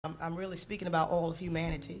I'm really speaking about all of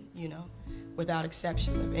humanity, without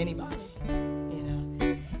exception of anybody.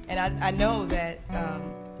 And I know that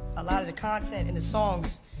a lot of the content in the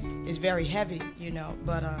songs is very heavy,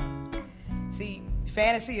 but see,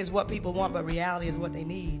 fantasy is what people want, but reality is what they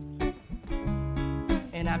need.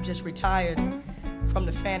 And I've just retired from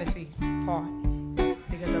the fantasy part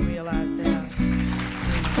because I realized that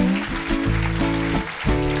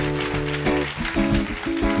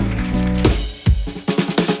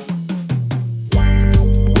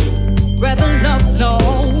rebel up low,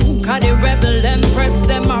 cause the rebel empress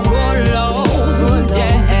them a roll low.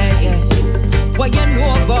 Yeah, what you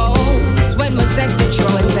know about when we take the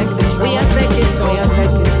throne, we are taking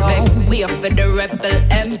it, we are for the rebel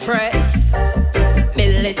empress.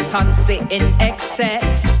 Militancy in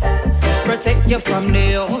excess, protect you from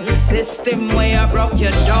the old system where I broke you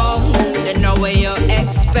down. They know where you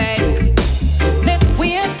expect. Make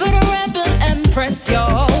way for the rebel empress,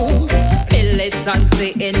 yo.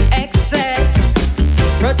 Militancy in excess,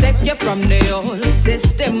 protect you from the old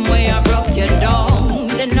system where I broke you down.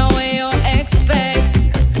 They know where you expect.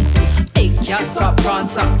 Cat up,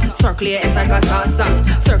 prancer, circle your head like a salsa,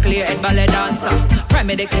 circle your head ballet dancer, prime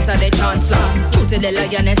the king to the chancellor, true to the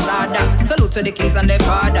lioness order, salute to the kings and the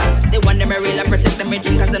fathers, they want them a real and protect them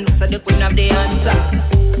regime cause them so the queen of the answers.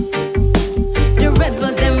 The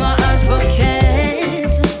rebel them are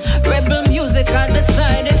advocate, rebel music are the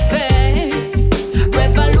side effect,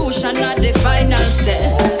 revolution are the final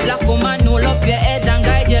step, black woman hold up your head and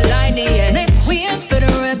guide your line in. Make way for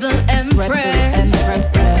the rebel empress.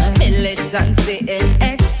 Militancy in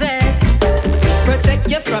excess, protect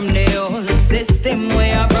you from the old system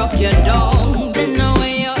where I broke you down. They know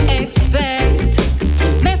where you expect.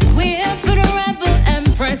 Make way for the rebel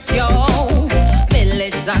empress, yo.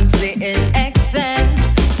 Militancy in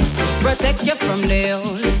excess, protect you from the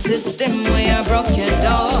old system where I broke you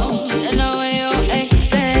down. They know where you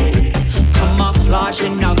expect. Camouflage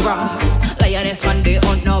in the grass, lioness man they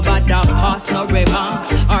hunt no bad pass no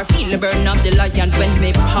remarks. Or feel the burn of the lion when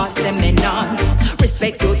we pass them in dance.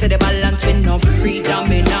 Respect you to the balance with no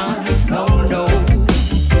predominance. No.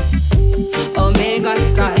 Omega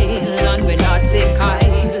style and we not sick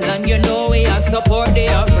Kyle. And you know we are support the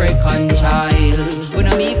African child. We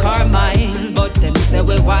don't make our mind, but them say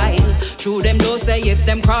we wild. True them don't say if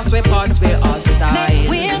them cross we parts we hostile. Make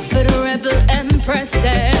way for the rebel empress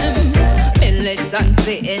them.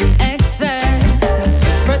 Militancy in excess,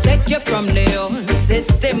 protect you from the old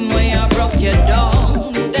system where I broke you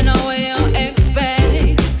down. Then know where you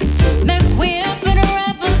expect. Make way for the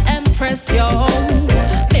rebel empress, yo.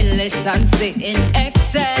 Militancy in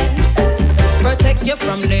excess, protect you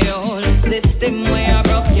from the old system where I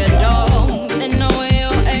broke you down. Then know where you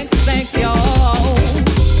expect, yo.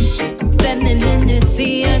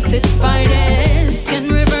 Femininity at its finest can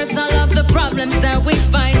reverse all of the problems that we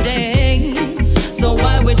finding. So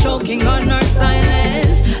why we're choking on our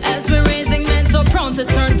silence as we're raising men so prone to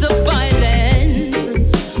turn to violence?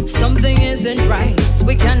 Something isn't right.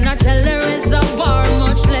 We cannot tell there is a war,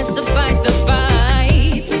 much less to fight the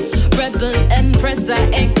fight. Rebel empress, I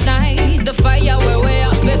ignite the fire where we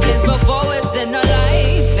are blaze before we send a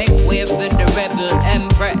light. Make way for the rebel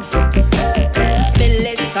empress.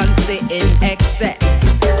 Militancy in excess,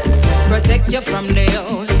 protect you from the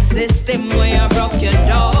old system where I broke you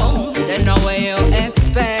down. They know where you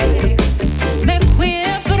expect. Make way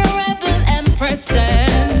for the rebel empress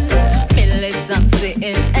then. Militancy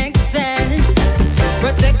in excess,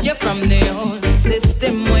 protect you from the old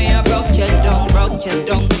system where I broke you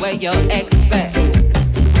down where you expect.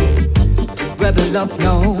 Rebel up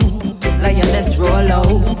now, lioness roll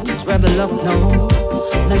out. Rebel up now,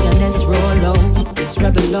 lioness roll out.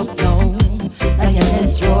 Rebel up now,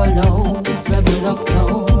 lioness roll out. Rebel up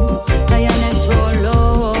now, lioness roll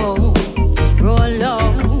out. Roll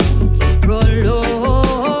out, roll out.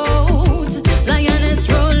 Lioness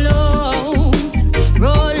roll out,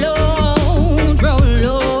 roll out, roll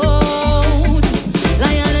out.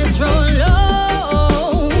 Lioness roll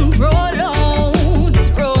out, roll out,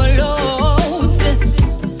 roll out.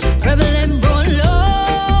 Rebel them roll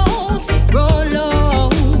out, roll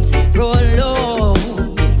out, roll out,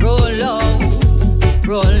 roll out,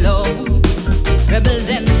 roll out. Rebel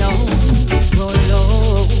them now, roll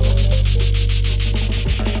out.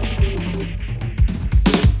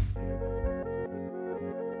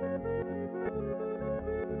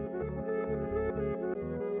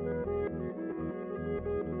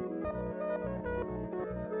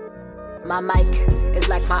 My mic is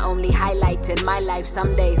like my only highlight in my life.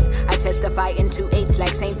 Some days I testify in 2/8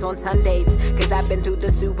 like saints on Sundays. Cause I've been through the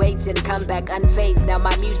sewage and come back unfazed. Now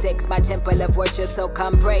my music's my temple of worship, so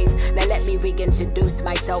come praise. Now let me reintroduce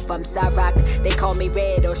myself, I'm Sarak. They call me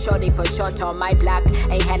Red or Shorty for short on my block.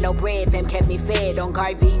 Ain't had no bread, fam kept me fed on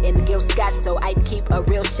Garvey and Gil Scott, so I'd keep a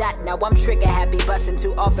real shot. Now I'm trigger happy, busting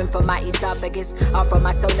too often for my esophagus. Offer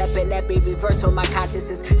my soul up in every reverse on my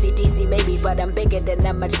consciousness. CDC maybe, but I'm bigger than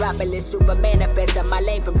a metropolis. Super manifest up my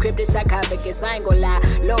lane from crib to sarcophagus. I ain't gon' lie,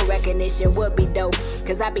 low recognition would be dope.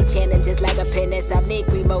 Cause I be chanting just like a pen as I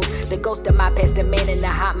need remote. The ghost of my past, the man in the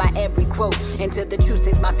heart, my every quote. Into the truth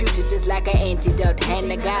is my future just like an antidote. Hand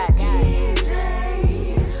to God.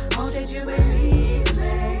 Oh, did you believe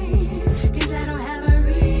me? Cause I don't have a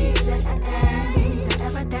reason to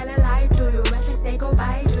ever tell a lie to you. Rather say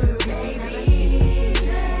goodbye to you, baby.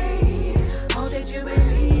 Oh, did you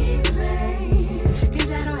believe me?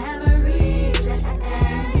 Cause I don't have a reason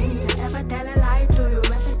to ever tell a lie to you.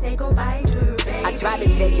 Rather say goodbye to you, baby. I tried to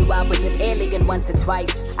tell you I was an alien once or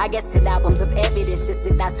twice. I guess 10 albums of evidence just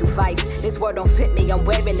did not suffice. This word don't fit me, I'm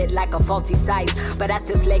wearing it like a faulty size. But I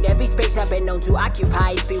still slay every space I've been known to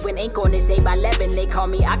occupy. Spewing ink on this 8x11, they call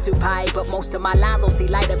me Octopi. But most of my lines don't see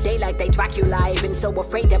light of day like they Dracula. I've been so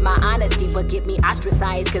afraid that my honesty would get me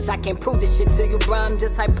ostracized. Cause I can't prove this shit to you, bro, I'm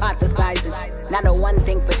just hypothesizing. Now know one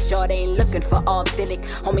thing for sure, they ain't looking for authentic.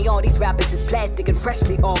 Homie, all these rappers is plastic and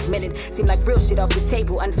freshly augmented. Seem like real shit off the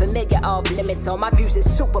table, unfamiliar, off limits. All my views is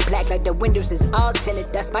super black like the windows is all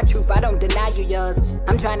tinted. That's my truth, I don't deny you yours.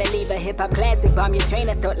 I'm trying to leave a hip-hop classic, bomb your train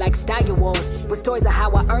of thought like Star Wars. With stories of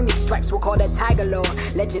how I earned these stripes, we'll call that Tiger Lore.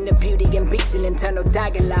 Legend of beauty and beast and internal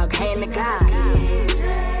dialogue. Hand to God.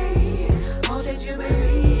 Oh, did you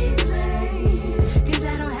believe me? Cause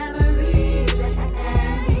I don't have a reason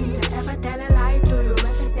to ever tell a lie to you.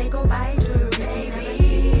 Rather say goodbye to you, baby.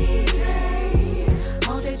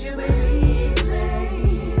 Oh, did you believe me?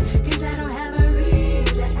 Cause I don't have a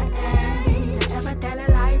reason to ever tell a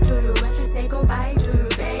lie to you. Rather say goodbye to you,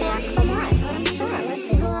 baby. They ask for more, I told them sure, let's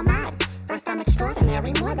see who am I. First I'm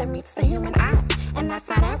extraordinary, more than meets the human eye. And that's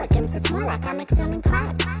not arrogance, it's more like I'm exhaling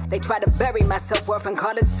pride. They try to bury my self-worth and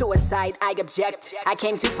call it suicide. I object. I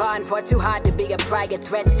came too far and fought too hard to be a prior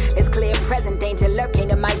threat. It's clear present danger lurking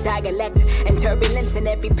in my dialect. And turbulence in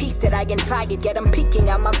every piece that I intrigue. Yet I'm peeking,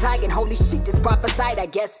 I'm multi-and holy shit is prophesied, I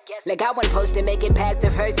guess. Like I wasn't supposed to make it past the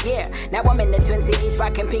first year. Now I'm in the Twin Cities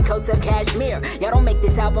rocking pink coats of cashmere. Y'all don't make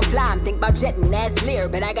this album fly, I'm think about jetting ass leer.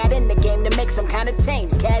 But I got in the game to make some kind of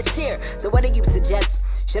change, cashier. So what do you suggest?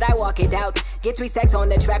 Should I walk it out? Get 3 stacks on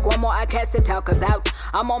the track, one more outcast to talk about.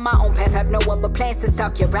 I'm on my own path, have no other plans to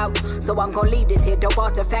stalk your route. So I'm gon' leave this here dope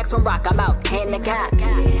artifacts from rock, I'm out. Hand to God.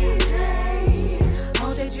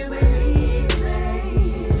 Oh, did you believe me?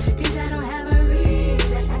 Cause I don't have a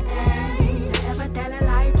reason to ever tell a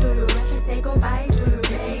lie to you. Rather say goodbye to you,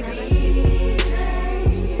 baby.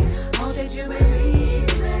 Oh, did you believe me?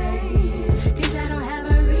 Cause I don't have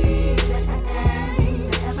a reason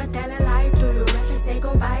to ever tell a lie to you. Rather say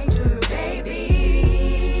goodbye to you, baby.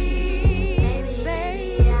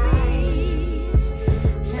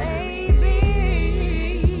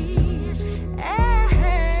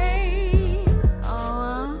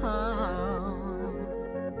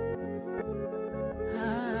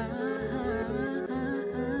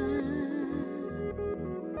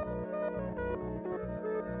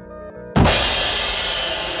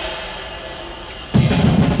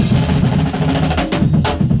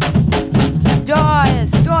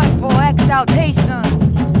 Joyous, joyful exaltation.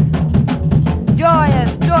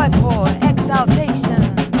 Joyous, joyful exaltation.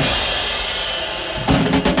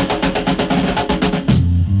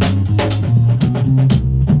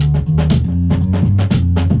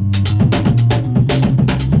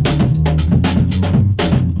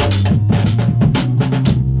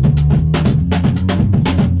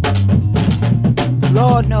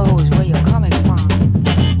 Lord knows where you're coming from.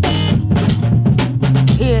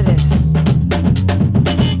 Hear this.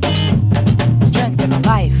 Strength in a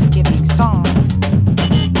life-giving song.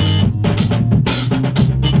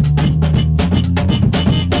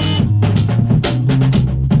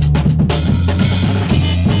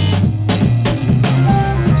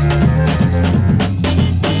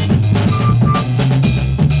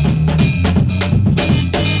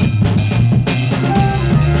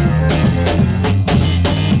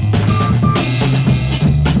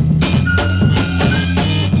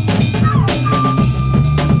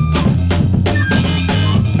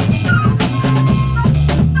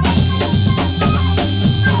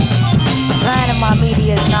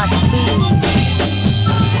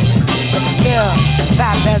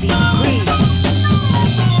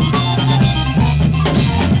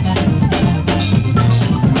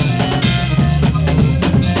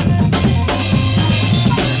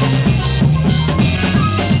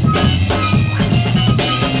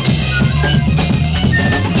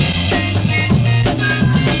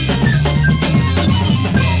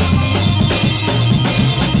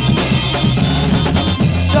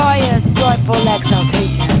 joyful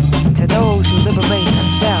exaltation to those who liberate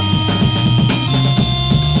themselves.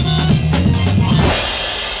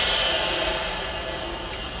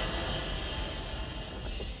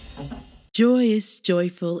 Joyous,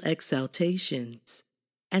 joyful exaltations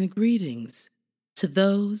and greetings to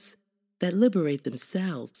those that liberate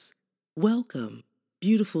themselves. Welcome,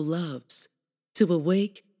 beautiful loves, to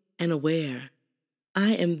Awake and Aware.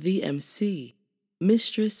 I am the MC,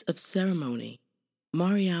 Mistress of Ceremony,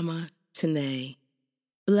 Mariama Tene.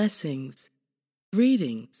 Blessings,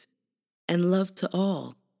 greetings, and love to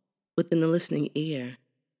all within the listening ear.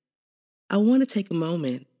 I want to take a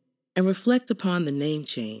moment and reflect upon the name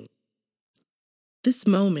change. This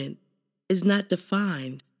moment is not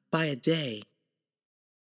defined by a day.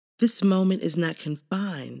 This moment is not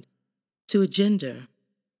confined to a gender.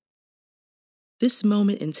 This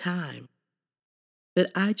moment in time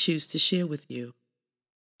that I choose to share with you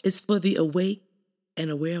is for the awake and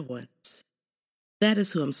aware ones. That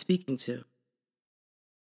is who I'm speaking to.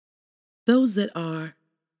 Those that are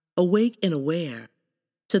awake and aware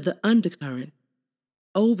to the undercurrent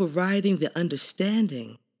overriding the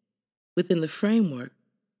understanding within the framework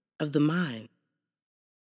of the mind.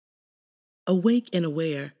 Awake and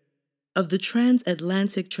aware of the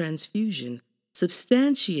transatlantic transfusion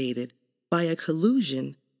substantiated by a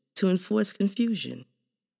collusion to enforce confusion.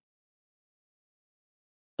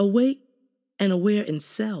 Awake and aware in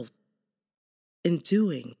self, in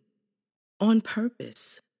doing, on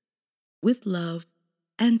purpose, with love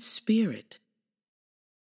and spirit,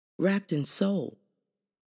 wrapped in soul.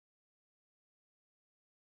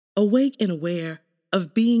 Awake and aware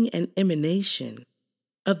of being an emanation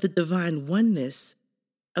of the divine oneness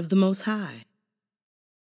of the Most High.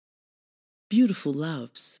 Beautiful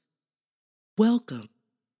loves, welcome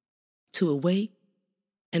to Awake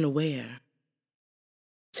and Aware.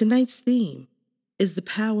 Tonight's theme is the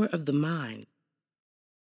power of the mind.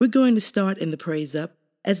 We're going to start in the praise up,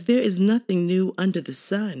 as there is nothing new under the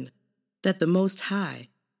sun that the Most High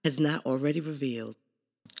has not already revealed.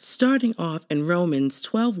 Starting off in Romans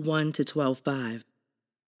 12:1 to 12:5.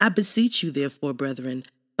 I beseech you, therefore, brethren,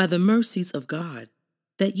 by the mercies of God,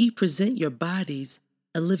 that ye present your bodies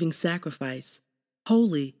a living sacrifice,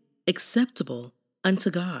 holy, acceptable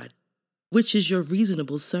unto God, which is your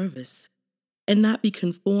reasonable service, and not be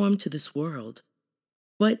conformed to this world,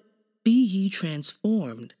 but be ye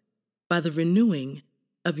transformed by the renewing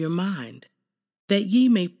of your mind, that ye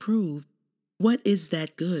may prove what is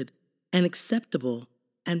that good and acceptable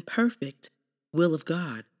and perfect will of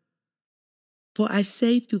God. For I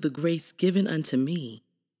say through the grace given unto me,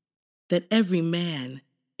 that every man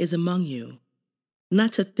is among you,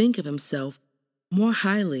 not to think of himself more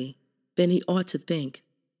highly than he ought to think,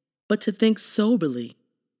 but to think soberly,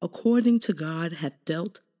 according to God hath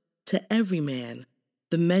dealt to every man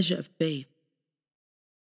the measure of faith.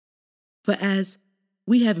 For as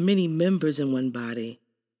we have many members in one body,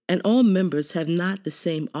 and all members have not the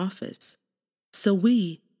same office, so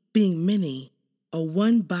we, being many, are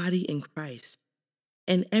one body in Christ,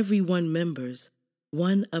 and every one members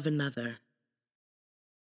one of another.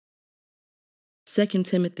 2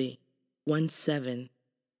 Timothy 1:7.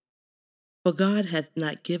 For God hath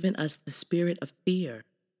not given us the spirit of fear,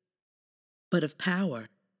 but of power,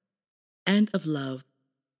 and of love,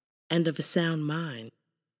 and of a sound mind.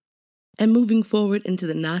 And moving forward into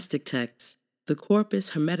the Gnostic text, the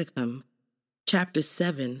Corpus Hermeticum, chapter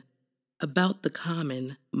 7, about the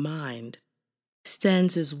common mind,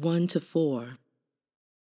 stanzas 1 to 4.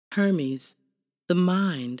 Hermes, the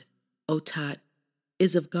mind, O Tot,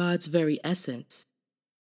 is of God's very essence,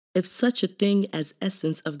 if such a thing as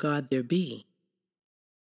essence of God there be.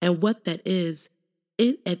 And what that is,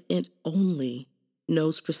 it and it only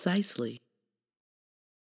knows precisely.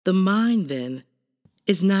 The mind, then,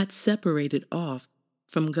 is not separated off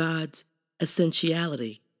from God's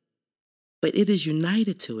essentiality, but it is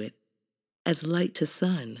united to it as light to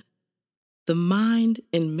sun. The mind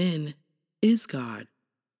in men is God.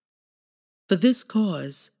 For this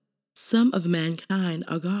cause, some of mankind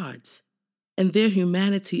are gods, and their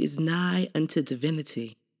humanity is nigh unto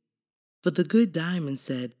divinity. For the good Diamond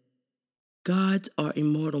said, gods are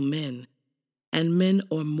immortal men, and men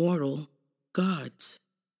are mortal gods.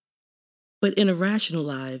 But in irrational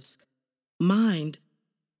lives, mind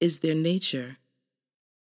is their nature.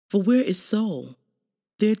 For where is soul,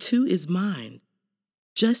 there too is mind,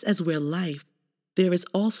 just as where life, there is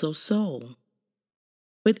also soul.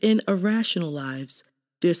 But in irrational lives,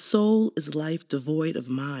 their soul is life devoid of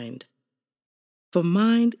mind. For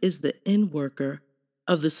mind is the end-worker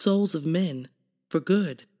of the souls of men for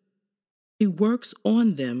good. He works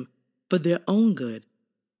on them for their own good.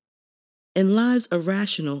 In lives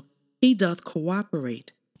irrational, he doth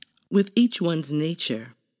cooperate with each one's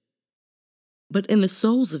nature. But in the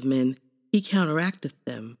souls of men he counteracteth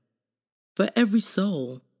them. For every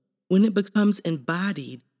soul, when it becomes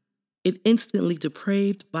embodied, it instantly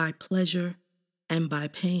depraved by pleasure and by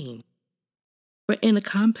pain. For in a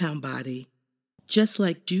compound body, just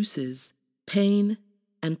like juices, pain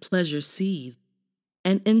and pleasure seethe,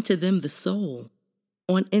 and into them the soul,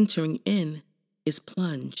 on entering in, is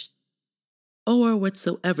plunged. O'er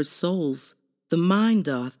whatsoever souls the mind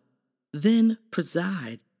doth then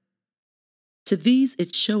preside. To these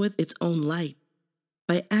it showeth its own light,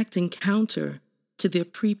 by acting counter to their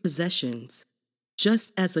prepossessions,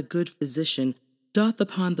 just as a good physician doth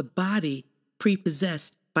upon the body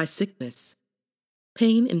prepossessed by sickness,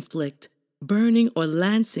 pain inflict, burning or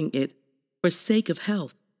lancing it for sake of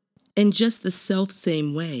health. In just the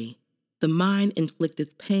self-same way, the mind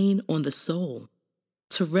inflicteth pain on the soul,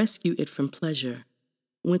 to rescue it from pleasure,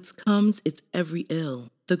 whence comes its every ill.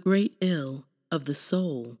 The great ill of the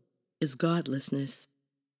soul is godlessness.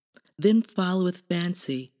 Then followeth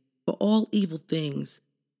fancy for all evil things,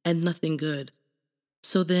 and nothing good.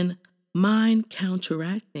 So then, mind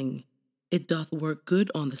counteracting, it doth work good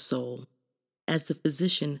on the soul, as the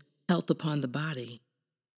physician health upon the body.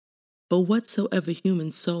 But whatsoever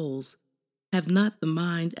human souls have not the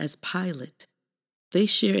mind as pilot, they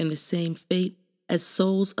share in the same fate as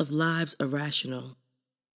souls of lives irrational.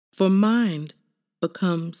 For mind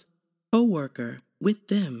becomes co-worker with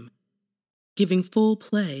them, giving full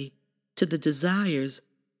play to the desires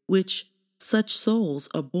which such souls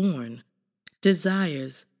are born,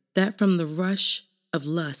 desires that from the rush of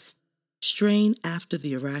lust strain after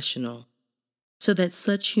the irrational, so that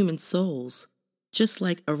such human souls, just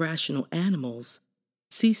like irrational animals,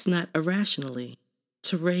 cease not irrationally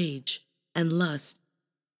to rage and lust,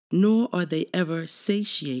 nor are they ever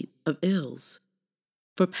satiate of ills.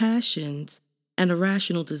 For passions and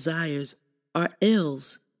irrational desires are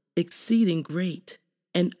ills exceeding great,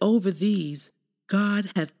 and over these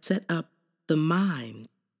God hath set up the mind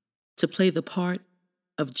to play the part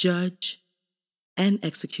of judge and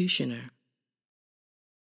executioner.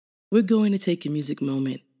 We're going to take a music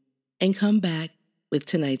moment and come back with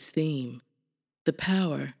tonight's theme, the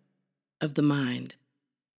power of the mind.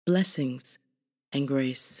 Blessings and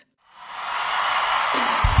grace.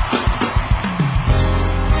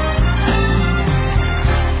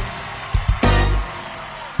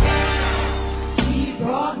 He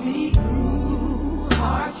brought me through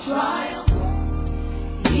hard trials.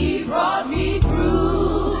 He brought me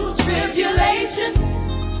through tribulations.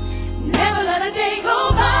 Never let a day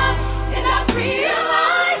go by and I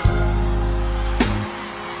realized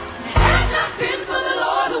had not been for the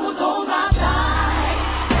Lord who was on my side,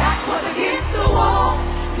 back was against the wall,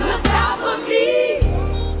 looked out for me.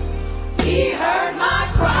 He heard my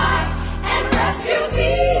cry and rescued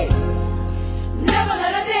me. Never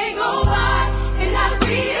let a day go by and I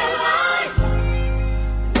realized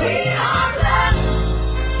we are blessed.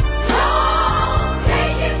 Don't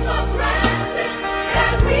take it for granted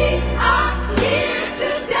that we are here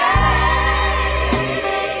today.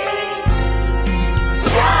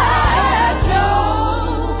 Just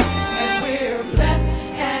know that we're blessed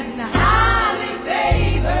and highly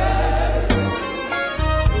favored.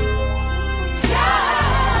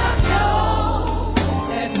 Just know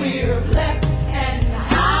that we're blessed and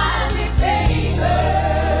highly favored.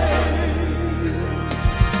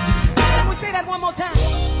 Can we say that one more time?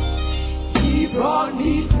 He brought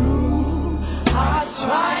me through hard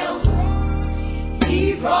trials.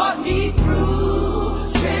 He brought me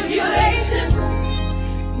through tribulations.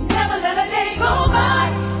 Never let a day go by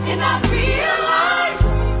and I realized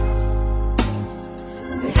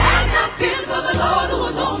if it had not been for the Lord who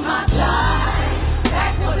was on my side,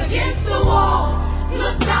 back was against the wall,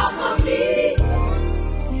 looked out for me.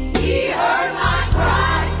 He heard my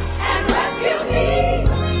cry and rescued me.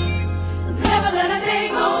 Never let a day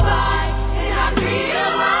go by and I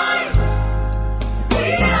realized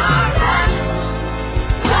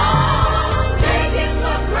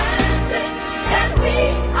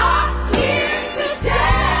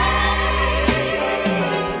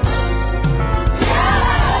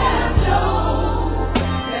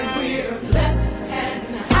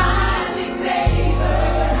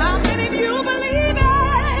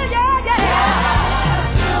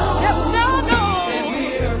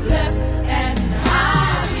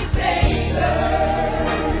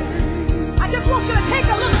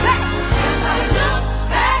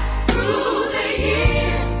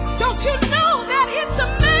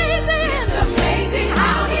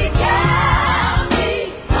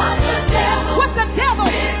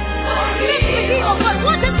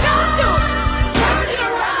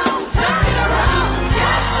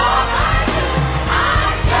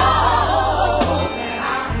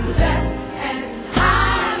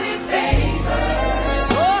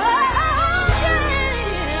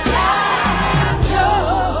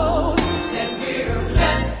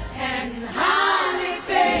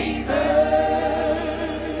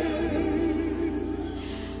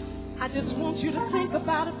think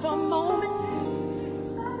about it for a moment.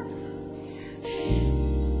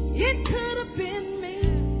 It could have been me.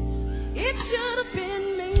 It should have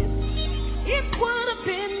been me. It would have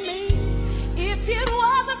been me. If it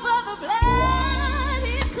wasn't for the blood,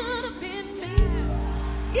 it could have been me.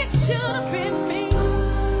 It should have been me.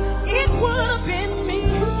 It would have been me.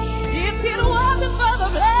 If it wasn't for the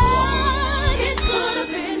blood, it could have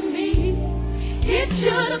been me. It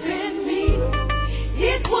should have been me.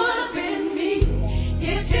 It would have been me.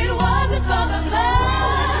 If it wasn't for the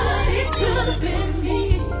blood, it should have been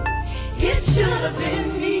me. It should have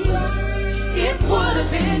been me. It would have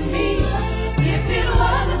been me. If it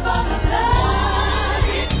wasn't for the blood,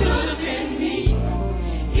 it could have been me.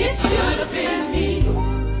 It should have been me.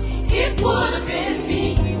 It would have been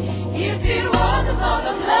me. If it wasn't for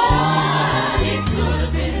the blood, it could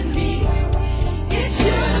have been me. It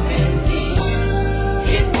should have been me.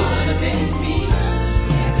 It would have been me.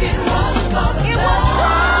 If it wasn't for the blood. It was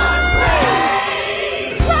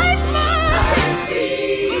grace, mercy,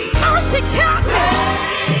 mercy covered,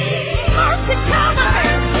 mercy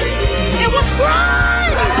covered. It was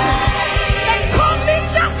grace that caught me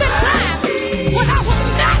just in time when I was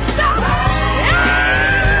messed up.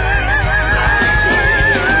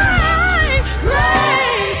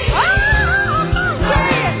 Grace,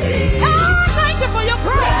 thank you for your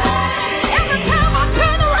grace. Every time I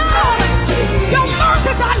turn around, your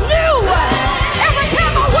mercies I knew. Every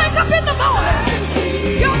time I wake up in the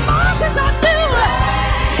morning, your mercies I knew.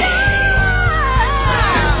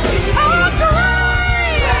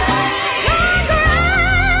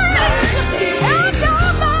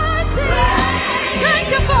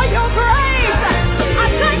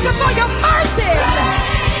 For your mercy,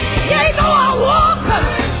 yea, though I walk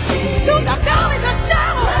through the valley of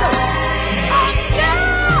shadows of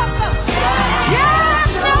death,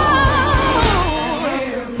 yes, no,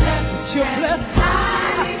 you're blessed.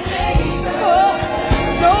 Oh,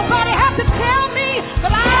 nobody have to tell me,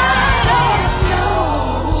 but I know,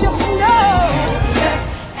 just know, yes,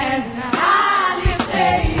 and highly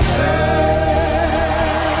favored.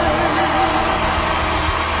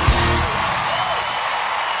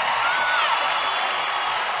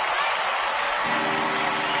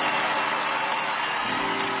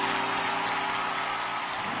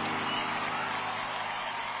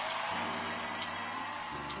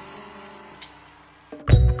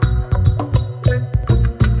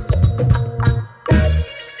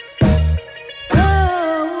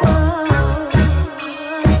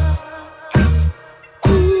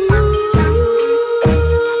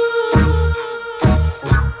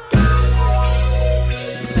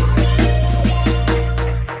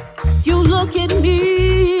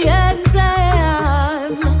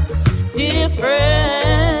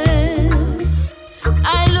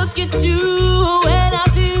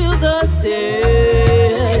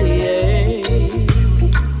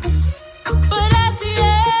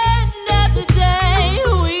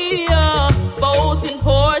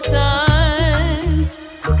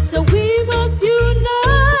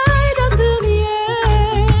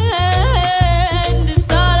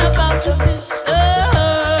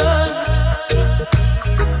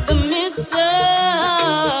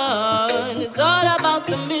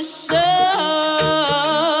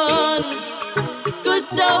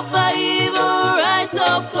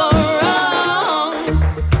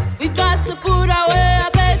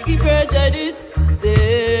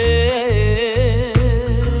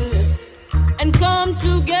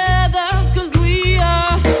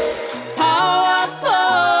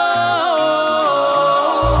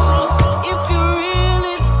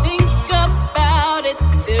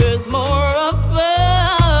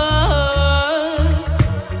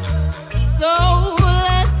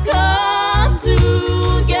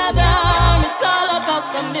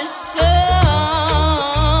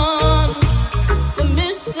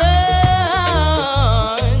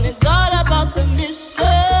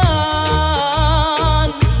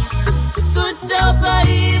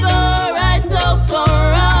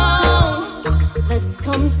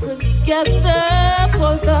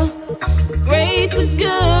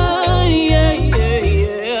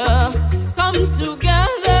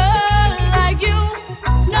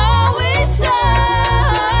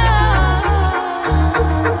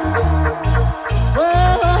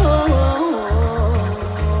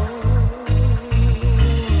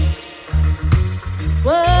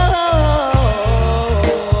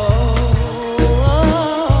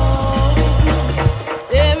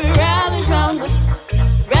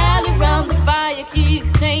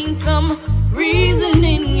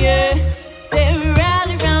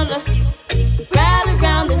 Rally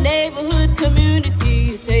round the neighborhood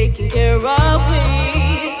community, taking care of we.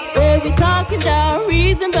 Say we talking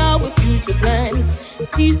diaries and about with future plans.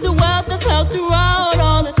 Teach the wealth of health throughout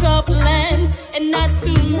all the troubled lands. And not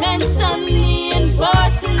to mention the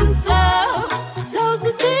importance of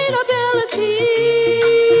self-sustainability.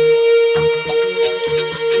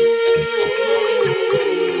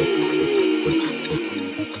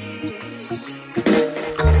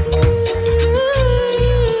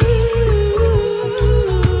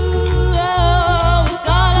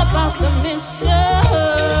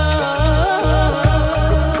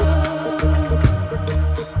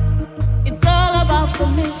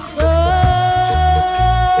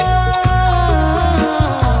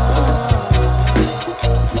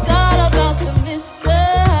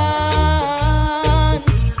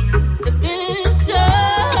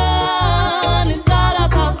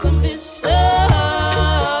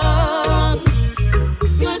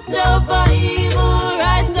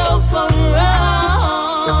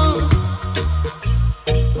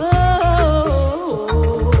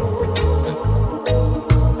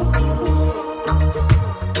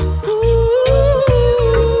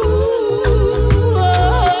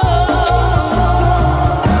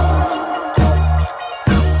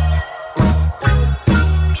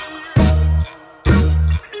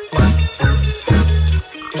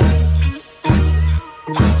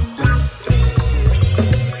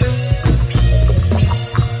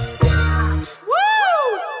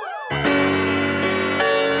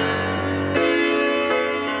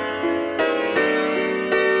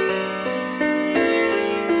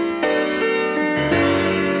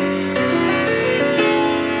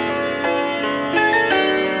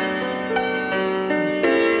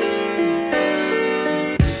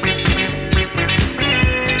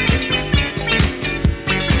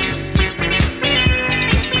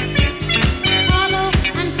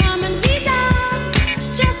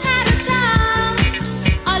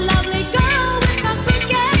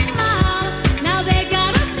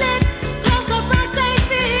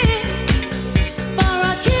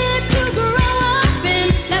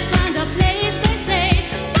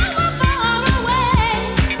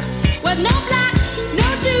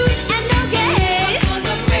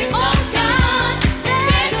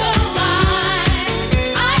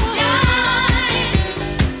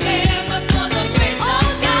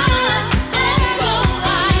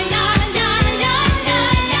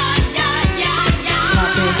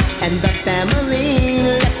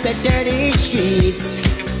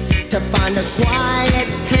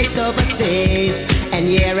 overseas, and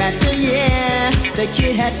year after year, the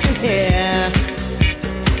kid has to hear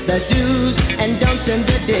the do's and don'ts and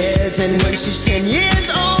the dares. And when she's 10 years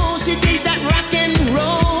old, she thinks that rock and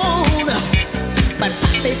roll, but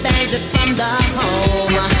Poppy bans it from the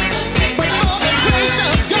home. But for the grace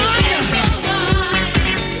of God,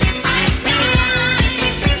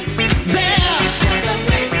 there,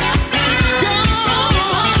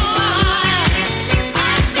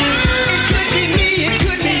 it could be me, it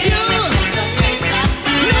could be you.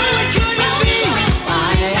 No, it couldn't be.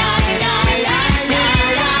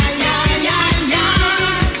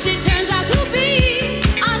 She turns out to be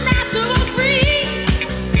a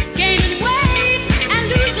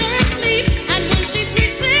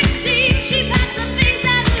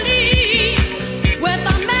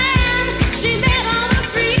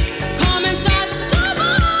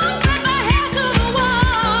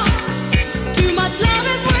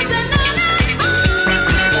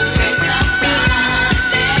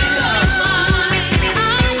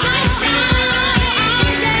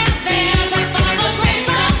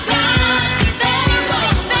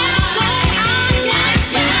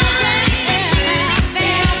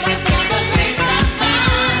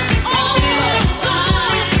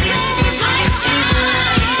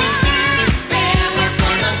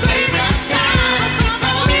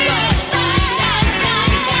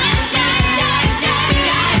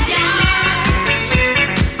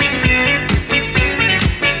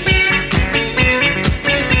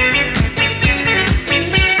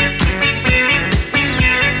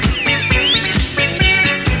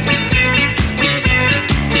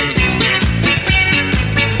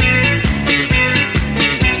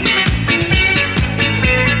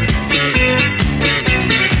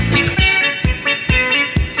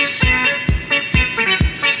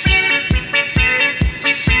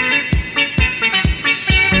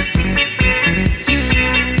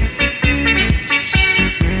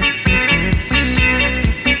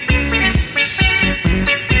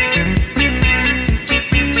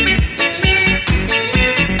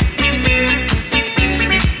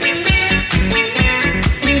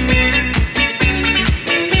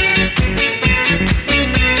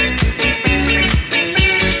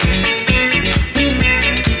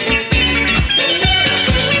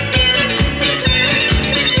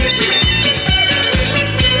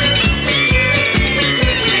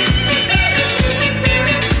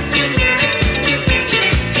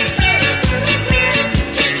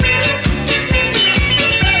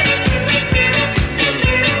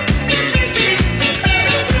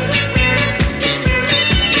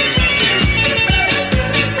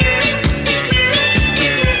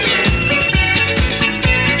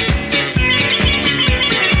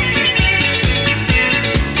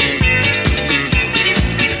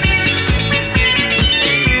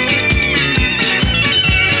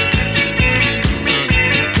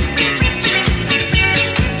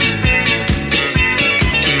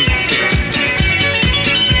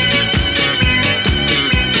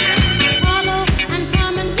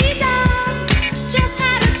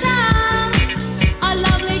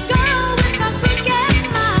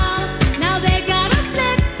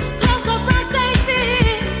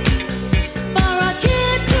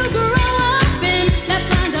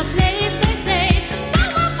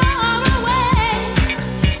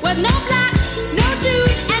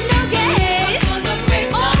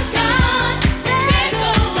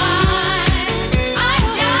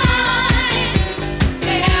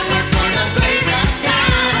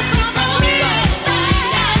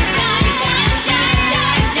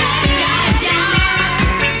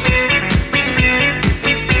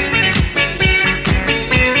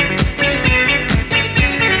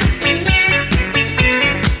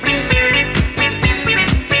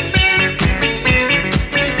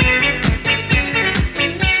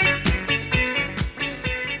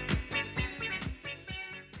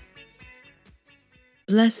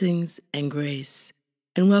Blessings and grace,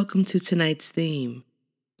 and welcome to tonight's theme,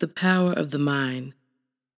 The Power of the Mind.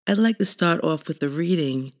 I'd like to start off with a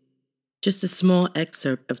reading, just a small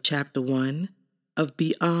excerpt of Chapter 1 of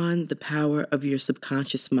Beyond the Power of Your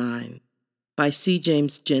Subconscious Mind by C.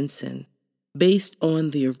 James Jensen, based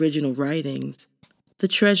on the original writings, The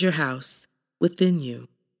Treasure House Within You.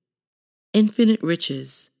 Infinite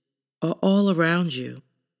riches are all around you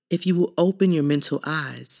if you will open your mental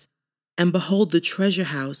eyes and behold the treasure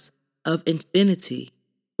house of infinity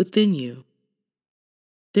within you.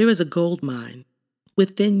 There is a gold mine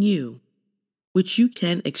within you, which you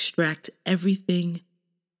can extract everything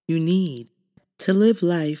you need to live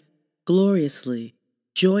life gloriously,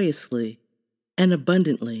 joyously, and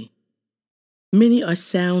abundantly. Many are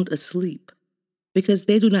sound asleep because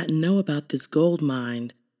they do not know about this gold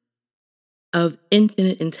mine of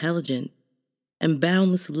infinite intelligence and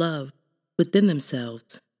boundless love within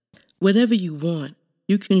themselves. Whatever you want,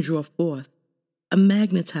 you can draw forth. A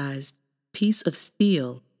magnetized piece of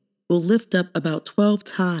steel will lift up about 12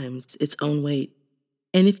 times its own weight.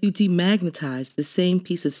 And if you demagnetize the same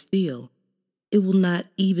piece of steel, it will not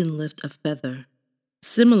even lift a feather.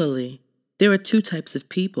 Similarly, there are two types of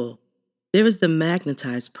people. There is the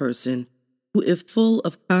magnetized person who, if full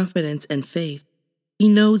of confidence and faith, he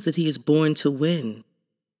knows that he is born to win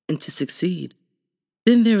and to succeed.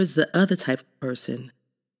 Then there is the other type of person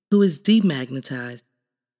who is demagnetized.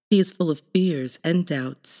 He is full of fears and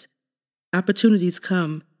doubts. Opportunities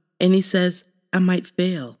come, and he says, I might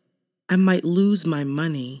fail. I might lose my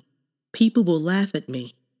money. People will laugh at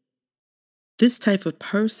me. This type of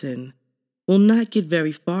person will not get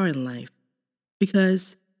very far in life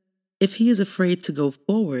because if he is afraid to go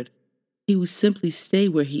forward, he will simply stay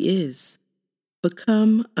where he is.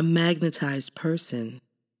 Become a magnetized person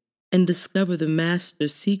and discover the master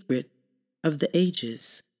secret of the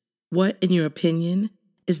ages. What, in your opinion,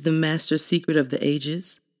 is the master secret of the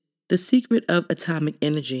ages? The secret of atomic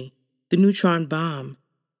energy, the neutron bomb,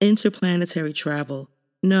 interplanetary travel.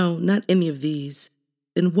 No, not any of these.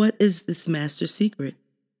 Then what is this master secret?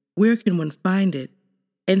 Where can one find it?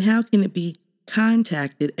 And how can it be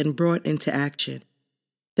contacted and brought into action?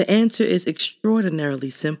 The answer is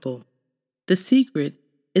extraordinarily simple. The secret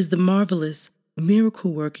is the marvelous,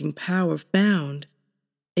 miracle-working power found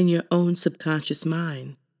in your own subconscious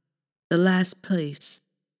mind, the last place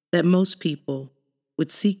that most people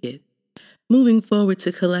would seek it. Moving forward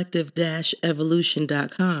to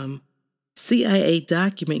collective-evolution.com, CIA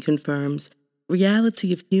document confirms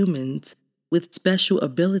reality of humans with special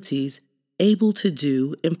abilities able to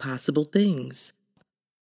do impossible things.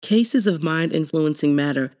 Cases of mind-influencing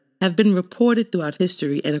matter have been reported throughout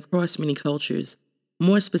history and across many cultures,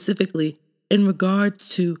 more specifically in regards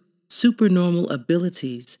to supernormal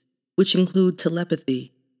abilities, which include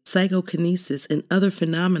telepathy, psychokinesis, and other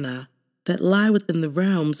phenomena that lie within the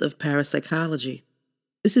realms of parapsychology.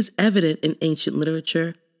 This is evident in ancient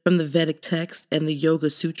literature, from the Vedic text and the Yoga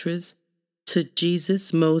Sutras to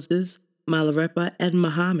Jesus, Moses, Milarepa, and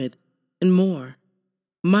Muhammad, and more.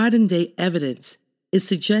 Modern-day evidence is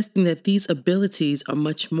suggesting that these abilities are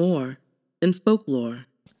much more than folklore.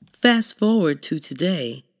 Fast forward to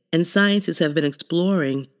today, and scientists have been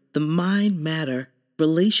exploring the mind-matter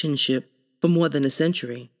relationship for more than a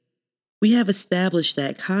century. We have established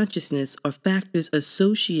that consciousness or factors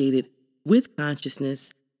associated with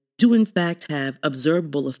consciousness do in fact have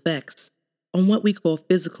observable effects on what we call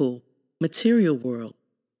physical, material world,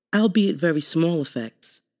 albeit very small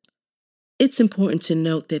effects. It's important to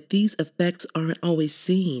note that these effects aren't always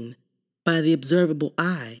seen by the observable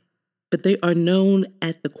eye, but they are known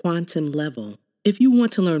at the quantum level. If you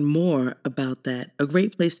want to learn more about that, a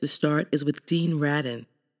great place to start is with Dean Radin,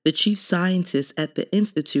 the chief scientist at the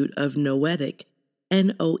Institute of Noetic,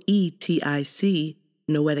 Noetic,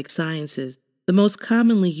 Noetic Sciences, the most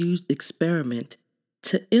commonly used experiment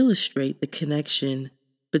to illustrate the connection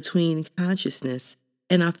between consciousness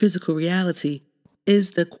and our physical reality is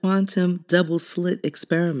the quantum double-slit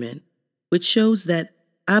experiment, which shows that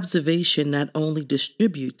observation not only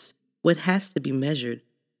distributes what has to be measured,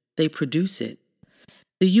 they produce it.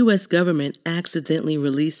 The U.S. government accidentally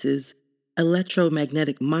releases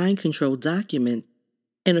electromagnetic mind control document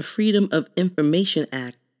in a Freedom of Information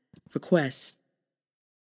Act request.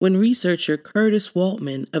 When researcher Curtis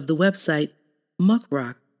Waltman of the website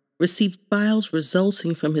Muckrock received files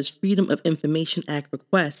resulting from his Freedom of Information Act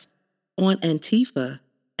request on Antifa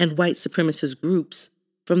and white supremacist groups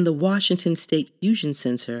from the Washington State Fusion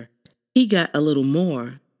Center, he got a little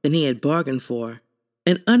more than he had bargained for.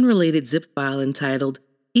 An unrelated zip file entitled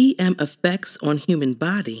EM Effects on Human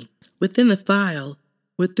Body. Within the file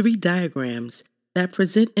were 3 diagrams that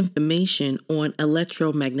present information on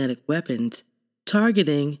electromagnetic weapons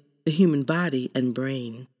targeting the human body and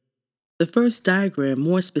brain. The first diagram,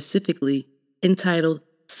 more specifically entitled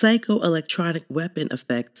Psychoelectronic Weapon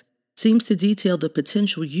Effects, seems to detail the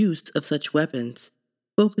potential use of such weapons,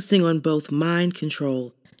 focusing on both mind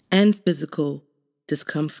control and physical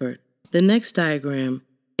discomfort. The next diagram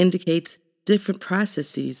indicates different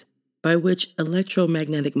processes by which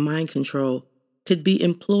electromagnetic mind control could be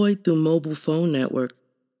employed through mobile phone network,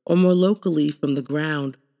 or more locally from the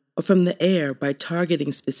ground or from the air by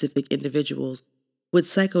targeting specific individuals with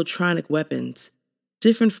psychotronic weapons.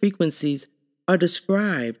 Different frequencies are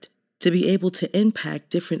described to be able to impact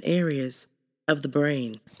different areas of the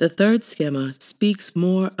brain. The third schema speaks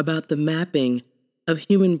more about the mapping of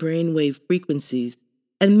human brainwave frequencies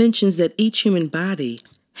and mentions that each human body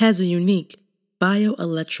has a unique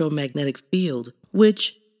bioelectromagnetic field,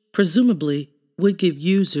 which presumably would give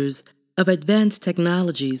users of advanced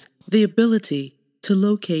technologies the ability to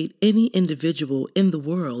locate any individual in the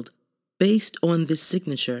world based on this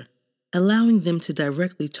signature, allowing them to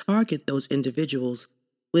directly target those individuals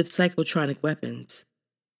with psychotronic weapons.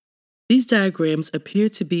 These diagrams appear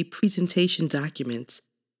to be presentation documents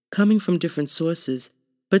coming from different sources,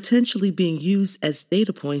 potentially being used as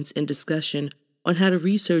data points in discussion on how to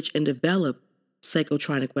research and develop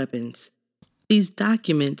psychotronic weapons. These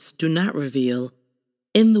documents do not reveal,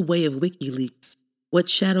 in the way of WikiLeaks, what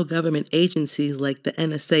shadow government agencies like the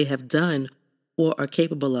NSA have done or are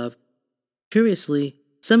capable of. Curiously,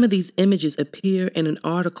 some of these images appear in an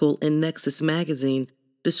article in Nexus magazine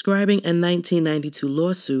describing a 1992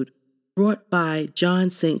 lawsuit brought by John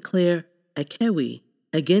St. Clair Akewi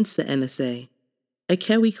against the NSA.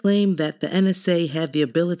 Akewi claimed that the NSA had the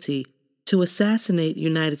ability to assassinate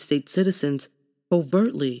United States citizens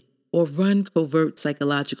covertly or run covert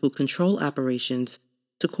psychological control operations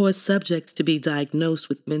to cause subjects to be diagnosed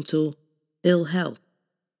with mental ill health,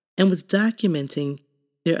 and was documenting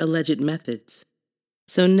their alleged methods.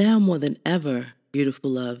 So now more than ever,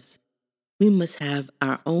 beautiful loves, we must have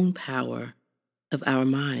our own power of our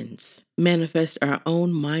minds, manifest our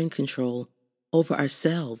own mind control over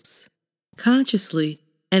ourselves. Consciously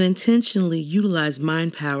and intentionally utilize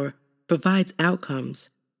mind power provides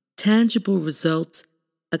outcomes, tangible results,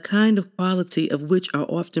 a kind of quality of which are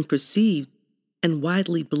often perceived and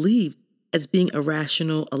widely believed as being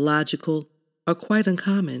irrational, illogical, or quite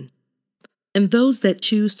uncommon. And those that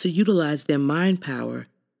choose to utilize their mind power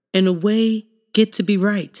in a way get to be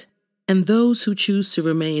right, and those who choose to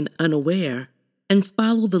remain unaware and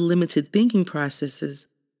follow the limited thinking processes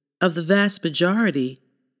of the vast majority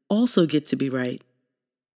also get to be right.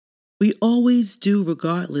 We always do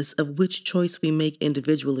regardless of which choice we make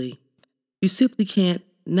individually. You simply can't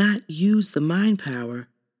not use the mind power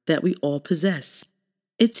that we all possess.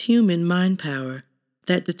 It's human mind power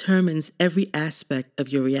that determines every aspect of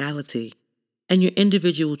your reality, and your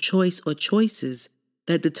individual choice or choices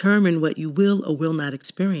that determine what you will or will not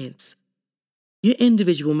experience. Your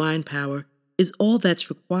individual mind power is all that's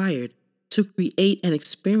required to create and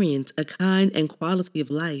experience a kind and quality of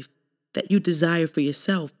life that you desire for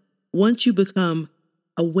yourself once you become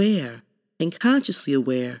aware and consciously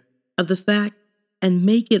aware of the fact and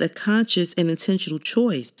make it a conscious and intentional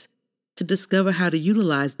choice to discover how to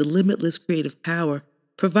utilize the limitless creative power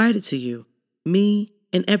provided to you, me,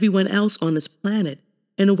 and everyone else on this planet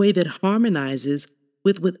in a way that harmonizes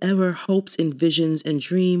with whatever hopes and visions and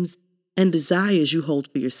dreams and desires you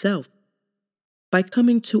hold for yourself. By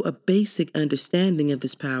coming to a basic understanding of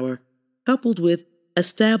this power, coupled with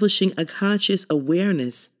establishing a conscious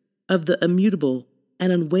awareness of the immutable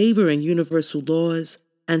and unwavering universal laws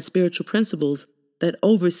and spiritual principles that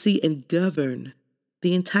oversee and govern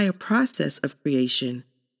the entire process of creation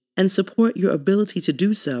and support your ability to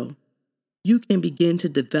do so, you can begin to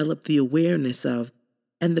develop the awareness of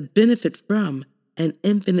and the benefit from an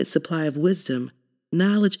infinite supply of wisdom,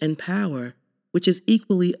 knowledge, and power, which is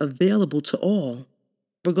equally available to all,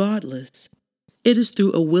 regardless. It is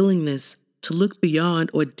through a willingness to look beyond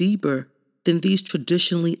or deeper than these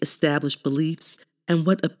traditionally established beliefs and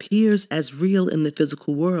what appears as real in the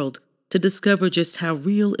physical world to discover just how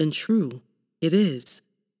real and true it is.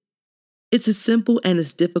 It's as simple and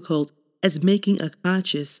as difficult as making a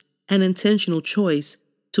conscious and intentional choice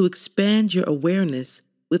to expand your awareness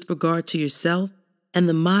with regard to yourself and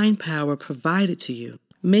the mind power provided to you.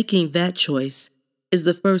 Making that choice is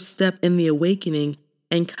the first step in the awakening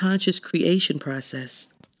and conscious creation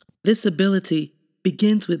process. This ability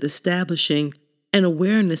begins with establishing an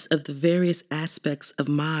awareness of the various aspects of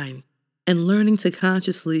mind and learning to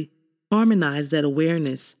consciously harmonize that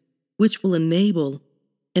awareness, which will enable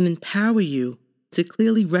and empower you to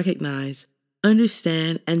clearly recognize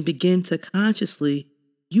understand, and begin to consciously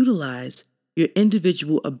utilize your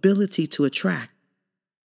individual ability to attract,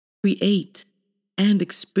 create, and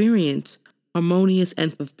experience harmonious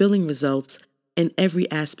and fulfilling results in every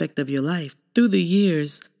aspect of your life. Through the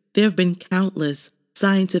years, there have been countless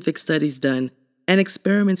scientific studies done and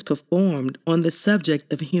experiments performed on the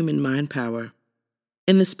subject of human mind power.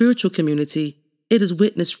 In the spiritual community, it is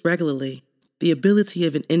witnessed regularly the ability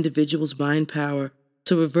of an individual's mind power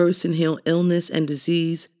to reverse and heal illness and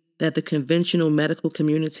disease that the conventional medical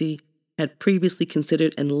community had previously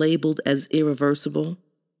considered and labeled as irreversible.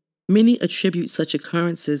 Many attribute such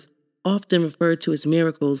occurrences, often referred to as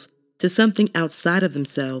miracles, to something outside of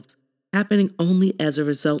themselves, happening only as a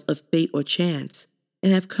result of fate or chance,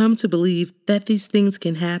 and have come to believe that these things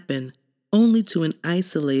can happen only to an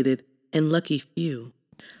isolated and lucky few.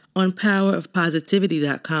 On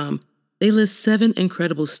powerofpositivity.com, they list 7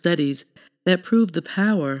 incredible studies that prove the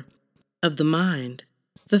power of the mind.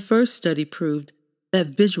 The first study proved that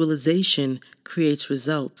visualization creates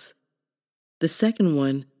results. The second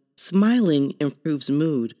one, smiling improves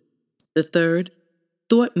mood. The third,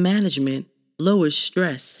 thought management lowers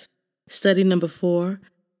stress. Study number 4,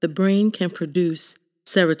 the brain can produce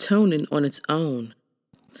serotonin on its own.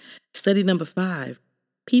 Study number 5,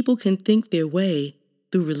 people can think their way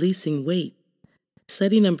through releasing weight.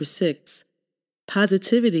 Study number 6,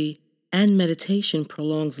 positivity and meditation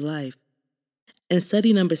prolongs life. And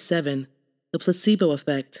study number 7, the placebo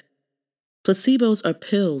effect. Placebos are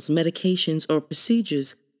pills, medications, or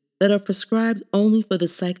procedures that are prescribed only for the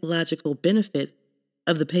psychological benefit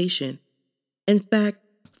of the patient. In fact,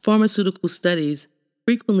 pharmaceutical studies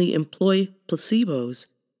frequently employ placebos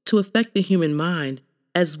to affect the human mind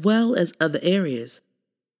as well as other areas.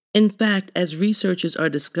 In fact, as researchers are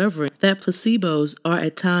discovering that placebos are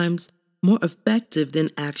at times more effective than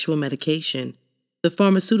actual medication, the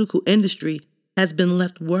pharmaceutical industry has been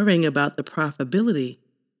left worrying about the profitability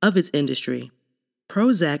of its industry.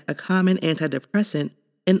 Prozac, a common antidepressant,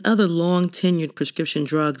 and other long-tenured prescription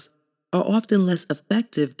drugs are often less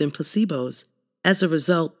effective than placebos. As a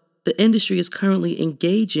result, the industry is currently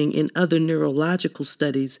engaging in other neurological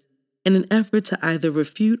studies in an effort to either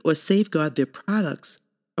refute or safeguard their products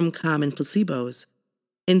from common placebos.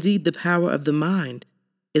 Indeed, the power of the mind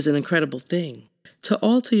is an incredible thing. To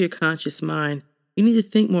alter your conscious mind, you need to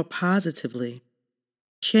think more positively.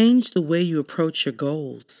 Change the way you approach your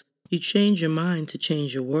goals. You change your mind to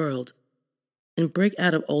change your world. And break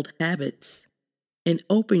out of old habits and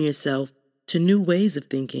open yourself to new ways of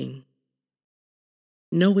thinking.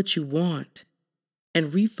 Know what you want and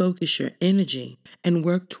refocus your energy and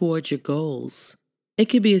work towards your goals. It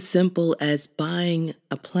could be as simple as buying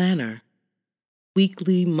a planner,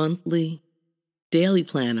 weekly, monthly, daily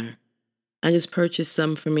planner. I just purchased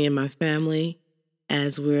some for me and my family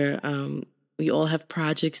as we all have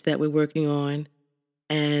projects that we're working on.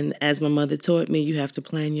 And as my mother taught me, you have to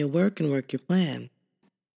plan your work and work your plan.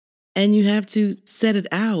 And you have to set it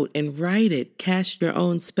out and write it, cast your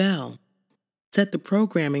own spell. Set the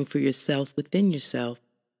programming for yourself within yourself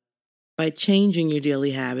by changing your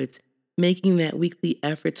daily habits, making that weekly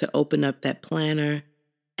effort to open up that planner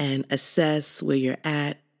and assess where you're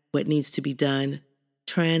at, what needs to be done,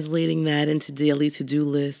 translating that into daily to-do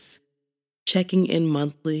lists, checking in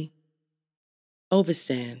monthly.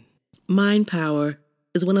 Overstand. Mind power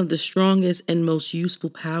is one of the strongest and most useful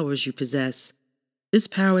powers you possess. This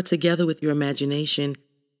power, together with your imagination,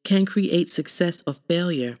 can create success or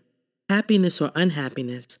failure, happiness or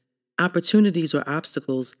unhappiness, opportunities or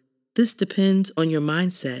obstacles. This depends on your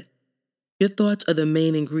mindset. Your thoughts are the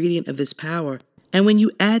main ingredient of this power, and when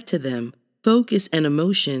you add to them focus and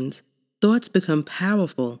emotions, thoughts become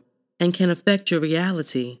powerful and can affect your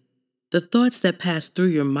reality. The thoughts that pass through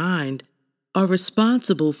your mind are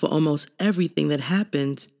responsible for almost everything that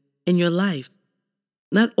happens in your life.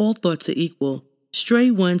 Not all thoughts are equal.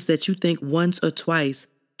 Stray ones that you think once or twice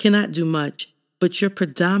cannot do much, but your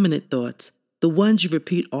predominant thoughts, the ones you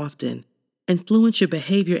repeat often, influence your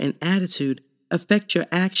behavior and attitude, affect your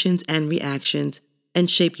actions and reactions, and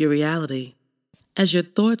shape your reality. As your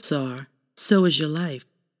thoughts are, so is your life.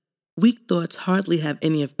 Weak thoughts hardly have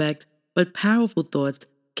any effect, but powerful thoughts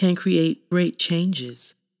can create great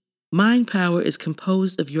changes. Mind power is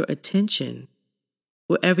composed of your attention.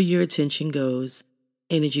 Wherever your attention goes,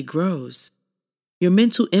 energy grows. Your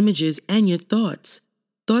mental images and your thoughts.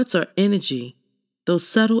 Thoughts are energy. Though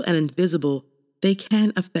subtle and invisible, they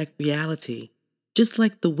can affect reality. Just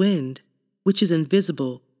like the wind, which is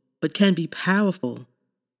invisible but can be powerful,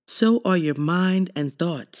 so are your mind and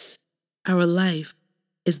thoughts. Our life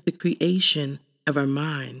is the creation of our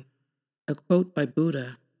mind. A quote by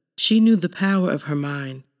Buddha. She knew the power of her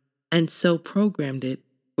mind. and so programmed it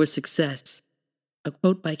for success. A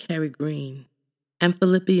quote by Carrie Green. And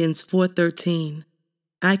Philippians 4:13,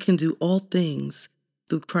 I can do all things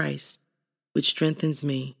through Christ, which strengthens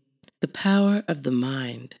me. The power of the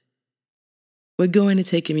mind. We're going to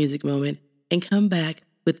take a music moment and come back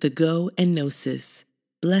with the Go and Gnosis,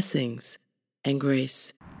 blessings and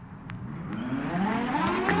grace.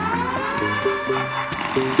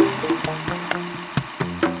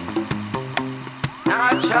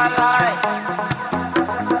 Natural light.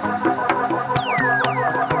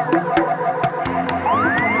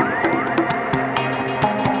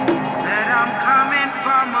 Said I'm coming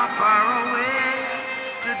from a far away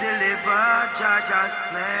to deliver Jaja's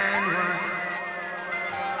plain word.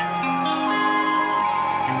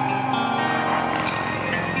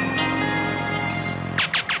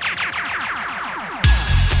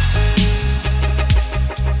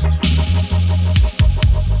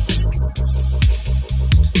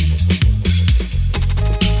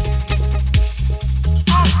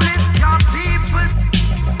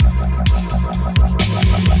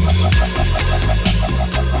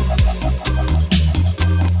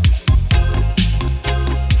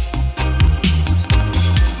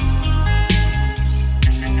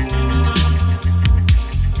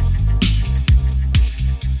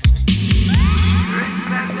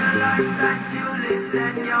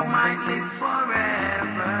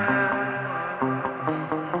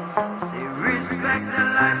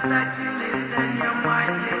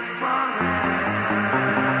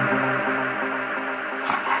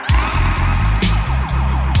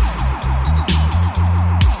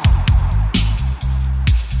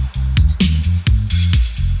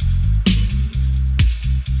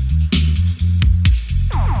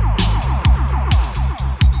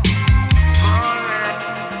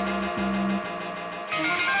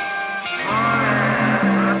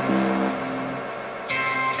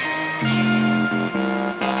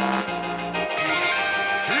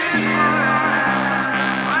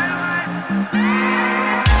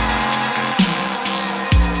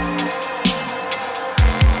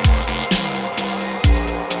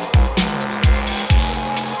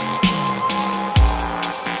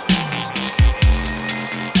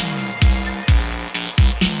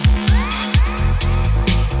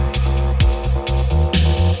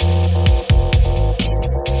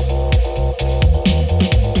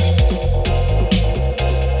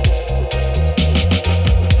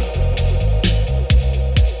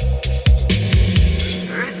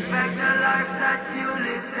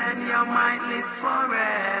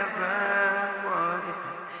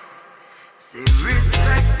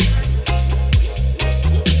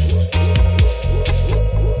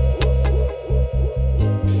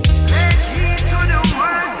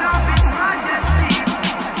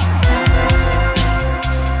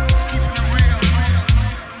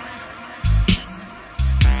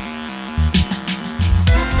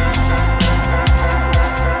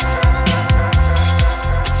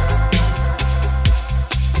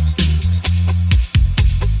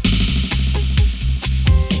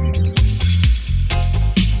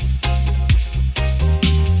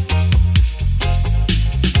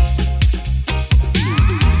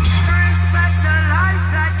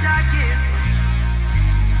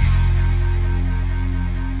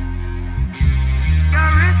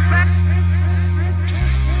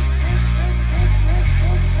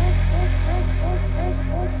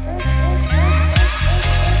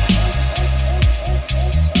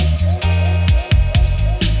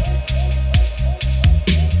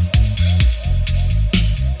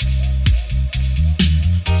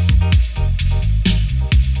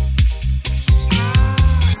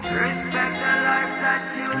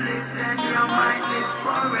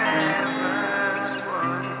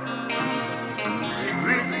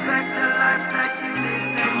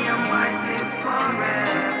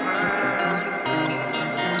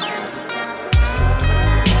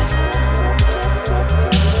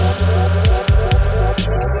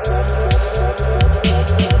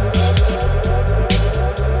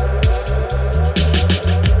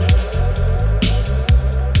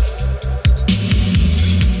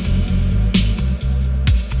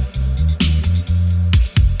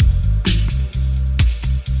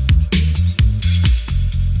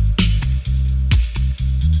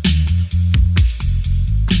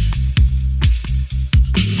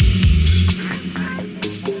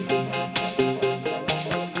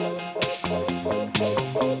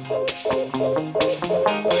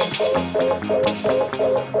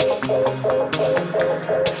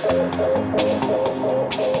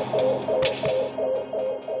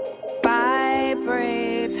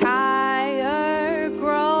 higher,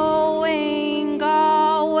 growing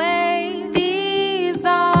always. These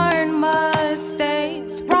are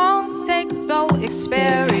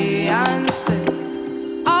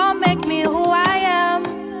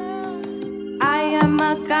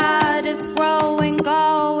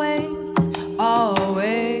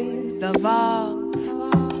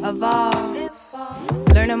evolve.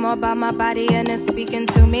 Learning more about my body and it's speaking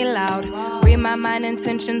to me loud. Read my mind,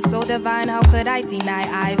 intention so divine, how could I deny?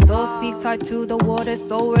 I soul speaks heart to the water,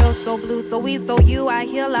 so real, so blue, so we, so you. I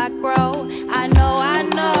heal, I grow. I know.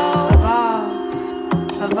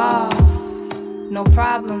 Evolve. No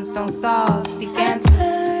problems, don't solve. Seek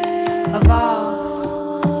answers.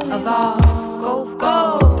 Evolve.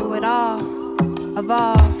 Go through it all.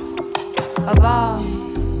 Evolve.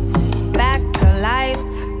 Back to light.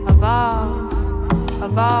 Evolve.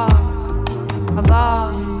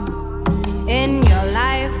 In your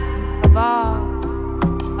life, evolve.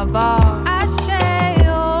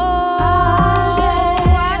 Ashe-o,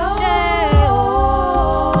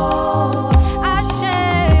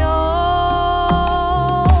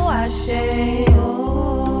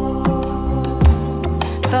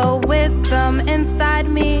 the wisdom inside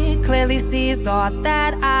me clearly sees all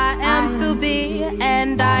that I am to be,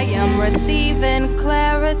 and I am receiving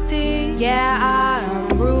clarity. Yeah, I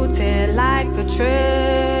am rooted like a tree.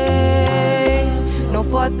 No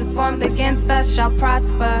forces formed against us shall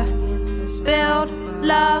prosper. Build,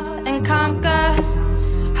 love, and conquer.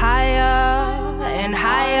 Higher and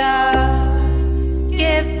higher.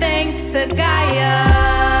 Give thanks to Gaia.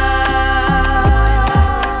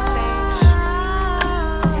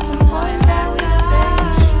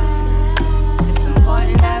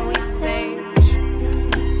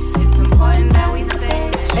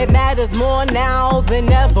 It matters more now than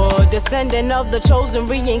ever. Descendant of the chosen,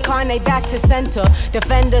 reincarnate back to center.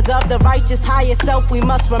 Defenders of the righteous higher self, we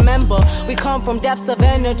must remember. We come from depths of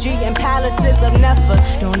energy and palaces of never.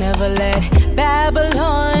 Don't ever let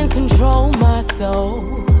Babylon control my soul.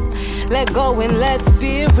 Let go and let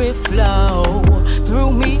spirit flow.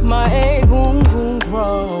 Through me, my ego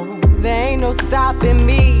grow. There ain't no stopping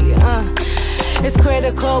me. It's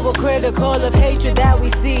critical, we're critical of hatred that we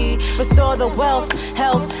see. Restore the wealth,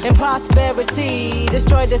 health, and prosperity.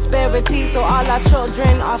 Destroy disparity so all our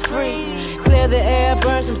children are free. Clear the air,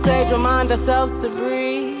 burn some sage, remind ourselves to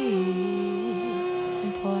breathe.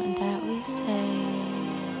 Important that we say.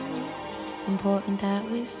 Important that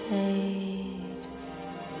we say.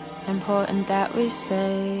 Important that we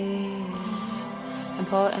say.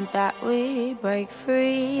 Important that we break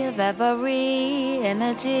free of every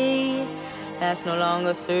energy that's no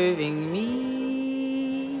longer serving me.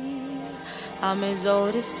 I'm as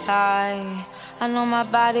old as time. I know my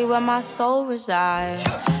body where my soul resides.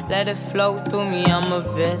 Let it flow through me, I'm a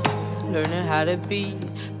vessel. Learning how to be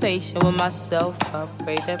patient with myself.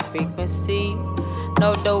 Upgrade that frequency.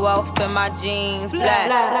 Know the wealth in my genes.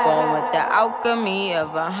 Black, born with the alchemy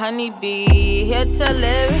of a honeybee. Here to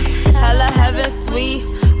live, hella heaven sweet.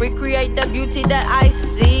 Recreate the beauty that I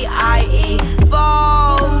see. I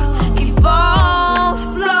evolve.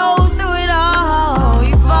 Flow through it all.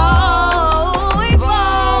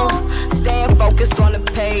 Evolve. Staying focused on the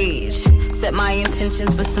page. Set my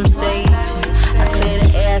intentions with some sage. I clear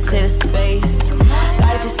the air, clear the space.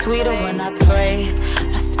 Life is sweeter when I pray.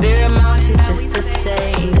 My spirit mounted just to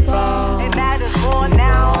say evolve. It matters more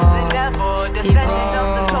now than ever. Descendant of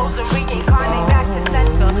the chosen, reincarnate back to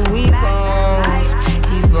center. Evolve.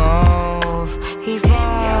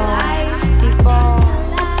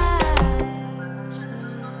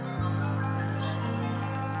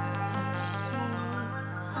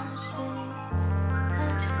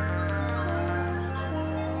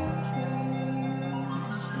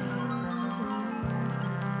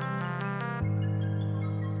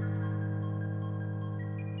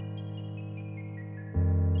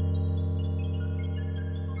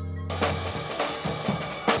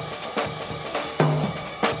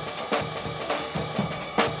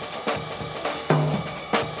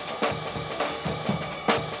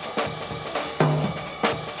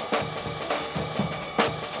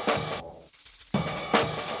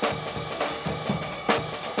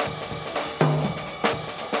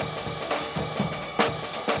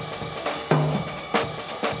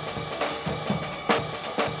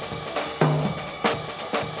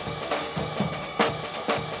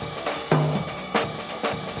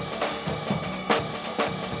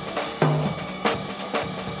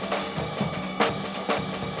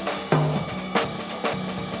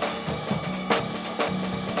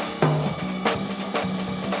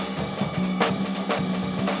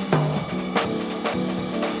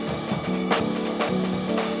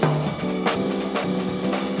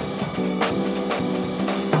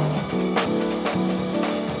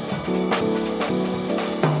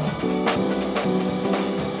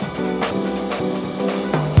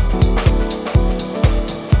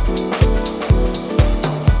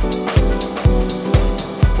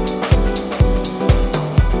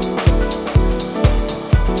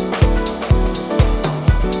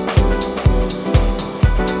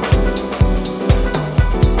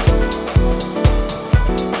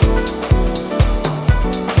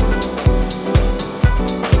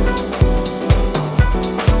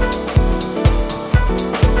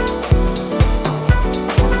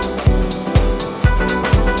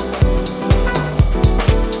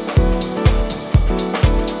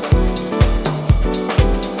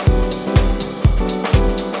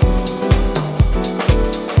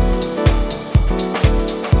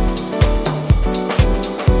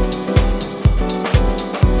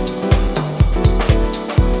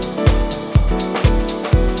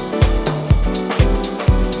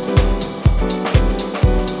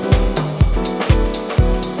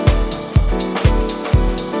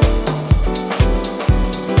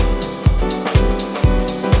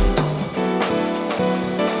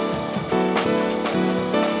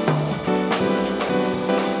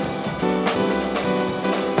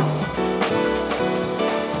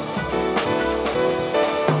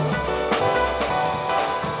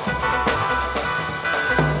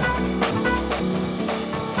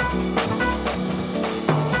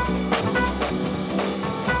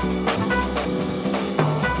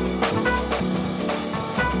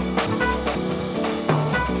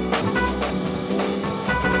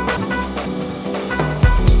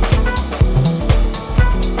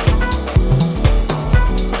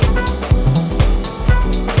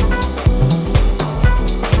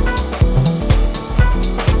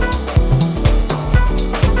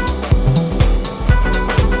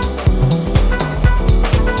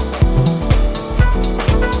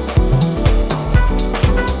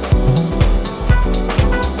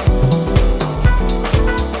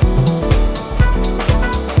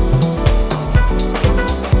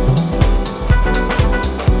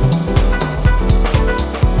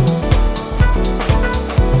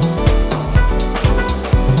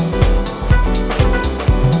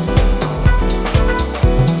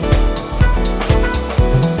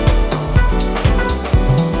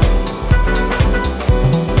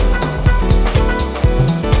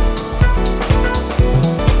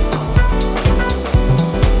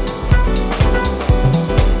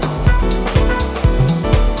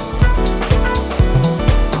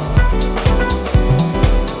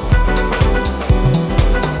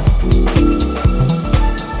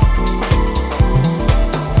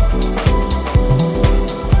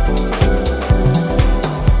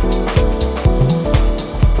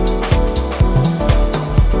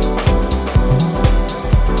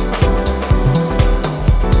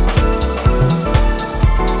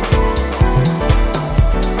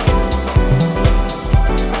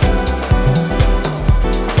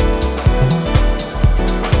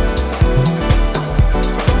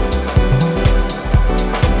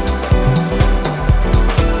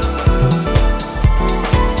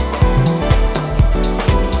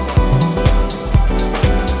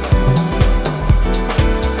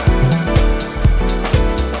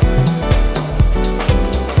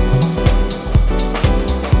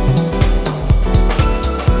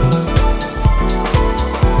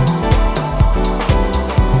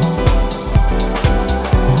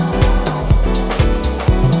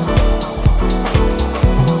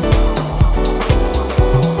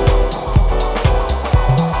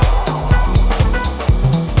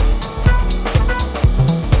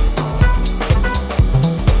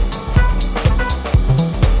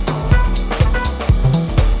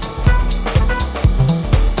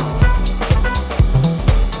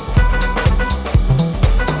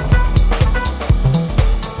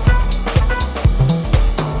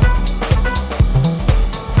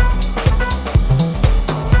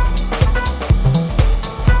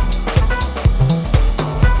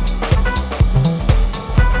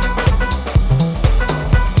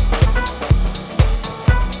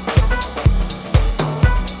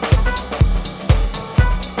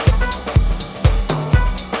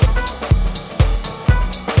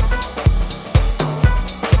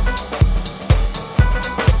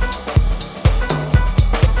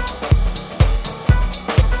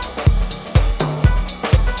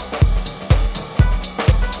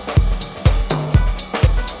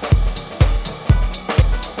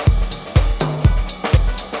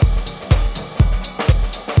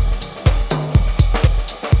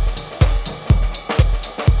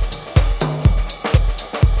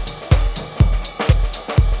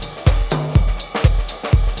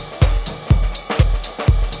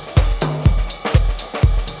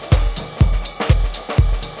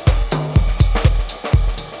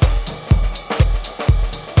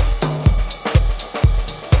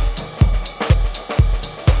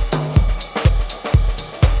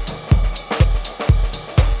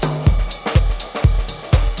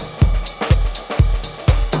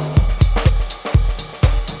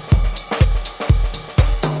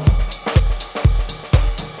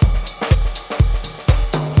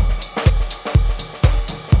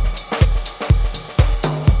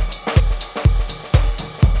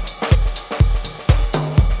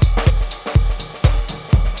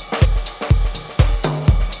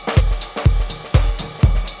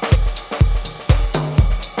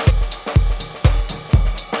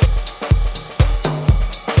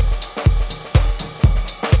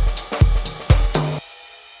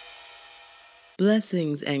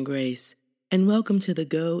 Blessings and grace, and welcome to the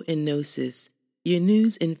Go in Gnosis, your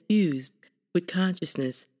news infused with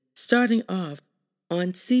consciousness, starting off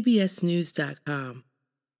on CBSNews.com.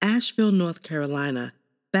 Asheville, North Carolina,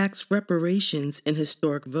 backs reparations in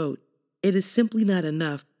historic vote. It is simply not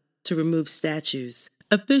enough to remove statues.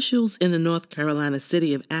 Officials in the North Carolina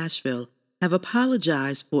city of Asheville have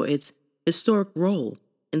apologized for its historic role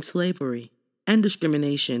in slavery and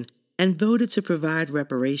discrimination and voted to provide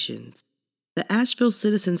reparations. The Asheville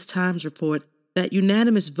Citizens-Times report that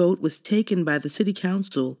unanimous vote was taken by the City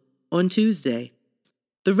Council on Tuesday.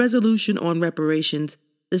 The resolution on reparations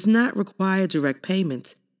does not require direct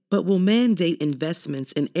payments, but will mandate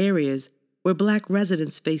investments in areas where Black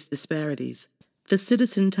residents face disparities. The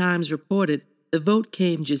Citizen-Times reported the vote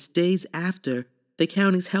came just days after the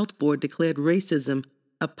county's health board declared racism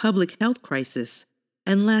a public health crisis,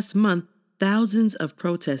 and last month, thousands of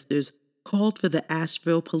protesters called for the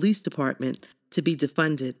Asheville Police Department to be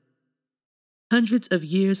defunded. Hundreds of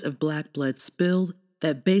years of Black blood spilled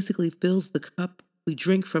that basically fills the cup we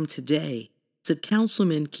drink from today, said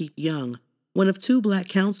Councilman Keith Young, one of two Black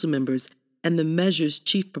council members and the measure's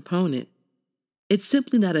chief proponent. It's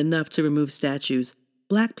simply not enough to remove statues.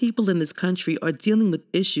 Black people in this country are dealing with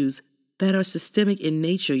issues that are systemic in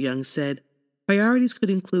nature, Young said. Priorities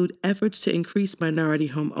could include efforts to increase minority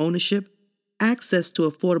home ownership, access to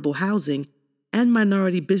affordable housing, and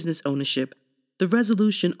minority business ownership. The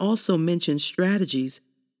resolution also mentions strategies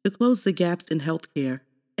to close the gaps in healthcare,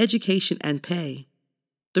 education, and pay.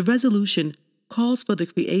 The resolution calls for the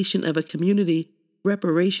creation of a community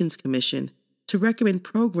reparations commission to recommend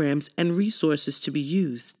programs and resources to be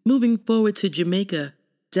used. Moving forward to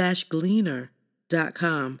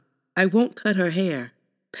Jamaica-Gleaner.com. I won't cut her hair.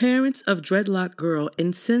 Parents of dreadlock girl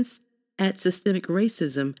incensed at systemic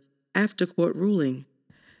racism after court ruling.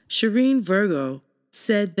 Shireen Virgo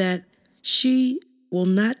said that she will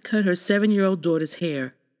not cut her 7-year-old daughter's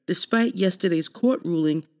hair, despite yesterday's court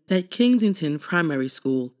ruling that Kensington Primary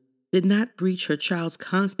School did not breach her child's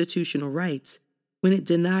constitutional rights when it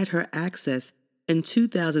denied her access in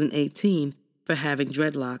 2018 for having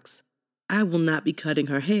dreadlocks. I will not be cutting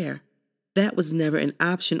her hair. That was never an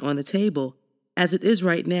option on the table. As it is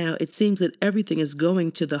right now, it seems that everything is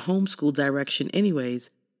going to the homeschool direction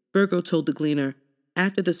anyways, Virgo told the Gleaner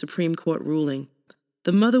after the Supreme Court ruling.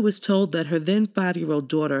 The mother was told that her then 5-year-old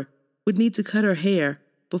daughter would need to cut her hair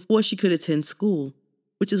before she could attend school,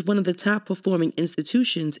 which is one of the top-performing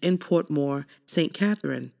institutions in Portmore, St.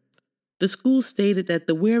 Catherine. The school stated that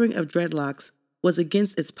the wearing of dreadlocks was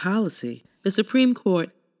against its policy. The Supreme Court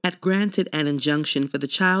had granted an injunction for the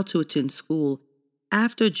child to attend school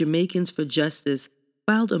after Jamaicans for Justice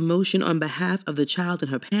filed a motion on behalf of the child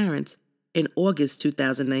and her parents in August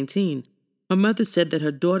 2019. Her mother said that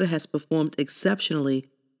her daughter has performed exceptionally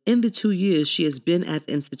in the 2 years she has been at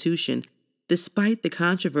the institution, despite the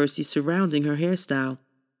controversy surrounding her hairstyle.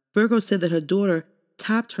 Virgo said that her daughter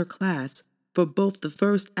topped her class for both the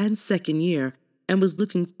first and second year and was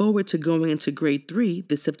looking forward to going into grade 3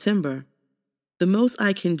 this September. The most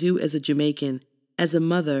I can do as a Jamaican, as a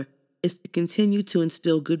mother, is to continue to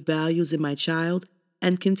instill good values in my child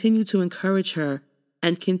and continue to encourage her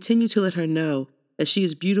and continue to let her know that she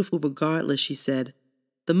is beautiful regardless, she said.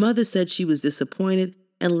 The mother said she was disappointed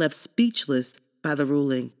and left speechless by the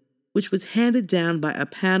ruling, which was handed down by a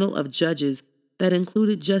panel of judges that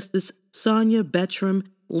included Justice Sonia Bertram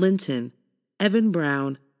Linton, Evan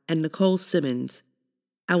Brown, and Nicole Simmons.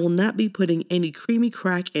 I will not be putting any creamy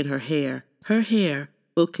crack in her hair. Her hair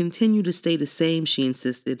will continue to stay the same, she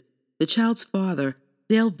insisted. The child's father,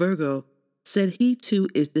 Dale Virgo, said he too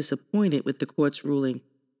is disappointed with the court's ruling.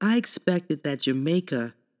 I expected that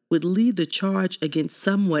Jamaica would lead the charge against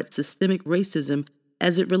somewhat systemic racism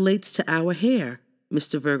as it relates to our hair,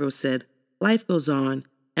 Mr. Virgo said. Life goes on,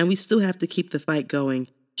 and we still have to keep the fight going.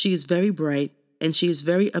 She is very bright, and she is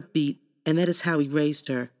very upbeat, and that is how we raised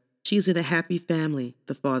her. She is in a happy family,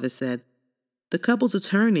 the father said. The couple's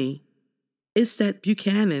attorney, Istat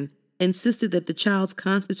Buchanan, insisted that the child's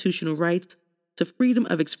constitutional rights to freedom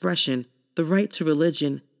of expression, the right to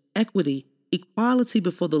religion, equity, equality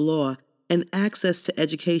before the law, and access to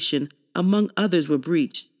education, among others, were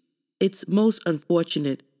breached. It's most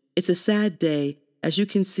unfortunate. It's a sad day, as you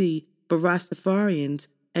can see, for Rastafarians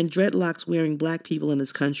and dreadlocks-wearing Black people in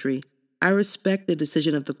this country. I respect the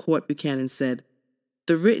decision of the court, Buchanan said.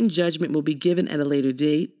 The written judgment will be given at a later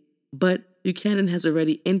date, but Buchanan has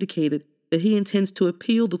already indicated that he intends to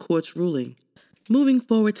appeal the court's ruling. Moving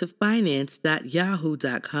forward to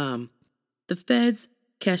finance.yahoo.com. The Fed's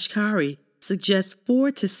Kashkari suggests 4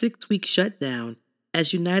 to 6 week shutdown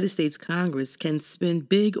as United States Congress can spend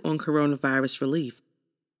big on coronavirus relief.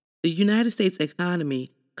 The United States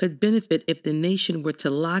economy could benefit if the nation were to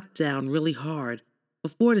lock down really hard for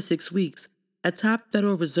 4 to 6 weeks, a top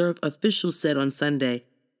Federal Reserve official said on Sunday,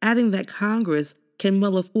 adding that Congress can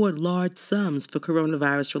well afford large sums for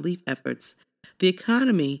coronavirus relief efforts. The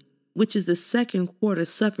economy, which is the second quarter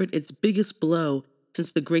suffered its biggest blow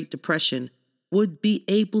since the Great Depression, would be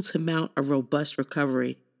able to mount a robust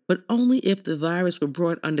recovery, but only if the virus were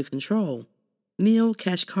brought under control. Neel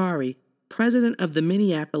Kashkari, president of the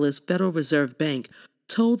Minneapolis Federal Reserve Bank,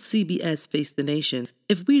 told CBS Face the Nation,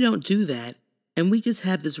 "If we don't do that, and we just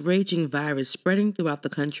have this raging virus spreading throughout the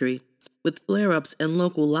country, with flare-ups and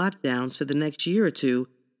local lockdowns for the next year or two,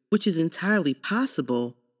 which is entirely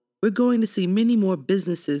possible, we're going to see many more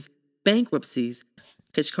businesses bankruptcies,"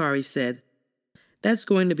 Kashkari said. "That's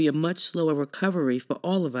going to be a much slower recovery for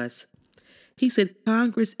all of us." He said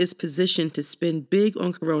Congress is positioned to spend big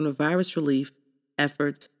on coronavirus relief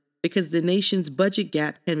efforts because the nation's budget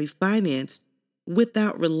gap can be financed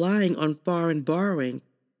without relying on foreign borrowing,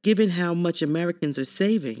 given how much Americans are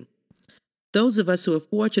saving. Those of us who are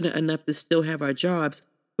fortunate enough to still have our jobs,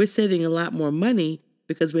 we're saving a lot more money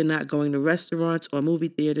because we're not going to restaurants or movie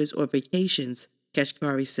theaters or vacations,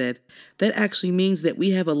 Kashkari said. That actually means that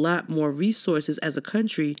we have a lot more resources as a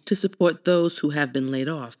country to support those who have been laid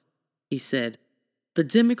off, he said. The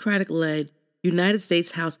Democratic-led United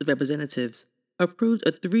States House of Representatives approved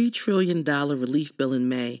a $3 trillion relief bill in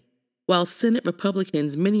May, while Senate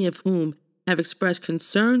Republicans, many of whom have expressed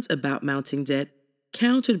concerns about mounting debt,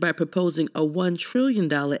 countered by proposing a $1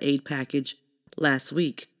 trillion aid package last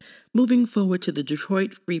week. Moving forward to the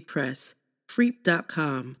Detroit Free Press,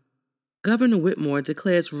 Freep.com. Governor Whitmer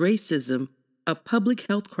declares racism a public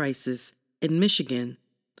health crisis in Michigan.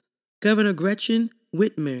 Governor Gretchen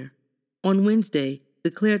Whitmer on Wednesday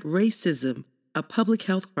declared racism a public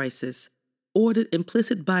health crisis, ordered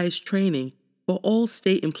implicit bias training for all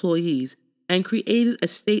state employees, and created a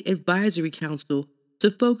state advisory council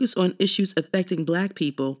to focus on issues affecting Black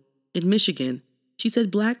people in Michigan. She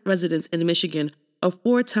said Black residents in Michigan are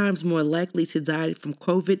 4 times more likely to die from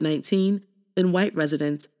COVID-19 than white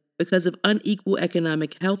residents because of unequal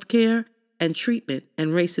economic health care and treatment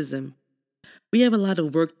and racism. We have a lot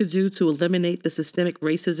of work to do to eliminate the systemic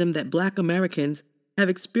racism that Black Americans have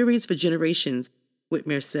experienced for generations,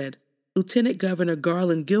 Whitmer said. Lieutenant Governor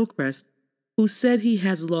Garland Gilchrist, who said he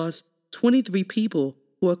has lost 23 people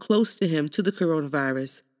who are close to him to the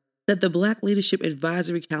coronavirus, said the Black Leadership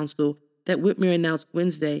Advisory Council that Whitmer announced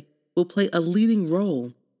Wednesday will play a leading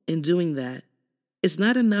role in doing that. It's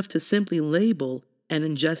not enough to simply label an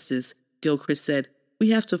injustice, Gilchrist said. We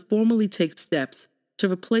have to formally take steps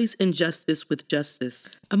to replace injustice with justice.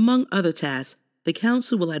 Among other tasks, the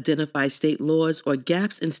council will identify state laws or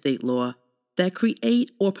gaps in state law that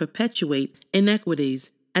create or perpetuate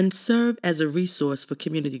inequities and serve as a resource for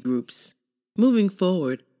community groups. Moving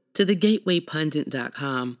forward to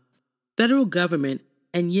thegatewaypundit.com, federal government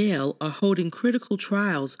and Yale are holding critical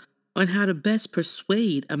trials on how to best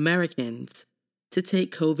persuade Americans to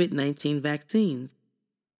take COVID-19 vaccines.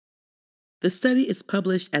 The study is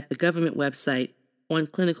published at the government website on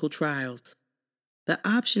clinical trials. The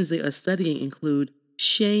options they are studying include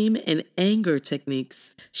shame and anger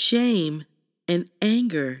techniques. Shame and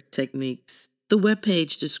anger techniques. The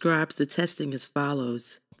webpage describes the testing as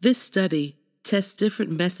follows. This study tests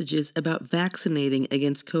different messages about vaccinating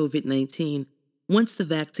against COVID-19 once the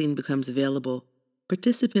vaccine becomes available.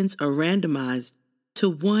 Participants are randomized to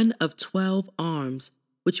one of 12 arms,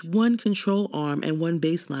 which one control arm and one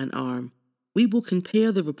baseline arm. We will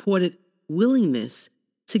compare the reported willingness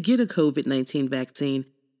to get a COVID-19 vaccine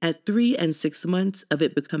at 3 and 6 months of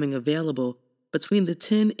it becoming available between the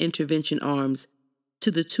 10 intervention arms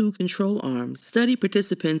to the 2 control arms. Study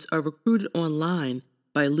participants are recruited online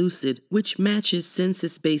by Lucid, which matches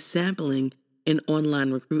census-based sampling in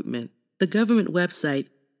online recruitment. The government website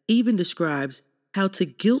even describes how to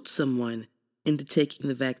guilt someone into taking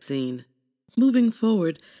the vaccine. Moving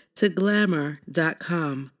forward to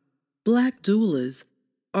Glamour.com, Black doulas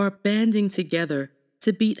are banding together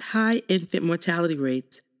to beat high infant mortality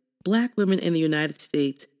rates. Black women in the United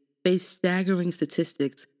States face staggering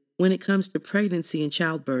statistics when it comes to pregnancy and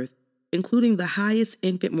childbirth, including the highest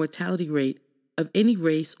infant mortality rate of any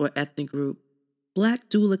race or ethnic group. Black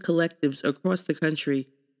doula collectives across the country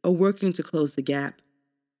are working to close the gap.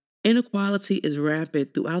 Inequality is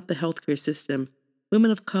rampant throughout the healthcare system. Women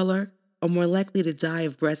of color are more likely to die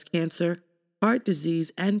of breast cancer, heart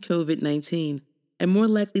disease, and COVID-19, and more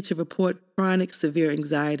likely to report chronic severe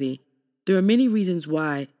anxiety. There are many reasons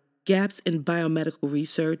why gaps in biomedical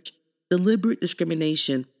research, deliberate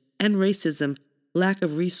discrimination, and racism, lack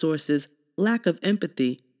of resources, lack of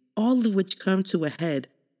empathy, all of which come to a head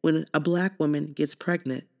when a black woman gets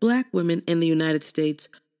pregnant. Black women in the United States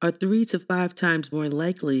are 3 to 5 times more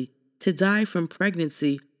likely to die from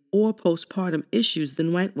pregnancy or postpartum issues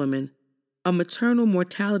than white women, a maternal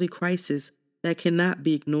mortality crisis that cannot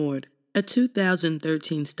be ignored. A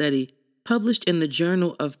 2013 study published in the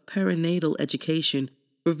Journal of Perinatal Education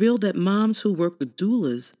revealed that moms who work with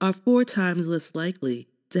doulas are 4 times less likely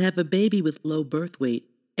to have a baby with low birth weight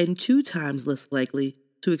and 2 times less likely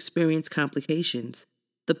to experience complications.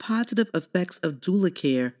 The positive effects of doula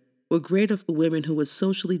care were greater for women who were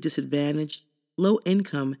socially disadvantaged, low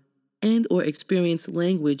income, and or experienced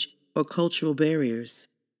language or cultural barriers.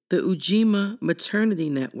 The Ujima Maternity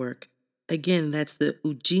Network, again, that's the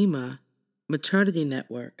Ujima Maternity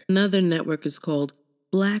Network. Another network is called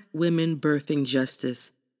Black Women Birthing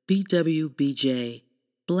Justice, BWBJ,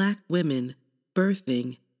 Black Women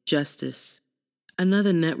Birthing Justice.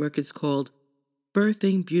 Another network is called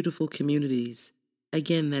Birthing Beautiful Communities.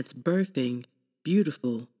 Again, that's Birthing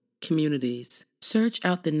Beautiful Communities. Search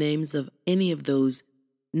out the names of any of those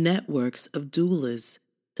networks of doulas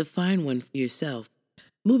to find one for yourself.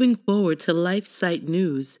 Moving forward to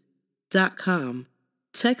LifeSiteNews.com,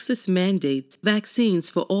 Texas mandates vaccines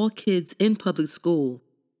for all kids in public school,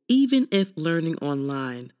 even if learning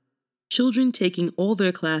online. Children taking all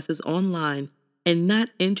their classes online and not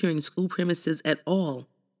entering school premises at all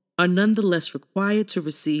are nonetheless required to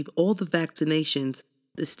receive all the vaccinations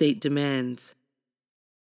the state demands.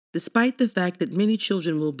 Despite the fact that many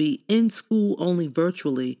children will be in school only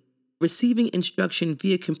virtually, receiving instruction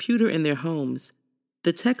via computer in their homes,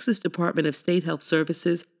 the Texas Department of State Health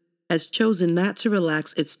Services has chosen not to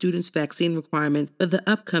relax its students' vaccine requirements for the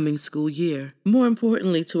upcoming school year. More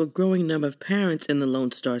importantly, to a growing number of parents in the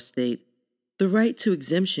Lone Star State, the right to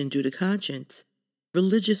exemption due to conscience,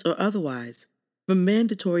 religious or otherwise, from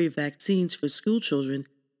mandatory vaccines for school children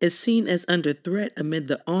is seen as under threat amid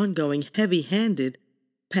the ongoing heavy-handed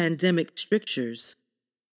pandemic strictures.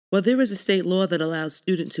 While there is a state law that allows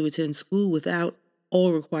students to attend school without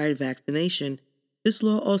all required vaccination, this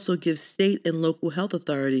law also gives state and local health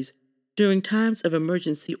authorities, during times of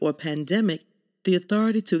emergency or pandemic, the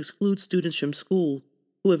authority to exclude students from school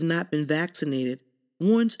who have not been vaccinated,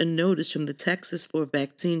 warns a notice from the Texas for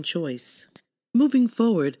Vaccine Choice. Moving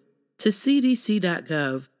forward to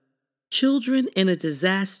cdc.gov, Children in a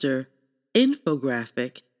Disaster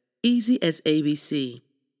infographic, Easy as ABC.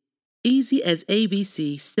 Easy as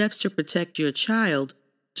ABC, steps to protect your child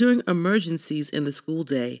during emergencies in the school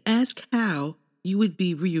day. Ask how you would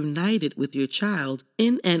be reunited with your child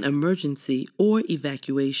in an emergency or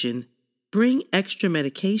evacuation. Bring extra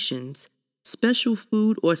medications, special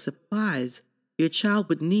food or supplies your child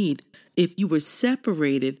would need if you were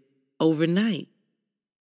separated overnight.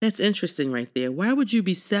 That's interesting right there. Why would you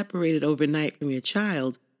be separated overnight from your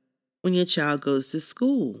child when your child goes to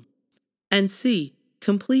school? And C,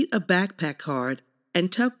 complete a backpack card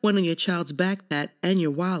and tuck one in your child's backpack and your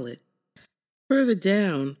wallet. Further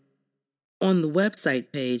down on the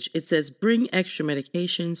website page, it says bring extra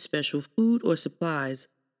medication, special food or supplies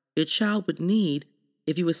your child would need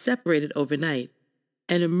if you were separated overnight.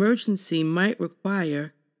 An emergency might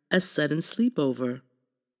require a sudden sleepover.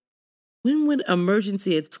 When would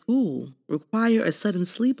emergency at school require a sudden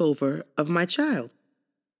sleepover of my child?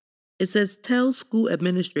 It says tell school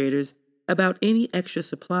administrators about any extra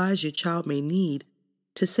supplies your child may need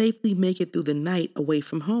to safely make it through the night away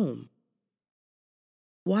from home.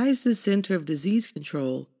 Why is the Center of Disease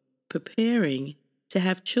Control preparing to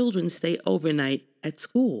have children stay overnight at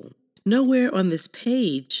school? Nowhere on this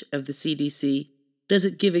page of the CDC does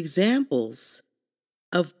it give examples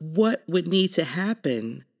of what would need to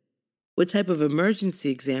happen, what type of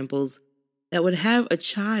emergency examples that would have a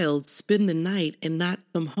child spend the night and not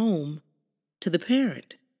come home to the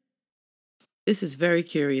parent. This is very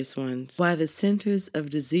curious ones. Why the Centers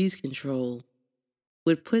of Disease Control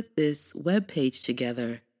would put this webpage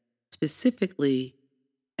together, specifically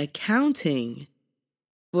accounting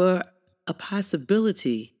for a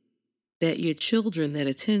possibility that your children that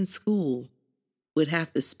attend school would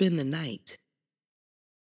have to spend the night.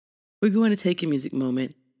 We're going to take a music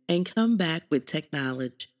moment and come back with tech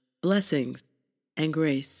knowledge, blessings, and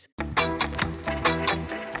grace.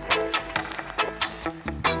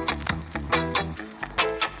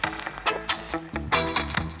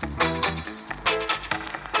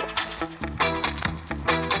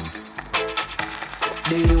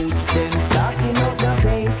 The youths them stacking up the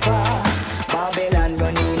paper. Babylon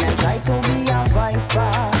running and try to be a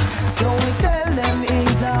viper. So we tell them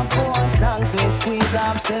is a four songs we squeeze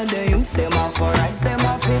up. Say the youths them off for rise, them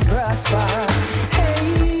off to prosper.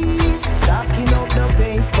 Hey, stacking up the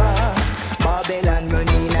paper. Babylon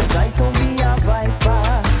running and try to be a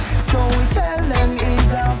viper.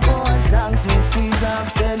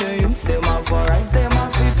 the youths, them have for rise, them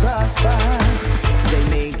have to prosper. They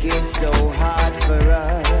make it so hard for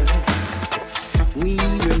us. We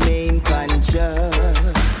remain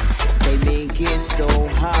conscious. They make it so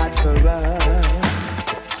hard for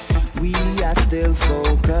us. We are still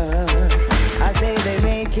focused. I say they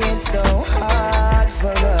make it so hard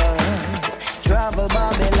for us. Travel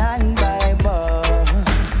Babylon by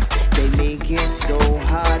bus. They make it so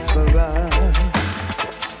hard for us.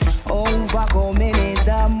 Overcoming is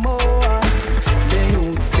a must. The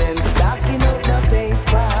youths them stacking up the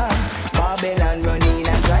paper. Babylon running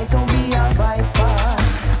and try to be a viper.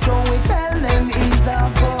 So we tell them ease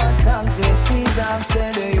off our songs. We squeeze off,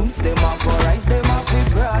 say the youths them off for rise, them off we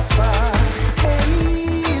prosper.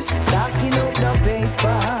 Hey, stacking up the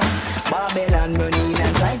paper. Babylon running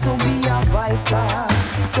and try to be a viper.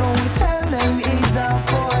 So we tell them ease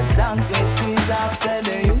off our songs. We squeeze off, say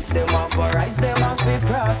the youths them off for rise, them off we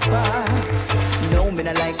prosper. No, me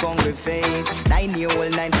not like hungry face.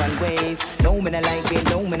 9-year-old, 9-pound waist. No, me not like it,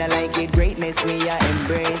 no, me not like it. Greatness we are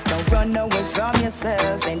embrace. Don't run away from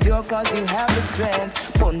yourself. Endure cause you have the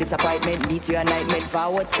strength. Put disappointment, meet your nightmare.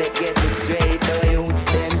 Forward step, get it straight. The youths,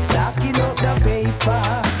 them stacking up the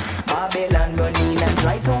paper. Babylon running and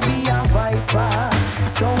try to be a viper.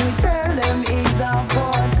 So we tell them ease off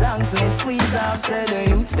our songs. We squeeze off, say the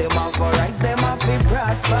youths, them off for rise, them off to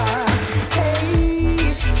prosper. Hey,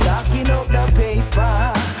 stacking up the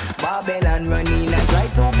paper. Babylon running and try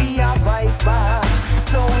to be a viper.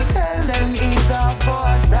 So we tell them ease off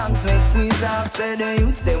our songs. We squeeze off, say the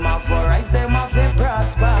youths, them off for rise, them off to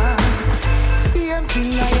prosper. Same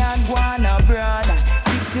thing I had one abroad.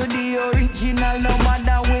 Stick to the original, no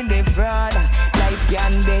matter when they fraud. Life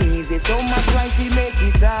can be easy, so much life you make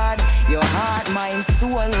it hard. Your heart, mind,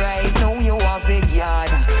 soul, right now you are fake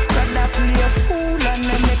yard. Rather play a fool and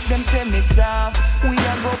then make them semi soft. We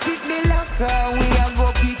are go pick the locker, we are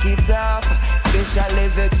go pick it off. Special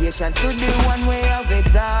vacations to the one way of it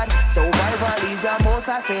hard. Survival is a must,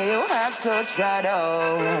 I say you have to try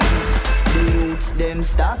down. The youths, them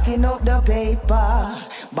stacking up the paper.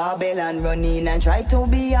 Babylon running and try to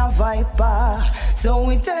be a viper. So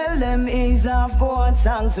we tell them ease off, go on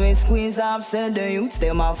songs. We squeeze off, say the youths,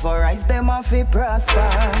 them off for rise, them off to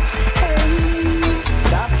prosper. Hey,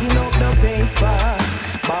 stacking up the paper.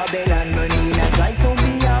 Babylon running and try to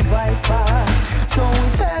be a viper. So we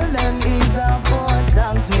tell them ease off, go on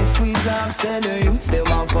songs. We squeeze off, say the youths, them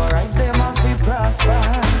off for rise, them off to prosper.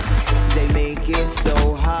 They make it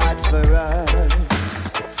so hard for us.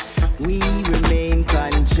 We remain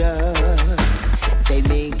conscious. They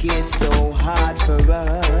make it so hard for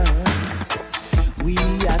us. We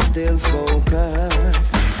are still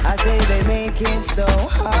focused. I say they make it so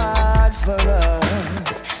hard for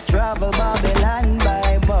us. Travel Babylon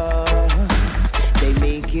by bus. They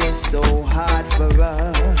make it so hard for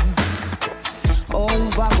us.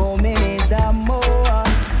 Overcoming is a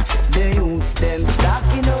must. The youths them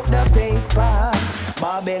stacking up the paper.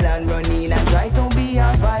 Babylon running and try to be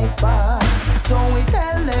a viper. So we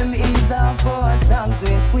tell them ease off our songs.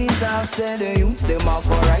 We squeeze off, say the youths, them off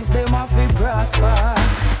for rise, them off to prosper.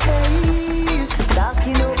 Hey,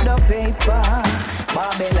 stacking up the paper.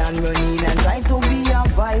 Babylon running and try to be a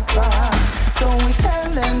viper. So we tell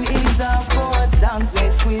them ease off our songs. We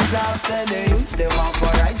squeeze off, say the youths, them off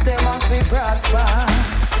for rise, them off to prosper.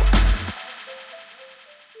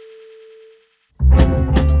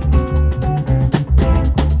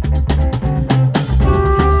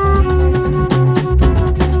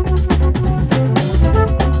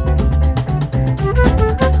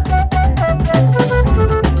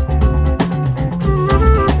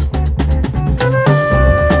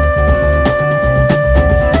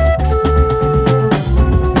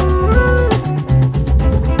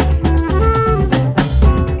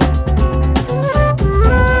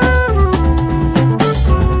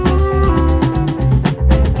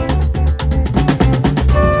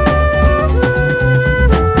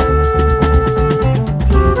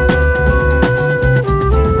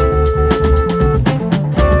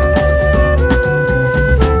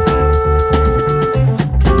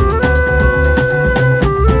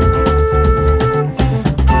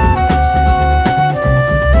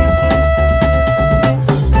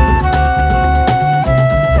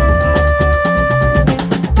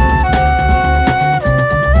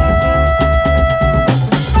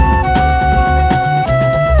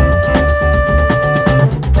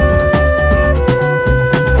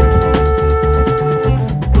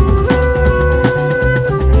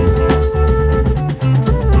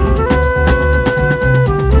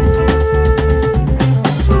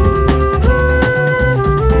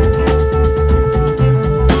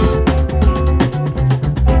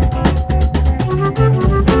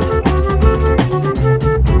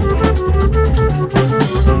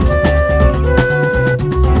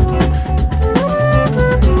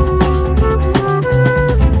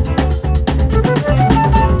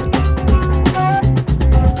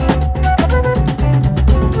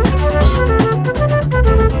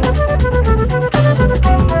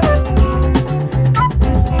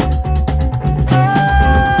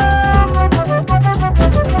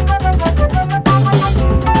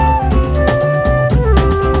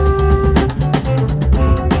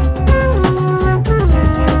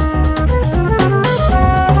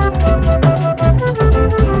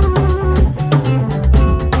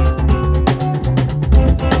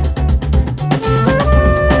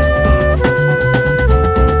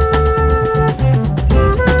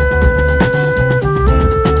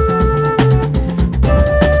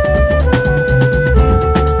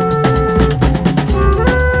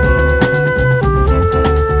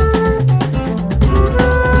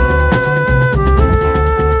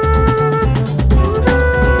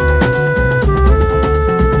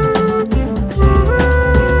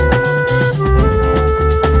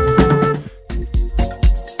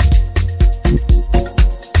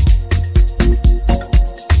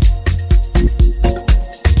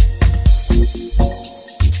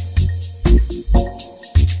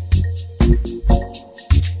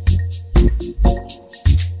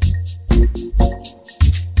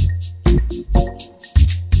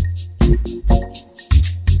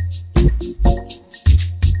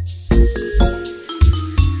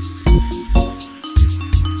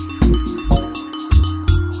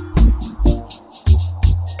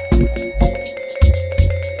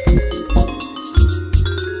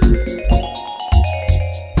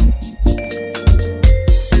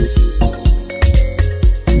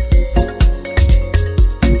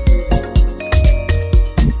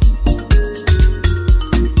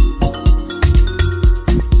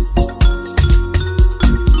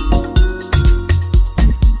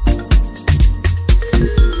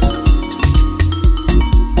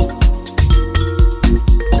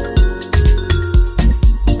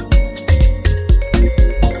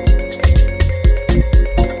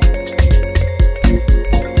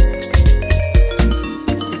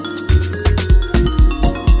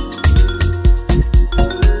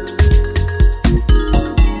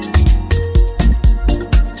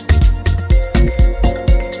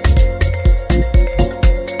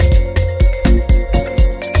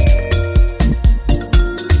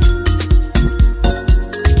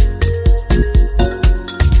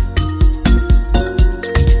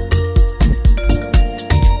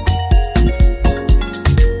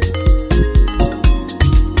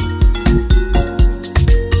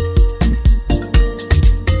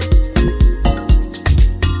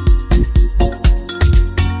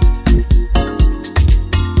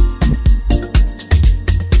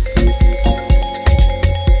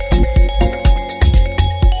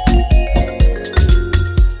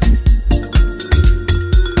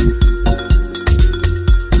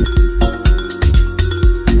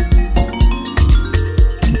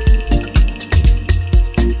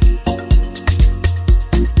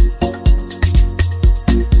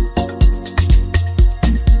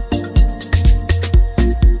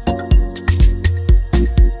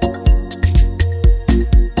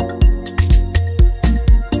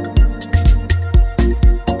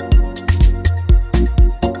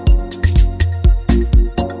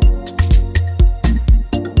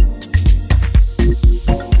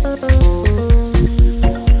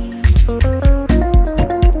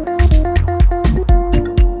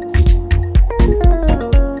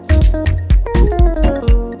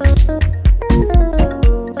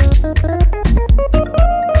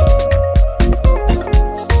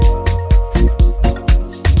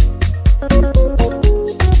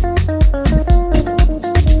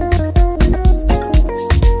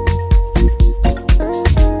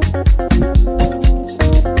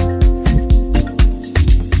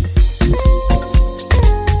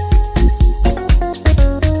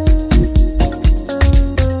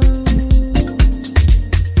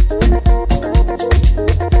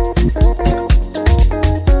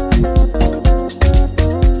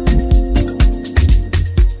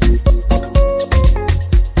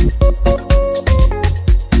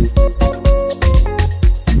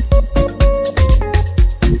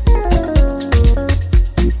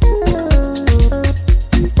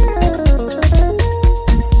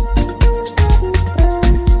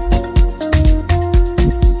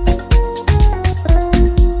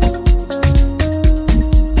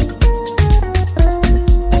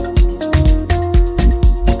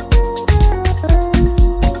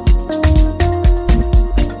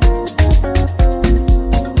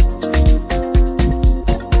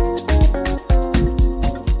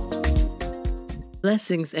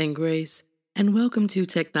 Blessings and grace, and welcome to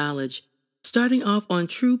Technology. Starting off on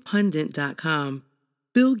TruePundit.com,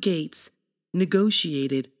 Bill Gates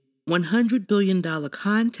negotiated $100 billion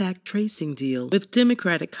contact tracing deal with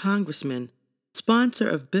Democratic congressman, sponsor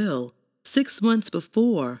of bill, 6 months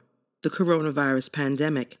before the coronavirus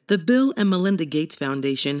pandemic. The Bill and Melinda Gates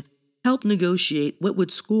Foundation helped negotiate what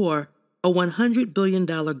would score a $100 billion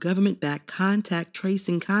government-backed contact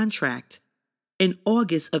tracing contract in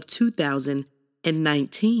August of 2019.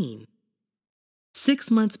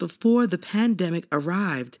 6 months before the pandemic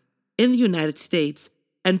arrived in the United States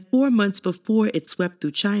and 4 months before it swept through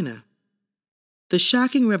China. The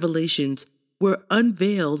shocking revelations were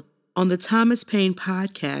unveiled on the Thomas Paine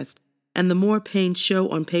podcast and the More Paine show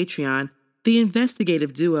on Patreon. The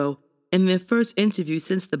investigative duo, in their first interview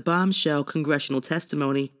since the bombshell congressional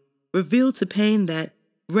testimony, revealed to Paine that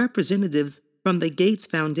representatives from the Gates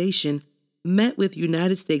Foundation met with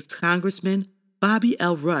United States Congressman Bobby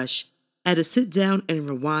L. Rush at a sit-down in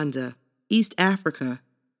Rwanda, East Africa,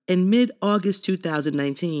 in mid-August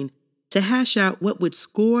 2019 to hash out what would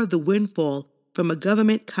score the windfall from a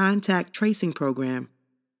government contact tracing program.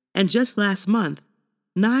 And just last month,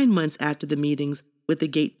 9 months after the meetings with the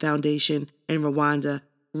Gates Foundation in Rwanda,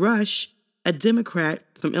 Rush, a Democrat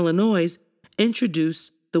from Illinois,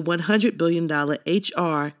 introduced the $100 billion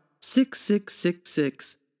H.R.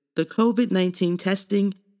 6666, the COVID-19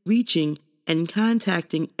 Testing, Reaching, and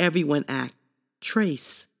Contacting Everyone Act,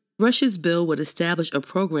 TRACE. Rush's bill would establish a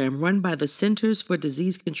program run by the Centers for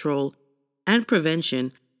Disease Control and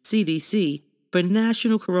Prevention, CDC, for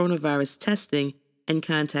national coronavirus testing and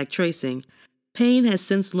contact tracing. Paine has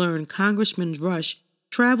since learned Congressman Rush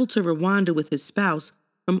traveled to Rwanda with his spouse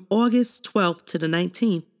from August 12th to the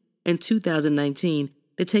 19th in 2019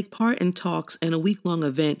 to take part in talks in a week-long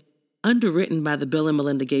event underwritten by the Bill and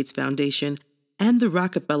Melinda Gates Foundation and the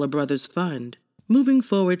Rockefeller Brothers Fund. Moving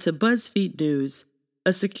forward to BuzzFeed News,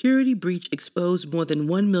 a security breach exposed more than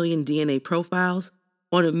 1 million DNA profiles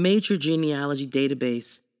on a major genealogy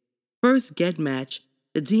database. First, GEDmatch,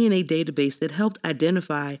 the DNA database that helped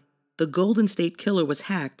identify the Golden State Killer, was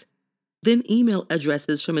hacked. Then email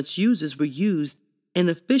addresses from its users were used in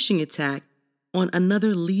a phishing attack on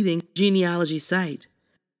another leading genealogy site.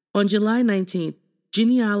 On July 19th,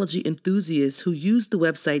 genealogy enthusiasts who used the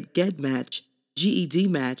website GEDmatch,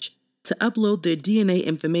 GEDmatch, to upload their DNA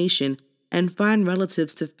information and find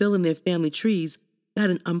relatives to fill in their family trees got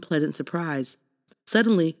an unpleasant surprise.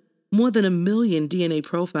 Suddenly, more than 1 million DNA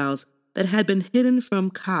profiles that had been hidden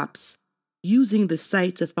from cops using the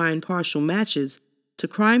site to find partial matches to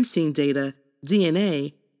crime scene data,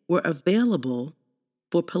 DNA, were available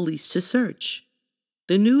for police to search.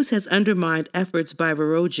 The news has undermined efforts by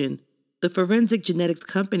Verogen, the forensic genetics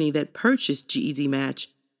company that purchased GEDmatch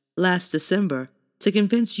last December, to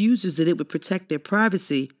convince users that it would protect their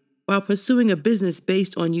privacy while pursuing a business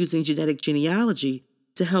based on using genetic genealogy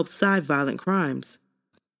to help solve violent crimes.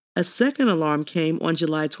 A second alarm came on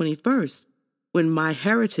July 21st when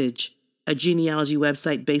MyHeritage, a genealogy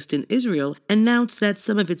website based in Israel, announced that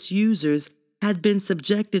some of its users had been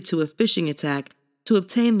subjected to a phishing attack to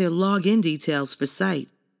obtain their login details for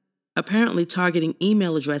site, apparently targeting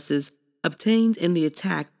email addresses obtained in the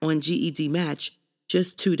attack on GEDmatch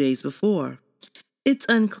just 2 days before. It's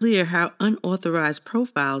unclear how unauthorized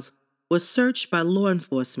profiles were searched by law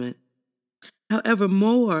enforcement. However,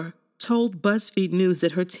 Moore told BuzzFeed News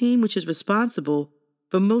that her team, which is responsible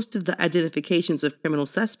for most of the identifications of criminal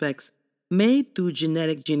suspects made through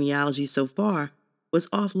genetic genealogy so far, was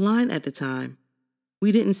offline at the time.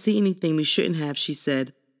 "We didn't see anything we shouldn't have," she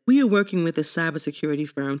said. "We are working with a cybersecurity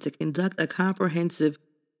firm to conduct a comprehensive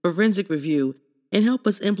forensic review and help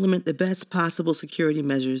us implement the best possible security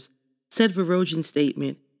measures," said Verogen's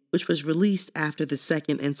statement, which was released after the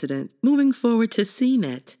second incident. Moving forward to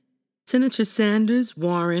CNET, Senator Sanders,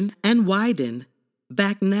 Warren, and Wyden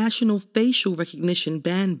back national facial recognition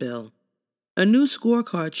ban bill. A new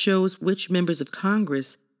scorecard shows which members of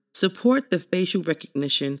Congress support the Facial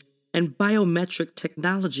Recognition and Biometric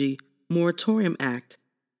Technology Moratorium Act.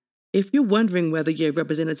 If you're wondering whether your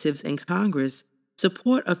representatives in Congress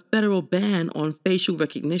support a federal ban on facial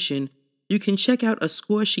recognition, you can check out a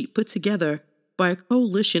score sheet put together by a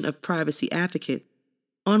coalition of privacy advocates.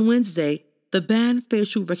 On Wednesday, the Banned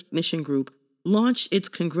Facial Recognition Group launched its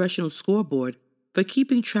congressional scoreboard for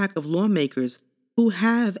keeping track of lawmakers who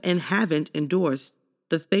have and haven't endorsed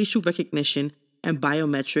the Facial Recognition and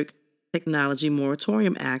Biometric Technology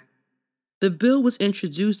Moratorium Act. The bill was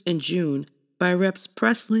introduced in June by Reps.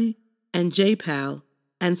 Presley and Jayapal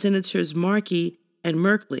and Senators Markey and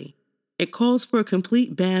Merkley. It calls for a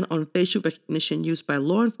complete ban on facial recognition used by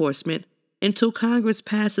law enforcement until Congress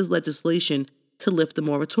passes legislation to lift the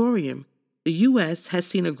moratorium. The U.S. has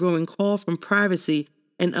seen a growing call from privacy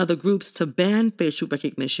and other groups to ban facial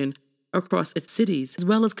recognition across its cities, as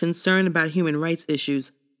well as concern about human rights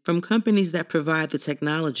issues from companies that provide the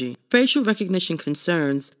technology. Facial recognition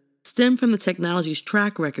concerns stem from the technology's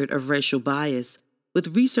track record of racial bias,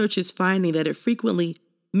 with researchers finding that it frequently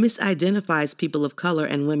misidentifies people of color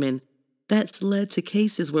and women. That's led to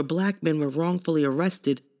cases where Black men were wrongfully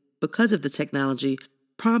arrested because of the technology,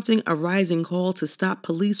 prompting a rising call to stop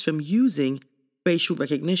police from using facial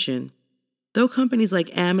recognition. Though companies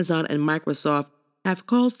like Amazon and Microsoft have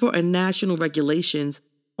called for a national regulations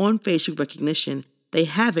on facial recognition, they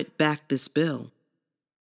haven't backed this bill.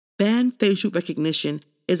 Ban Facial Recognition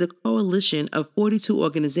is a coalition of 42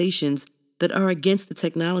 organizations that are against the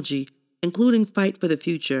technology, including Fight for the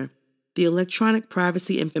Future, the Electronic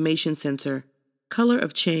Privacy Information Center, Color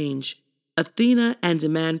of Change, Athena, and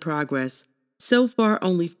Demand Progress. So far,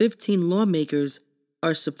 only 15 lawmakers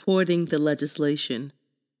are supporting the legislation.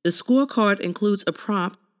 The scorecard includes a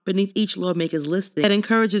prompt beneath each lawmaker's listing that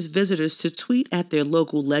encourages visitors to tweet at their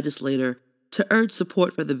local legislator to urge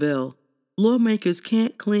support for the bill. Lawmakers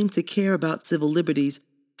can't claim to care about civil liberties,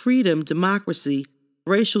 freedom, democracy,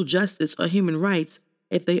 racial justice, or human rights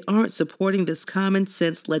if they aren't supporting this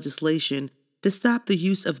common-sense legislation to stop the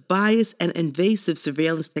use of bias and invasive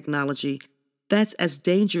surveillance technology that's as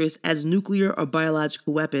dangerous as nuclear or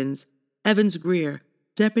biological weapons, Evans Greer,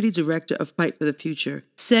 Deputy Director of Fight for the Future,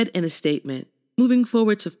 said in a statement. Moving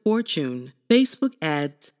forward to Fortune, Facebook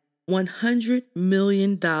adds $100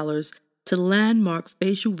 million to landmark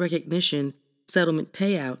facial recognition settlement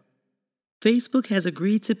payout. Facebook has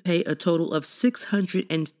agreed to pay a total of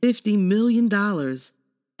 $650 million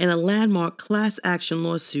in a landmark class action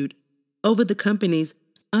lawsuit over the company's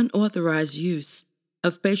unauthorized use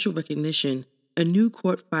of facial recognition, a new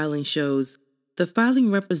court filing shows. The filing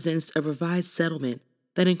represents a revised settlement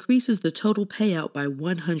that increases the total payout by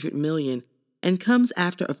 $100 million and comes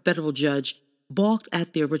after a federal judge balked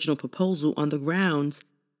at the original proposal on the grounds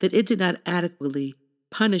that it did not adequately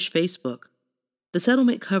punish Facebook. The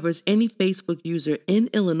settlement covers any Facebook user in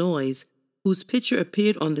Illinois whose picture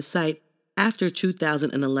appeared on the site after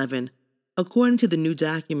 2011. According to the new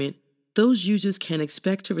document, those users can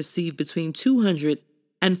expect to receive between $200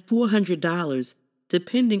 and $400,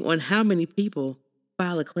 depending on how many people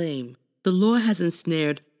file a claim. The law has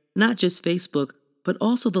ensnared not just Facebook, but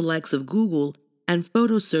also the likes of Google and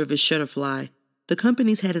photo service Shutterfly. The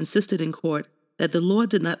companies had insisted in court that the law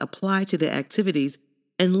did not apply to their activities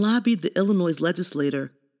and lobbied the Illinois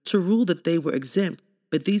legislature to rule that they were exempt,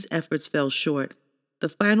 but these efforts fell short. The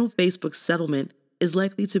final Facebook settlement is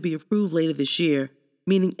likely to be approved later this year,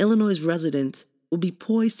 meaning Illinois residents will be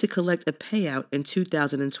poised to collect a payout in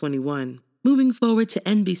 2021. Moving forward to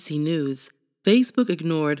NBC News, Facebook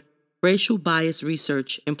ignored racial bias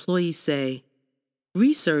research, employees say.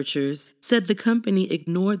 Researchers said the company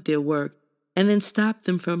ignored their work and then stopped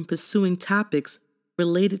them from pursuing topics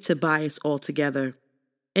related to bias altogether.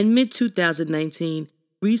 In mid-2019,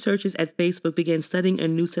 researchers at Facebook began studying a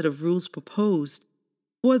new set of rules proposed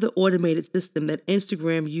for the automated system that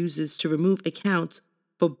Instagram uses to remove accounts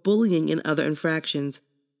for bullying and other infractions.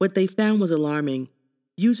 What they found was alarming.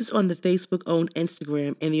 Users on the Facebook-owned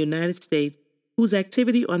Instagram in the United States whose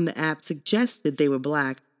activity on the app suggested they were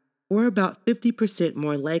Black were about 50%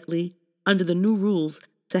 more likely, under the new rules,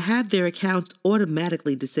 to have their accounts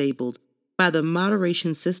automatically disabled by the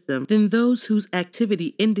moderation system than those whose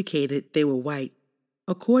activity indicated they were white,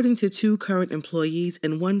 according to 2 current employees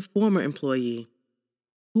and 1 former employee,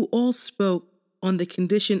 who all spoke on the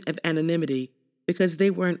condition of anonymity because they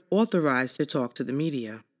weren't authorized to talk to the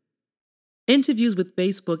media. Interviews with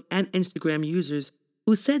Facebook and Instagram users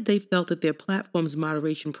who said they felt that their platform's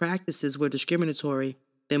moderation practices were discriminatory,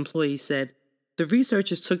 the employee said. The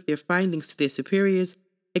researchers took their findings to their superiors,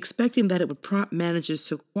 expecting that it would prompt managers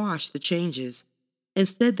to quash the changes.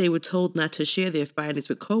 Instead, they were told not to share their findings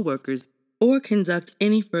with coworkers or conduct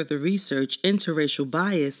any further research into racial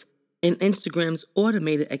bias in Instagram's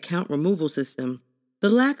automated account removal system. The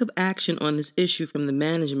lack of action on this issue from the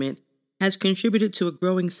management has contributed to a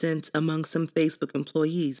growing sense among some Facebook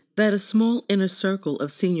employees that a small inner circle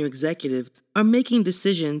of senior executives are making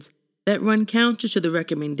decisions that run counter to the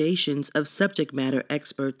recommendations of subject matter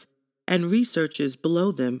experts and researchers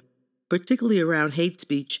below them, particularly around hate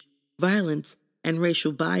speech, violence, and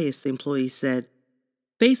racial bias, the employees said.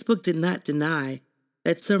 Facebook did not deny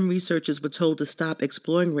that some researchers were told to stop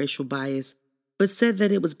exploring racial bias, but said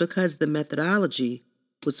that it was because the methodology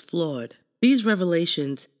was flawed. These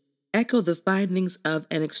revelations echo the findings of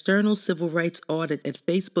an external civil rights audit that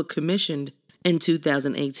Facebook commissioned in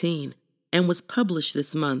 2018 and was published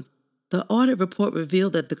this month. the audit report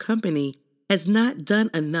revealed that the company has not done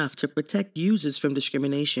enough to protect users from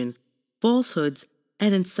discrimination, falsehoods,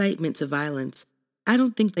 and incitement to violence. I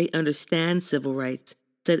don't think they understand civil rights,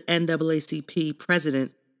 said NAACP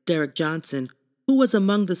President Derek Johnson, who was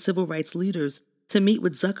among the civil rights leaders to meet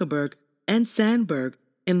with Zuckerberg and Sandberg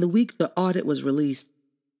in the week the audit was released.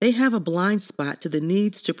 They have a blind spot to the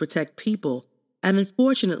needs to protect people, and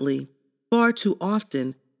unfortunately, far too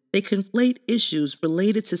often, they conflate issues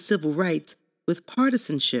related to civil rights with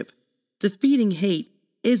partisanship. Defeating hate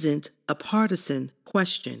isn't a partisan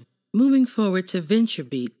question. Moving forward to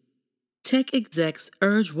VentureBeat, tech execs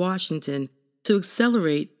urge Washington to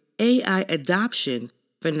accelerate AI adoption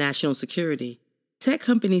for national security. Tech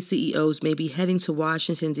company CEOs may be heading to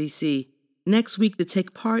Washington, D.C. next week to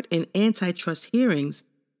take part in antitrust hearings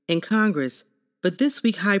in Congress, but this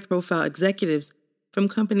week high-profile executives from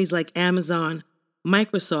companies like Amazon,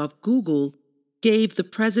 Microsoft, Google gave the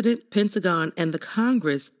President, Pentagon, and the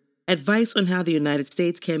Congress advice on how the United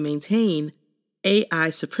States can maintain AI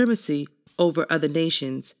supremacy over other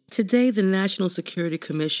nations. Today, the National Security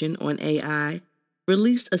Commission on AI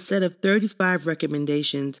released a set of 35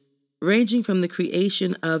 recommendations ranging from the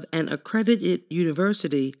creation of an accredited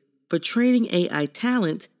university for training AI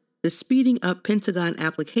talent to speeding up Pentagon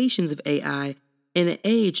applications of AI in an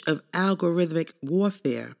age of algorithmic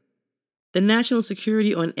warfare. The National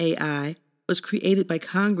Security on AI was created by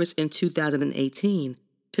Congress in 2018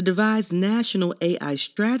 to devise national AI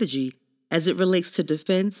strategy as it relates to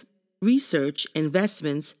defense, research,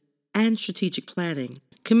 investments, and strategic planning.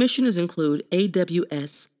 Commissioners include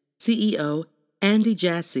AWS CEO Andy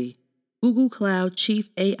Jassy, Google Cloud Chief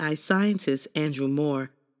AI Scientist Andrew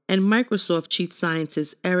Moore, and Microsoft Chief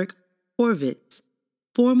Scientist Eric Horvitz.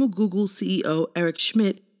 Former Google CEO Eric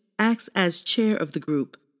Schmidt acts as chair of the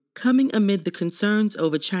group, coming amid the concerns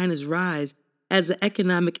over China's rise as an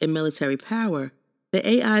economic and military power, the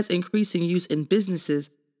AI's increasing use in businesses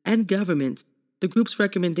and governments. The group's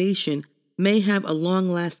recommendation may have a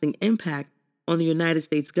long-lasting impact on the United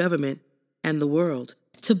States government and the world.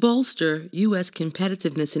 To bolster U.S.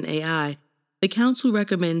 competitiveness in AI, the Council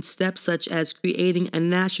recommends steps such as creating a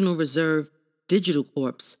National Reserve Digital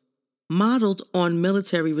Corps, modeled on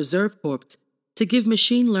Military Reserve Corps, to give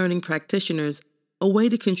machine learning practitioners a way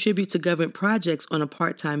to contribute to government projects on a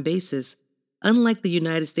part-time basis, unlike the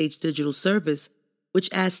United States Digital Service,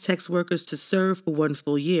 which asks tech workers to serve for 1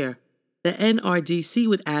 full year. The NRDC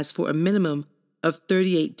would ask for a minimum of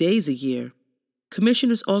 38 days a year.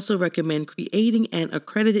 Commissioners also recommend creating an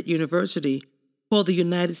accredited university called the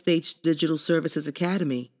United States Digital Services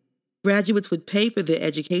Academy. Graduates would pay for their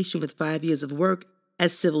education with 5 years of work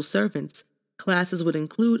as civil servants. Classes would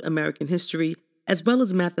include American history as well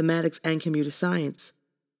as mathematics and computer science.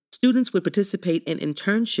 Students would participate in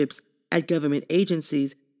internships at government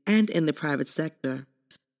agencies and in the private sector.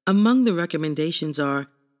 Among the recommendations are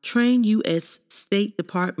train U.S. State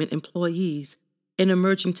Department employees in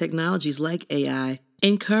emerging technologies like AI,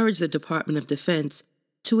 encourage the Department of Defense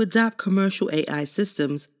to adopt commercial AI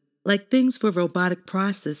systems like things for robotic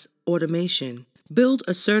process automation, build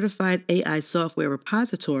a certified AI software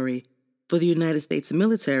repository for the United States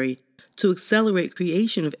military to accelerate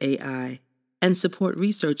creation of AI and support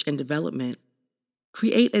research and development,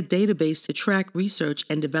 create a database to track research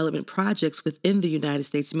and development projects within the United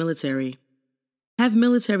States military, have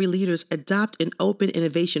military leaders adopt an open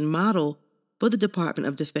innovation model for the Department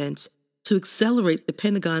of Defense to accelerate the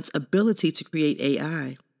Pentagon's ability to create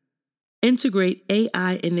AI, integrate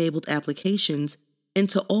AI-enabled applications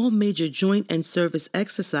into all major joint and service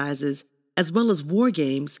exercises as well as war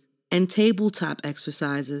games and tabletop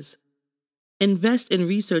exercises, invest in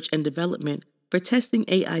research and development for testing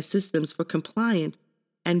AI systems for compliance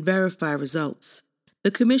and verify results.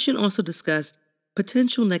 The Commission also discussed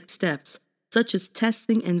potential next steps such as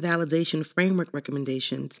testing and validation framework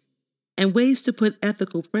recommendations and ways to put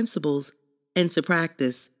ethical principles into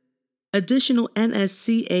practice. Additional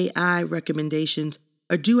NSCAI recommendations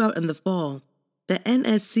are due out in the fall. The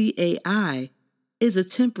NSCAI is a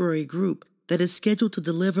temporary group that is scheduled to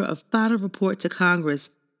deliver a final report to Congress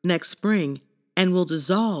next spring and will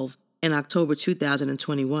dissolve in October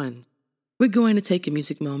 2021. We're going to take a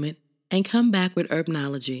music moment and come back with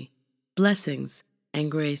Herbnology, blessings,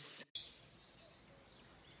 and grace.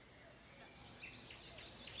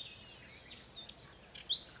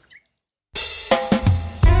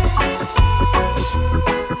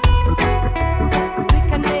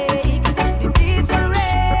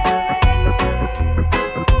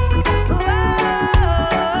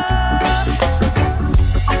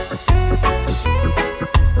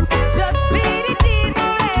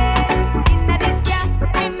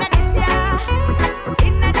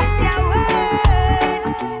 Inna this ya,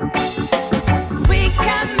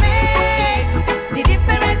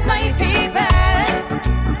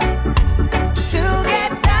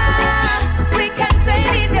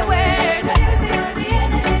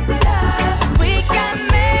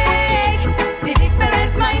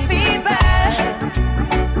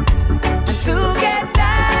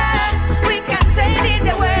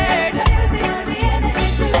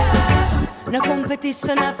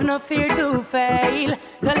 ambition, have no fear to fail.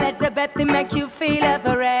 Don't let the betting make you feel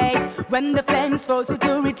afraid. When the flames force you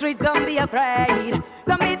to retreat, don't be afraid.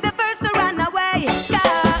 Don't be the first to run away.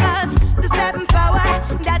 Cause to step in power,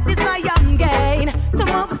 that is my young gain. To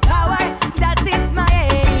move with power, that is my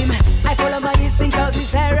aim. I follow my instinct cause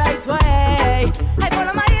it's the right way. I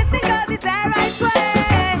follow my instinct cause it's the right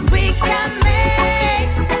way. We can make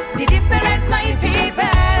the difference, my people.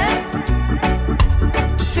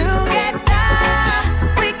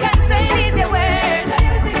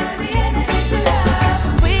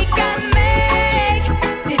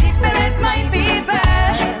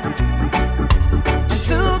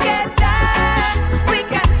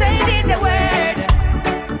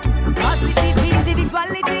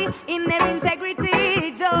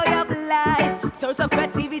 Source of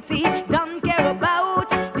creativity, don't care about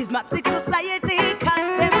this matic society. Cause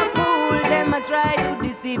them a fool, them a try to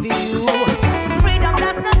deceive you. Freedom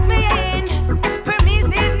does not mean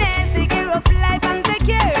permissiveness. The gear of life and the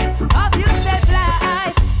care of yourself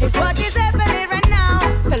life is what is happening right now.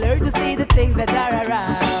 So learn to see the things that are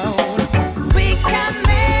around. We can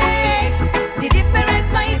make the difference,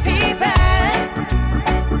 my people.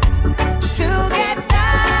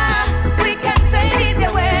 Together we can change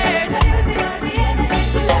this world.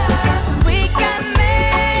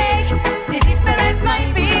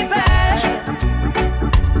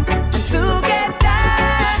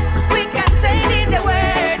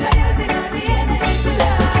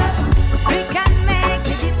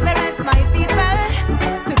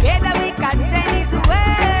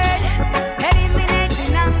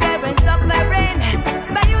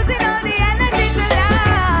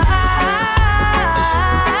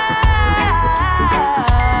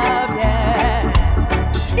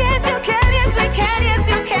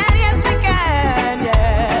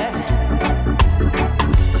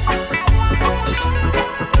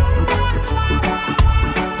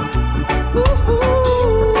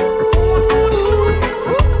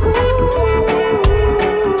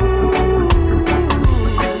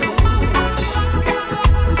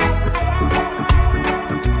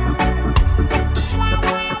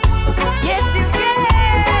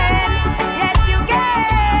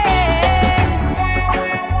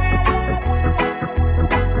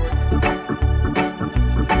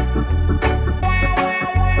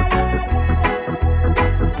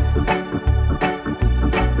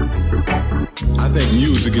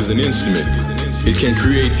 It can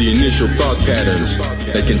create the initial thought patterns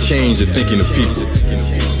that can change the thinking of people.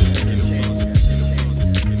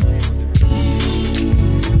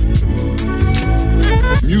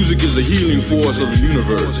 Music is the healing force of the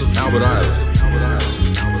universe, Albert Einstein.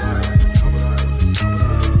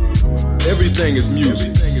 Everything is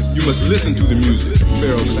music. You must listen to the music,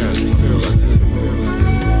 Pharoah Sanders.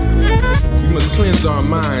 We must cleanse our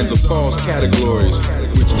minds of false categories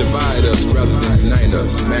which divide us rather than unite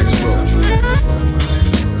us, Max Roach.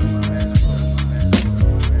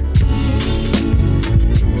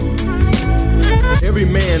 Every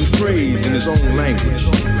man prays in his own language.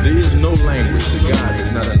 There is no language that God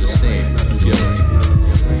does not understand. You get it?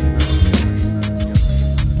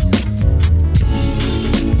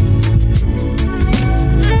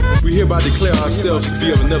 We hereby declare ourselves to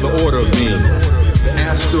be of another order of being. The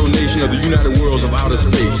Astro Nation of the United Worlds of Outer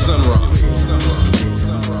Space, Sun Ra.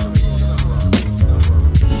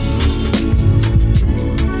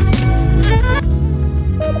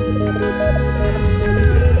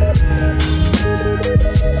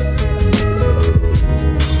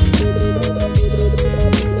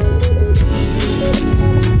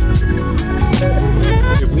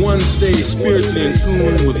 Stay spiritually in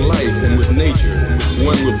tune with life and with nature,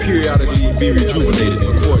 one will periodically be rejuvenated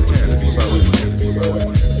in quartanity.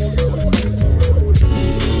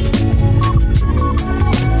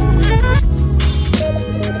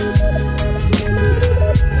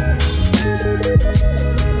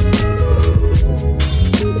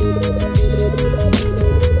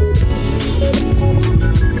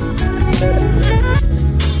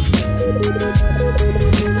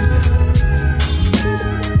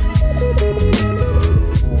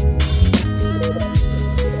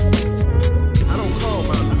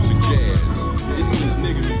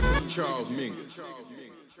 Nigga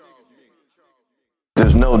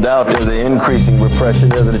doubt there's an increasing repression.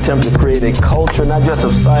 There's an attempt to create a culture, not just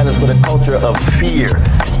of silence, but a culture of fear,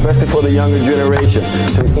 especially for the younger generation,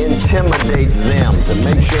 to intimidate them, to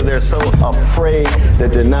make sure they're so afraid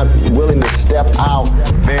that they're not willing to step out,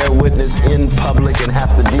 bear witness in public, and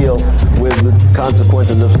have to deal with the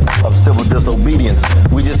consequences of civil disobedience.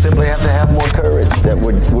 We just simply have to have more courage, that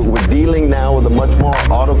we're dealing now with a much more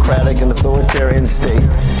autocratic and authoritarian state,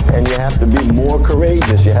 and you have to be more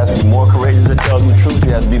courageous. You have to be more courageous to tell the truth.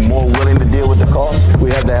 You have to be more willing to deal with the cost. We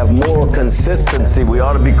have to have more consistency. We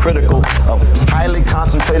ought to be critical of highly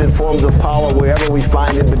concentrated forms of power wherever we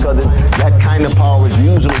find it, because that kind of power is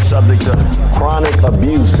usually subject to chronic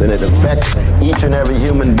abuse, and it affects each and every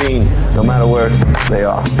human being, no matter where they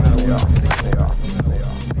are.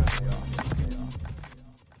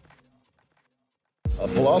 A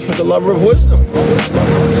philosopher is a lover of wisdom.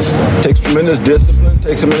 It takes tremendous discipline,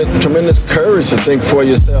 takes tremendous courage to think for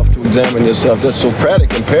yourself, to examine yourself. That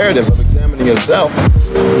Socratic imperative of examining yourself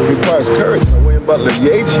requires courage. William Butler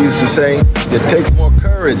Yeats used to say, it takes more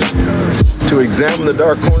courage to examine the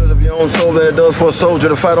dark corners of your own soul than it does for a soldier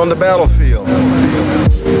to fight on the battlefield.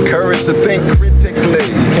 Courage to think critically.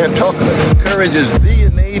 You can't talk about it. Courage is the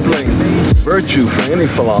enabling virtue for any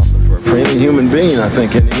philosopher, for any human being, I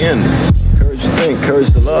think, in the end. Courage to think,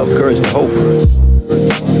 courage to love, courage to hope.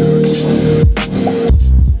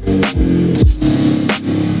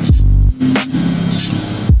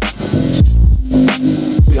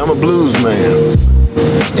 I'm a blues man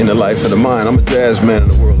in the life of the mind. I'm a jazz man in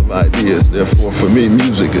the world of ideas. Therefore, for me,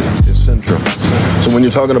 music is central. So when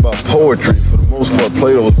you're talking about poetry, for the most part,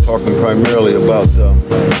 Plato was talking primarily about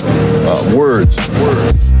words.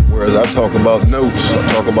 Whereas I talk about notes, I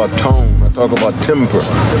talk about tone, I talk about temper,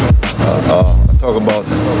 I talk about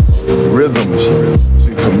rhythms.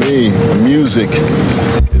 See, for me, music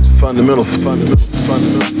is fundamental.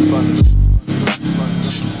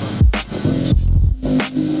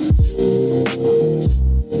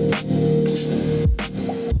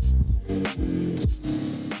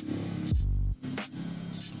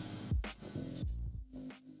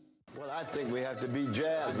 I think we have to be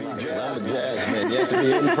jazz. I'm a jazz man. You have to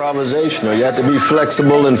be improvisational. You have to be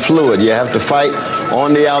flexible and fluid. You have to fight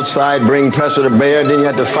on the outside, bring pressure to bear. Then you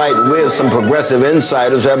have to fight with some progressive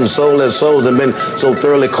insiders who haven't sold their souls and been so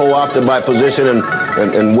thoroughly co-opted by position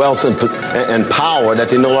and wealth and power that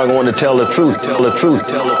they no longer want to tell the truth. Tell the truth.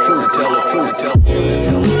 Tell the truth. Tell the truth. Tell the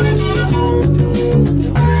truth.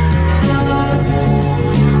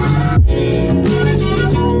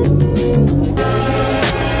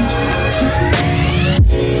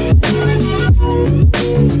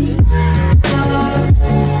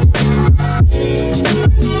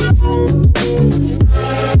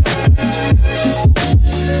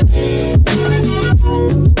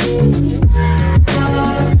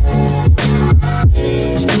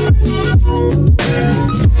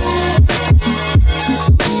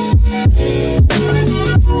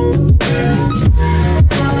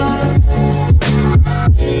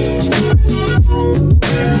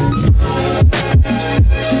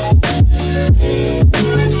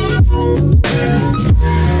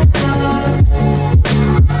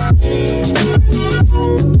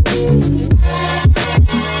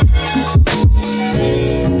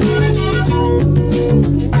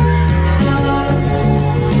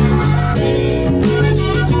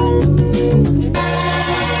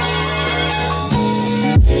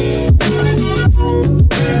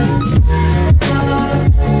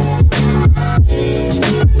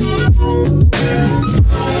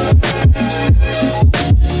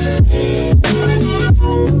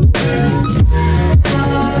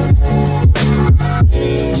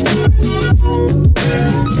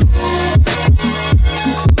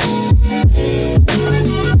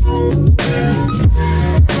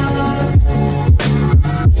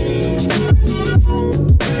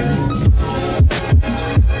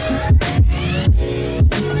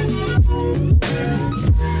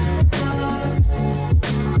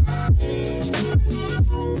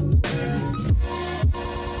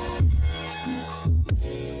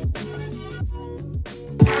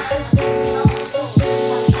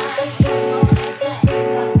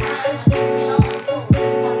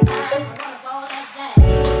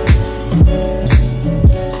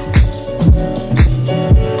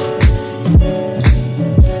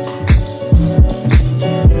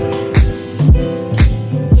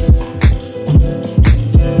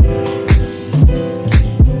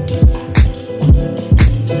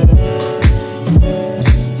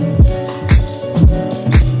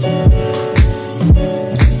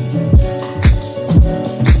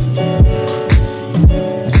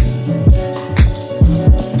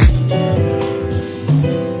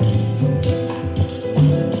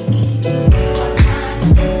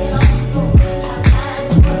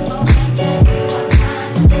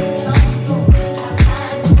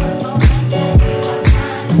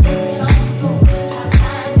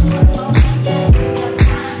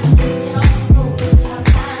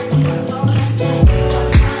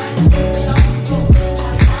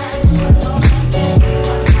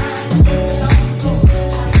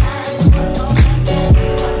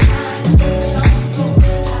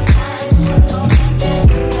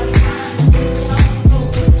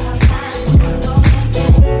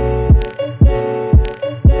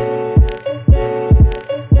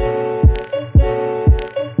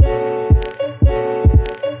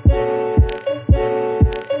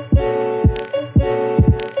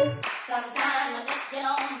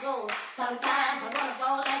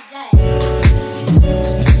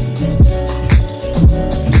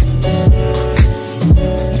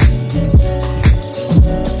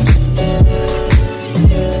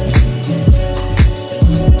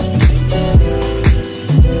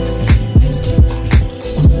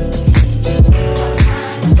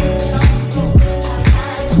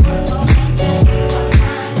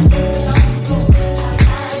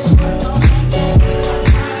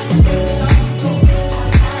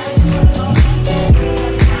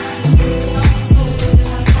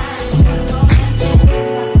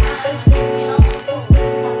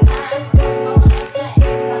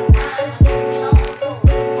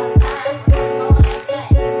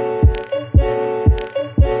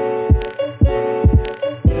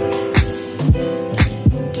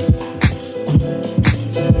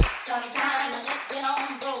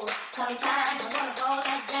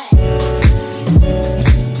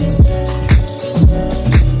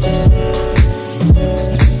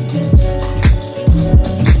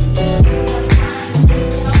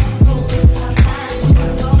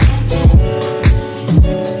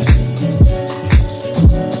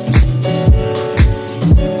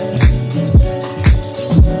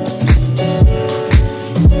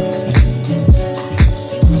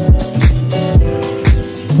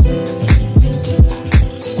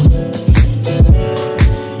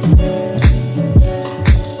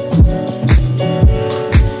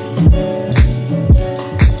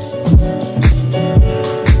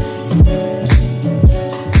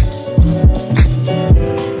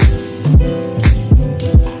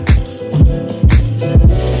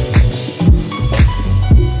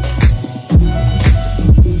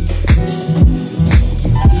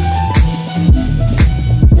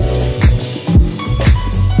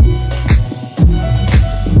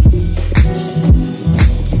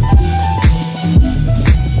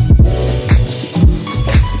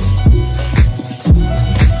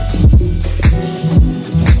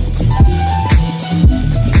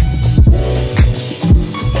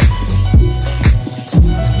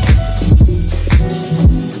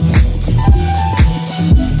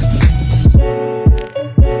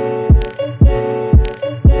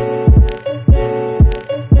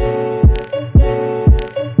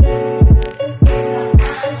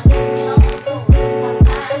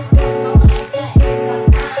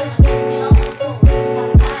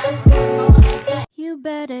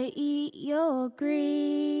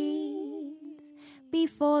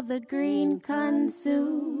 before the green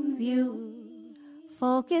consumes you.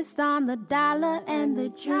 Focused on the dollar and the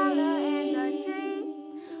dream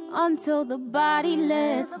until the body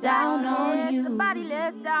lets down on you.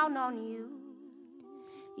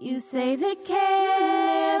 You say the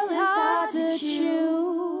kale is hard to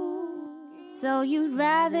chew, so you'd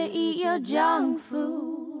rather eat your junk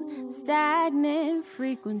food. Stagnant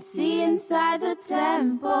frequency inside the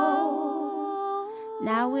tempo.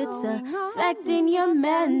 Now it's affecting your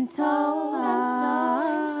mental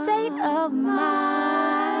state of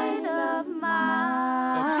mind. It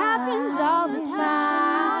happens all the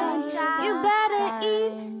time. You better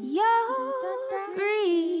eat your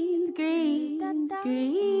greens, greens,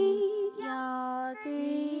 greens, your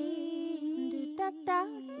greens.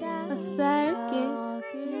 Asparagus,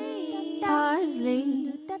 parsley,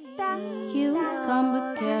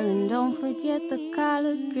 cucumber, carrot, don't forget the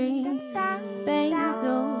collard greens,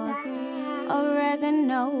 basil,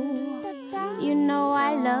 oregano. You know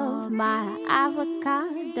I love my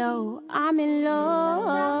avocado. I'm in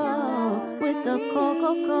love with the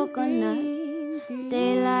coconut.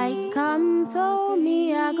 Daylight come, told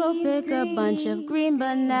me I go pick a bunch of green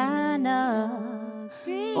banana,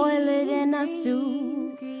 boil it in a stew.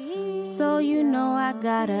 So you know I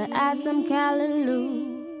gotta add some callaloo.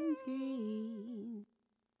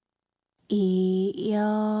 Eat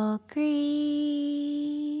your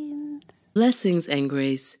greens. Blessings and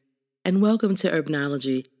grace, and welcome to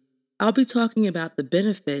Herbnology. I'll be talking about the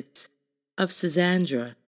benefits of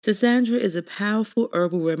Schisandra. Schisandra is a powerful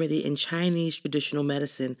herbal remedy in Chinese traditional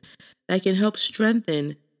medicine that can help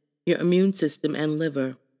strengthen your immune system and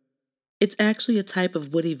liver. It's actually a type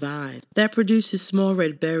of woody vine that produces small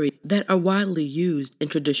red berries that are widely used in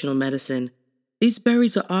traditional medicine. These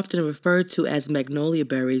berries are often referred to as magnolia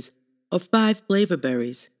berries or five-flavor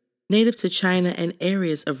berries, native to China and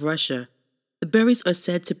areas of Russia. The berries are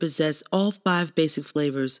said to possess all 5 basic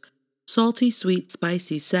flavors: salty, sweet,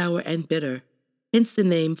 spicy, sour, and bitter, hence the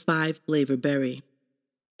name five-flavor berry.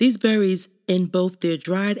 These berries, in both their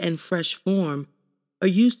dried and fresh form, are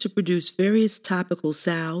used to produce various topical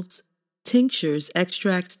salves, tinctures,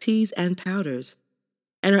 extracts, teas, and powders,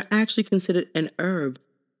 and are actually considered an herb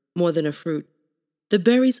more than a fruit. The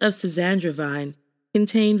berries of Schisandra vine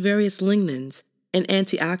contain various lignans and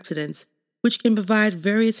antioxidants, which can provide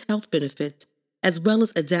various health benefits, as well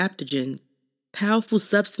as adaptogens, powerful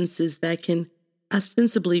substances that can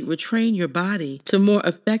ostensibly retrain your body to more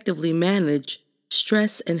effectively manage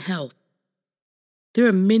stress and health. There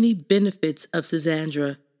are many benefits of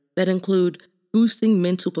Schisandra that include boosting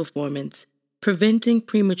mental performance, preventing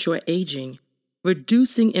premature aging,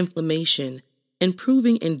 reducing inflammation,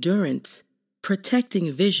 improving endurance, protecting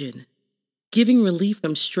vision, giving relief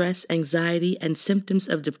from stress, anxiety, and symptoms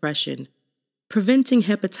of depression, preventing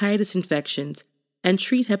hepatitis infections and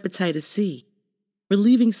treat hepatitis C,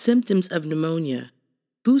 relieving symptoms of pneumonia,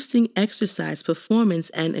 boosting exercise performance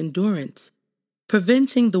and endurance,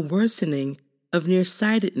 preventing the worsening of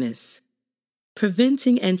nearsightedness,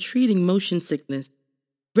 preventing and treating motion sickness,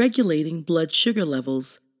 regulating blood sugar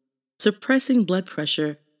levels, suppressing blood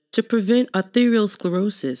pressure to prevent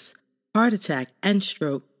arteriosclerosis, heart attack, and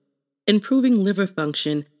stroke, improving liver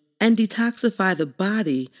function and detoxify the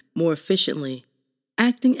body more efficiently,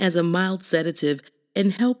 acting as a mild sedative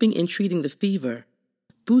and helping in treating the fever,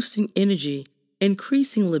 boosting energy,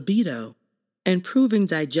 increasing libido, improving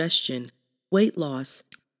digestion, weight loss,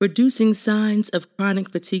 reducing signs of chronic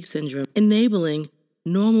fatigue syndrome, enabling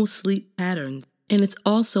normal sleep patterns, and it's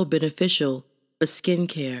also beneficial for skin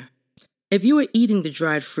care. If you are eating the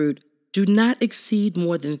dried fruit, do not exceed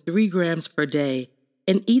more than 3 grams per day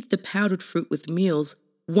and eat the powdered fruit with meals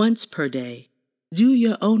once per day. Do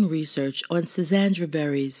your own research on Schisandra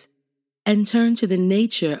berries and turn to the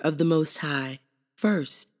nature of the Most High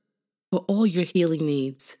first for all your healing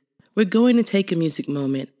needs. We're going to take a music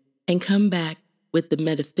moment and come back with the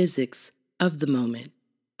metaphysics of the moment.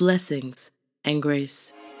 Blessings and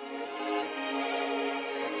grace.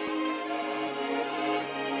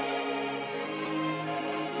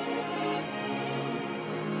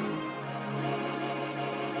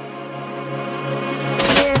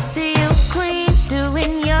 Here's to you, queen,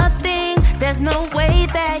 doing your thing. There's no way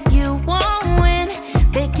that you won't win.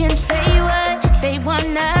 They can say what they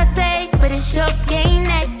wanna say, but it's your game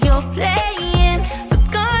that you're playing. So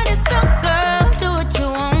go on and stop, girl, do what you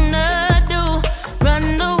wanna do.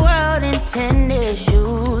 Run the world in tennis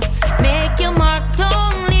shoes. Make your mark,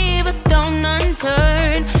 don't leave a stone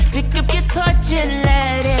unturned. Pick up your torch and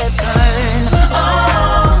let it burn. Oh,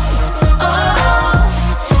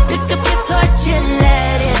 oh, pick up your torch and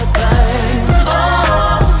let it burn.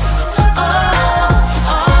 Oh, oh,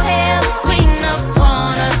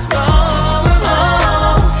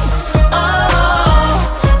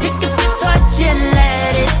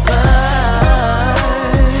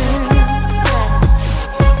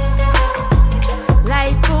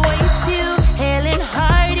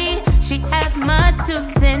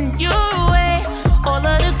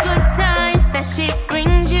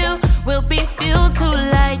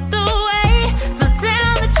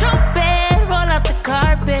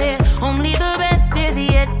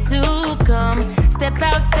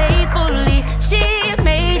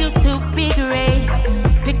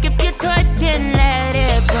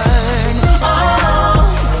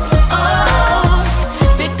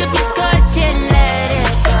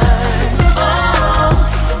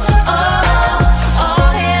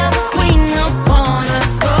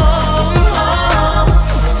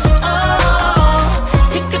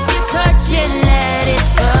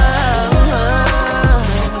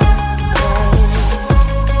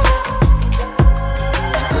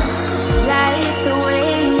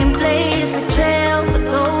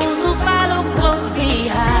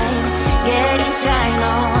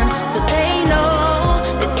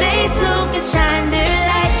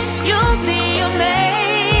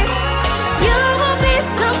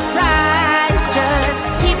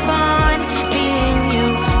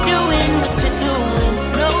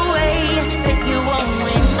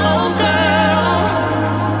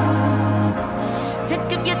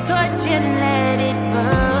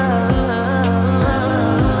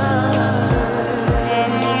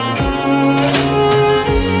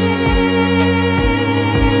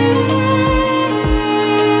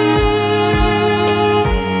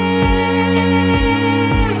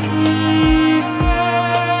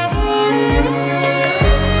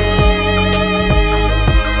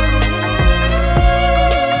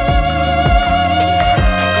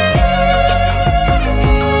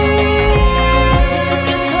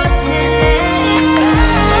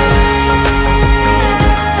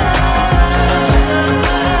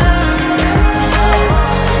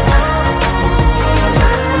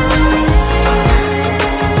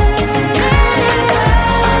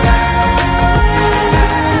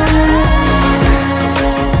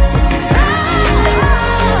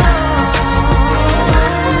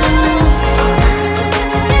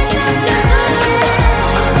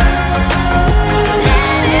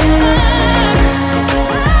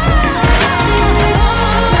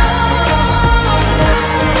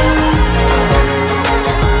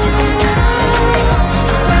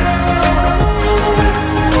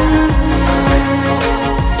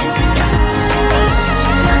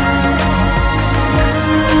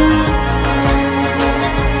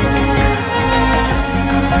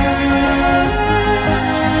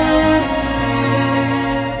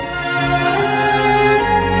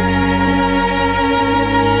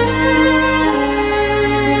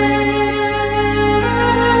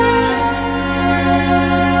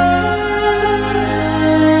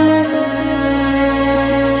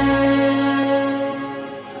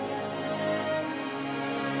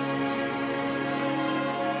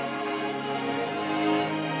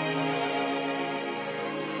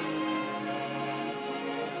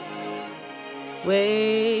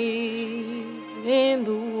 Wade in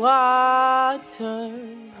the water.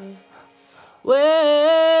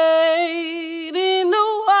 Wade in the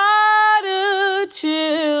water,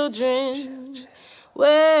 children.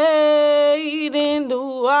 Wade in the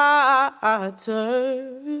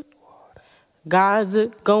water. God's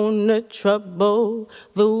gonna trouble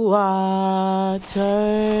the water.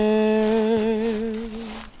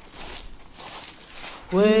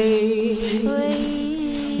 Wade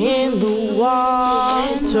in the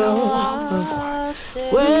water.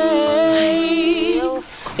 Wade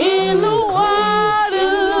in the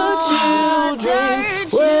water, children.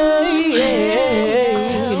 Wade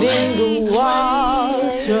in the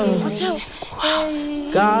water.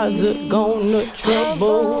 God's gonna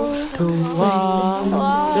trouble the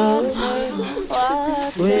water.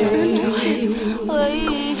 Wade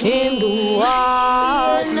in the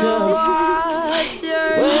water.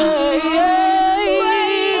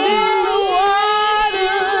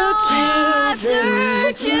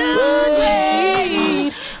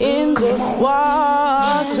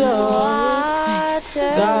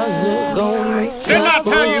 Didn't I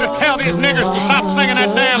tell you to tell these niggers to stop singing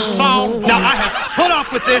that damn song? Now, I have put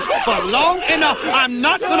up with this for long enough. I'm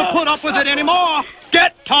not going to put up with it anymore.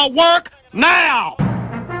 Get to work now!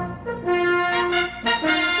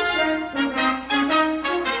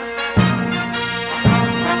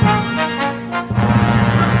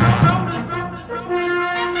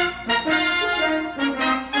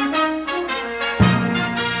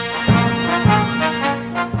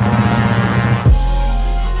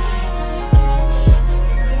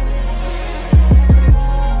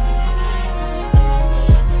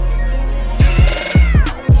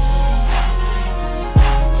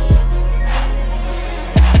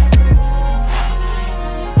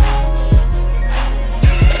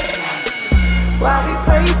 Why we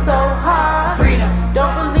pray so hard? Freedom.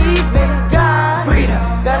 Don't believe in God. Freedom.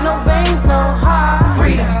 Got no veins, no heart.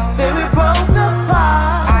 Freedom. Spirit broke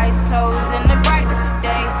apart. Eyes closed in the brightness of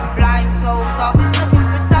day. Blind souls always looking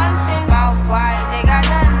for something. Mouth wide, they got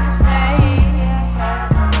nothing to say.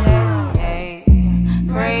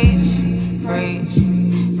 Preach, preach,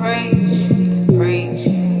 preach, preach,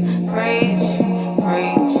 preach,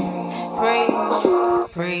 preach, preach,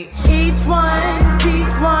 preach. Each one, teach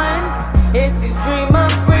one. If you dream of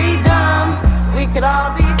freedom, we could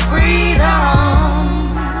all be freedom.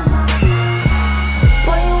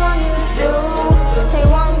 What you want me to do? They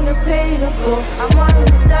want me to pay the fool. I want you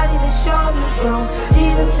to study to show me through.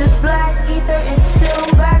 Jesus is black, ether is still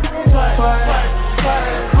back to twerk. $1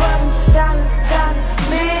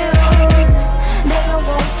 bills. They don't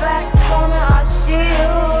want facts forming our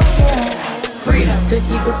shield. Freedom to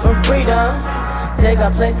keep us from freedom. Take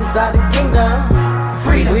our places out of the kingdom.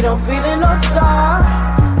 Freedom. We don't feel it nor star.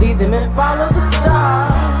 Lead them and follow the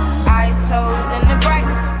stars. Eyes closed in the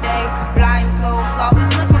brightness of day. Blind souls always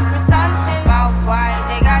looking for something. Mouth wide,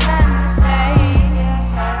 they got nothing to say.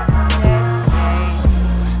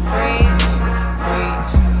 Preach,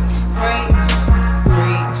 preach, preach,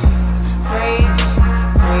 preach, preach, preach,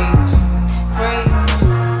 preach,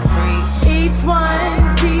 preach. Each one,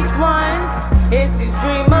 teach one. If you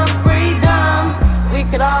dream of freedom, we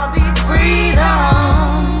could all be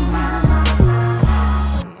freedom.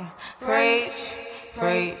 Preach,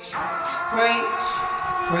 preach, preach,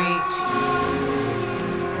 preach.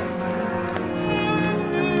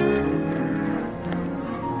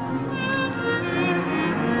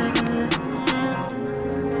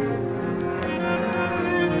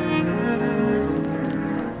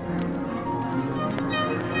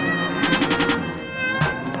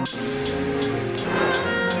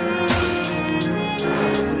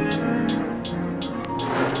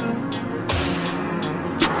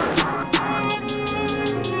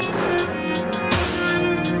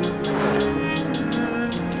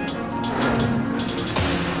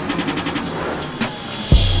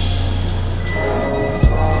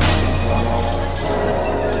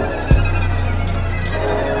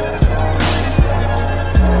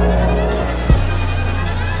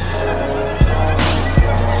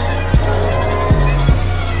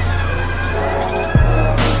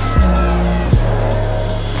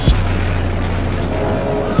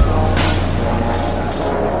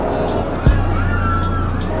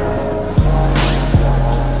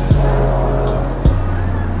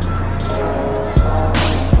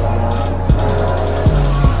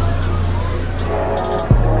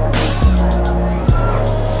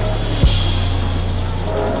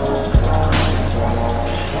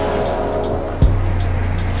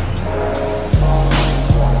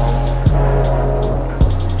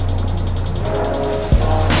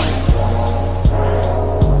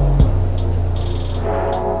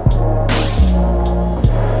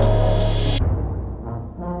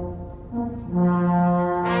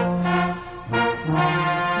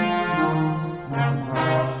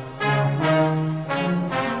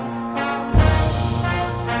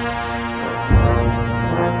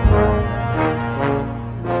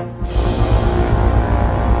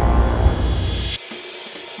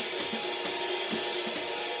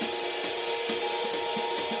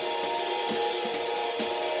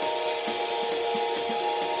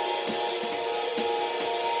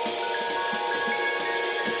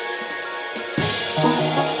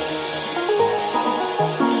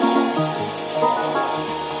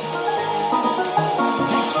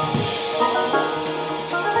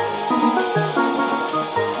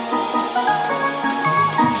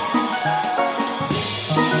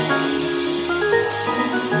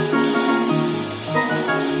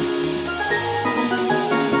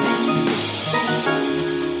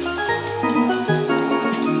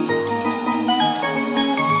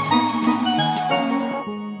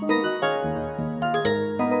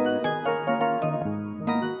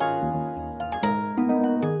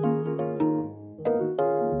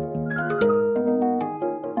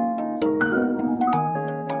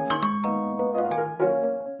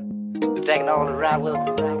 taking all the ride with me.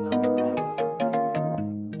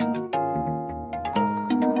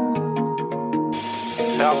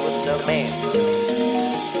 Talk with another man.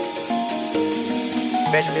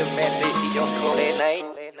 Especially if a man says he don't call that name.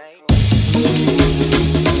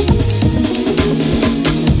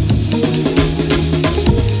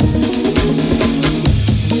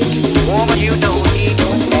 Woman, you know he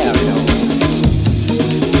don't have it all.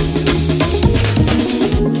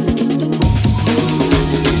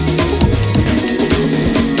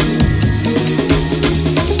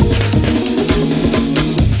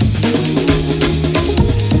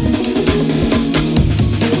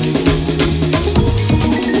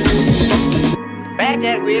 Back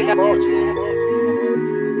that wig I bought you.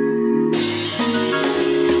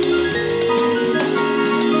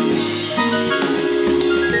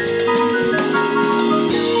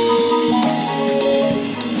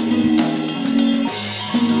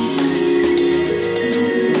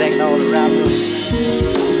 Taking all the ride with me.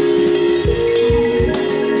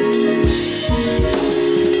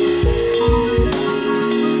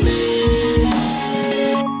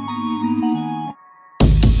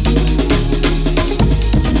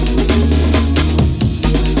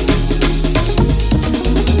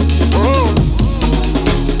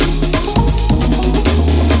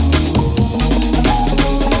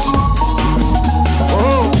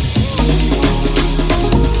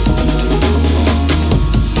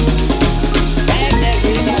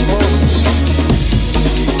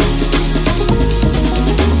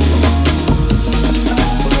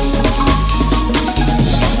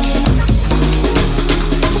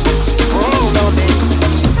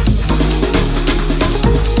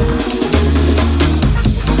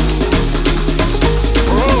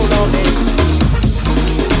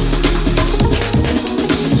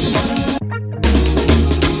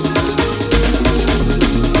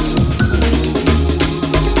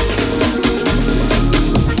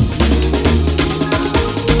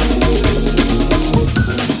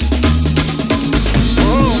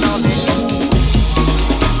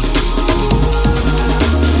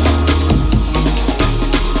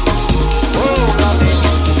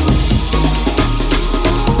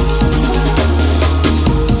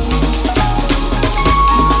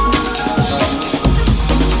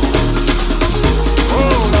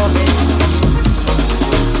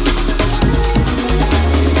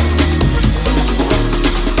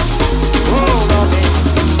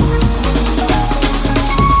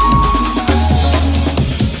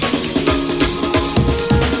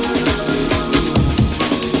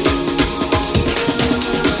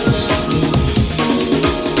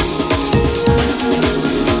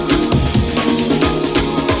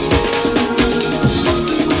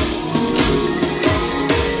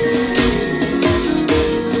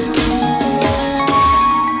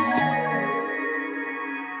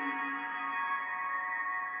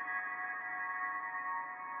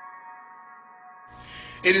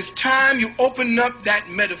 It is time you open up that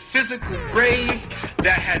metaphysical grave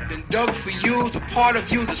that had been dug for you, the part of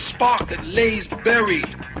you, the spark that lays buried.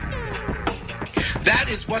 That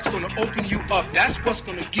is what's going to open you up. That's what's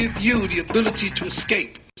going to give you the ability to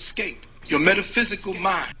escape your metaphysical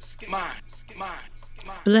mind.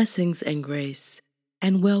 Blessings and grace,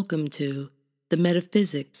 and welcome to the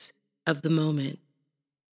metaphysics of the moment.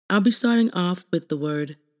 I'll be starting off with the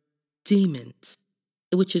word demons,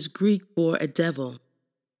 which is Greek for a devil.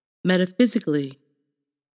 Metaphysically,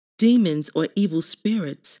 demons or evil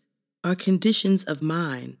spirits are conditions of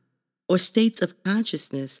mind or states of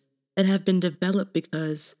consciousness that have been developed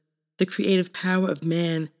because the creative power of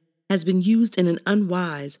man has been used in an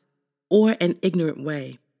unwise or an ignorant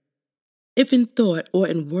way. If in thought or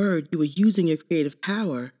in word you are using your creative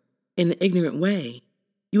power in an ignorant way,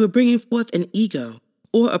 you are bringing forth an ego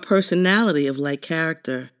or a personality of like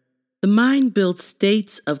character. The mind builds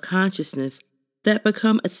states of consciousness that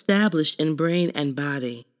become established in brain and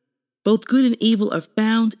body. Both good and evil are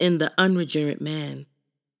found in the unregenerate man,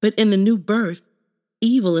 but in the new birth,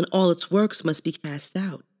 evil in all its works must be cast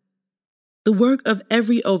out. The work of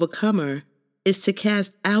every overcomer is to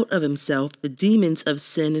cast out of himself the demons of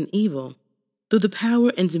sin and evil through the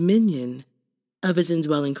power and dominion of his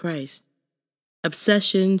indwelling Christ.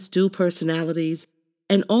 Obsessions, dual personalities,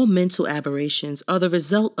 and all mental aberrations are the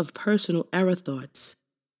result of personal error thoughts,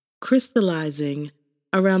 crystallizing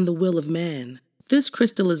around the will of man. This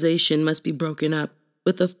crystallization must be broken up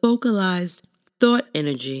with a focalized thought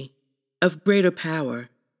energy of greater power,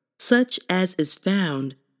 such as is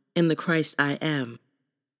found in the Christ I Am.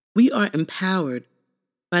 We are empowered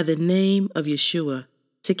by the name of Yeshua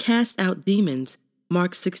to cast out demons,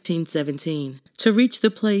 Mark 16:17, to reach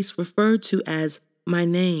the place referred to as my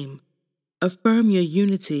name. Affirm your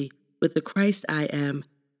unity with the Christ I am,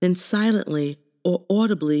 then silently or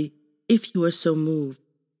audibly, if you are so moved,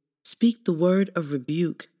 speak the word of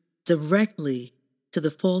rebuke directly to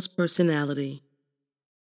the false personality.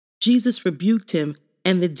 Jesus rebuked him,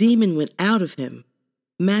 and the demon went out of him.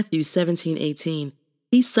 Matthew 17:18.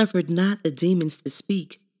 He suffered not the demons to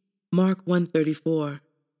speak. Mark 1:34.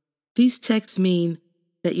 These texts mean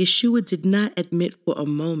that Yeshua did not admit for a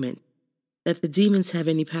moment that the demons have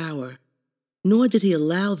any power, nor did he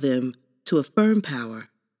allow them to affirm power,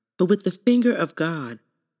 but with the finger of God,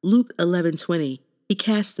 Luke 11:20, he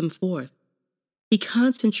cast them forth. He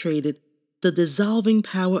concentrated the dissolving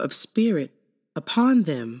power of spirit upon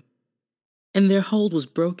them, and their hold was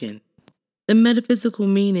broken. The metaphysical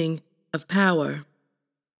meaning of power: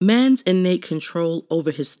 man's innate control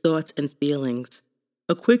over his thoughts and feelings,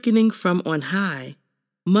 a quickening from on high,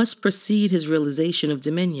 must precede his realization of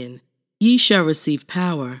dominion. Ye shall receive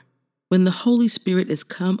power when the Holy Spirit is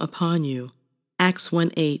come upon you. Acts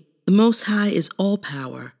 1:8. The Most High is all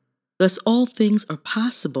power, thus all things are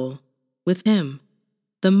possible with him.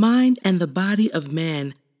 The mind and the body of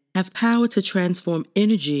man have power to transform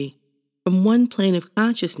energy from one plane of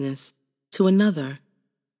consciousness to another.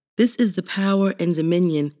 This is the power and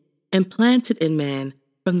dominion implanted in man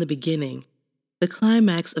from the beginning. The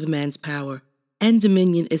climax of man's power and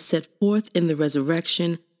dominion is set forth in the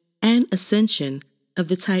resurrection and ascension of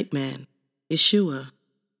the type man, Yeshua.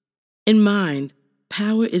 In mind,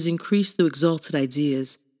 power is increased through exalted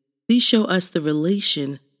ideas. These show us the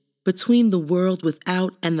relation between the world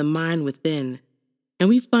without and the mind within, and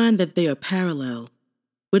we find that they are parallel.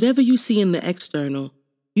 Whatever you see in the external,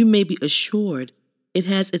 you may be assured it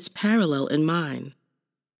has its parallel in mind.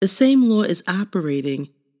 The same law is operating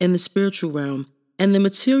in the spiritual realm and the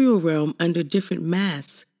material realm under different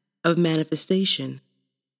masks of manifestation.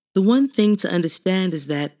 The one thing to understand is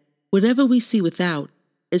that whatever we see without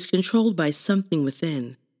is controlled by something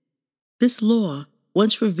within. This law,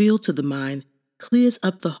 once revealed to the mind, clears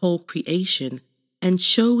up the whole creation and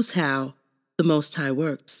shows how the Most High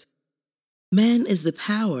works. Man is the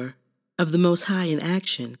power of the Most High in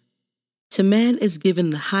action. To man is given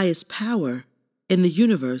the highest power in the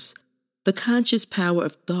universe, the conscious power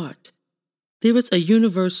of thought. There is a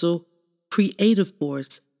universal creative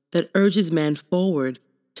force that urges man forward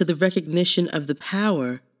to the recognition of the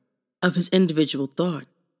power of his individual thought.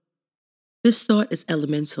 This thought is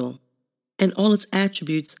elemental, and all its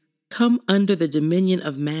attributes come under the dominion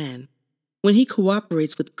of man. When he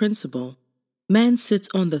cooperates with principle, man sits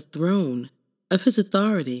on the throne of his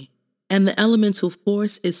authority, and the elemental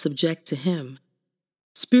force is subject to him.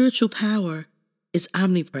 Spiritual power is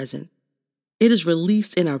omnipresent. It is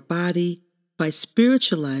released in our body by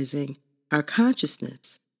spiritualizing our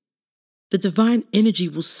consciousness. The divine energy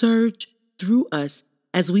will surge through us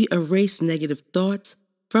as we erase negative thoughts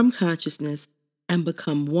from consciousness and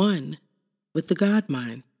become one with the God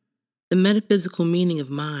mind. The metaphysical meaning of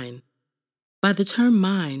mind. By the term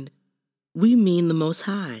mind, we mean the Most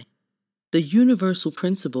High, the universal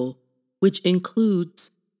principle which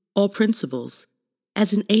includes all principles.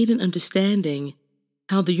 As an aid in understanding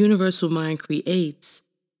how the universal mind creates,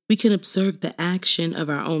 we can observe the action of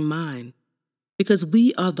our own mind, because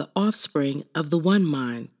we are the offspring of the one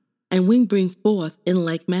mind, and we bring forth in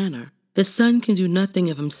like manner. The Son can do nothing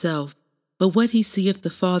of himself, but what he seeth the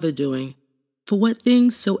Father doing. For what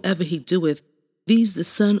things soever he doeth, these the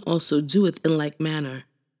Son also doeth in like manner.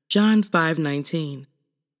 John 5:19.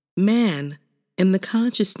 Man, in the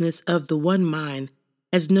consciousness of the one mind,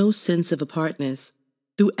 has no sense of apartness.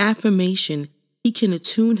 Through affirmation, he can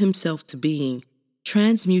attune himself to being,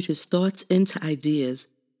 transmute his thoughts into ideas,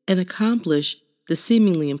 and accomplish the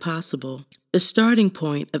seemingly impossible. The starting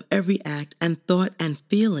point of every act and thought and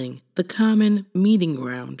feeling, the common meeting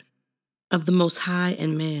ground of the Most High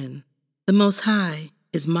and man. The Most High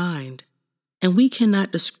is mind, and we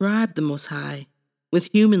cannot describe the Most High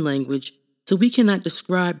with human language, so we cannot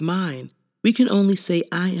describe mind. We can only say,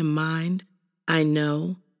 I am mind, I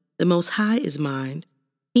know, the Most High is mind,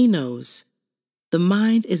 he knows. The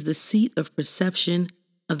mind is the seat of perception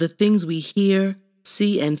of the things we hear,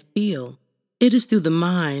 see, and feel. It is through the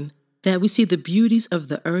mind that we see the beauties of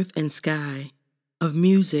the earth and sky, of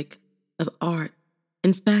music, of art,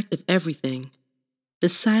 in fact, of everything. The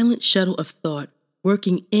silent shuttle of thought,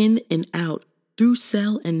 working in and out through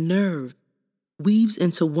cell and nerve, weaves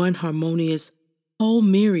into one harmonious, whole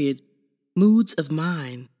myriad moods of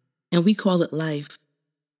mind, and we call it life.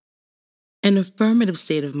 An affirmative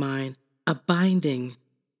state of mind, a binding,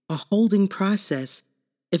 a holding process.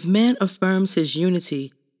 If man affirms his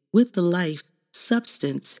unity with the life,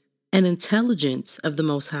 substance, and intelligence of the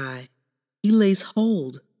Most High, he lays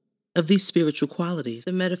hold of these spiritual qualities.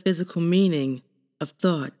 The metaphysical meaning of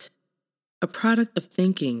thought, a product of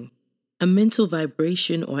thinking, a mental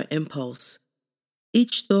vibration or impulse.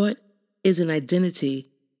 Each thought is an identity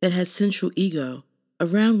that has central ego,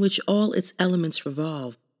 around which all its elements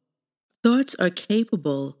revolve. Thoughts are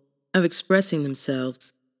capable of expressing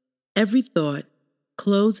themselves. Every thought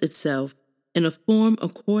clothes itself in a form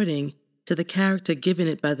according to the character given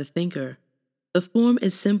it by the thinker. The form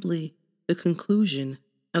is simply the conclusion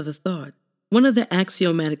of the thought. One of the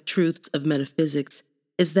axiomatic truths of metaphysics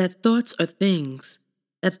is that thoughts are things,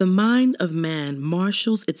 that the mind of man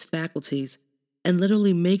marshals its faculties and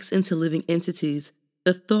literally makes into living entities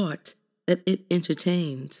the thought that it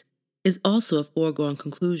entertains, is also a foregone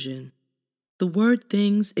conclusion. The word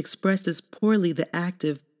things expresses poorly the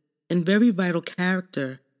active and very vital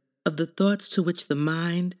character of the thoughts to which the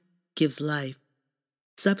mind gives life,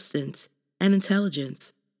 substance, and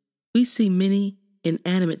intelligence. We see many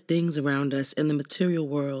inanimate things around us in the material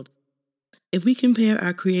world. If we compare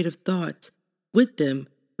our creative thoughts with them,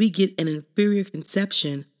 we get an inferior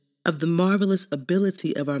conception of the marvelous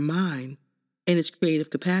ability of our mind and its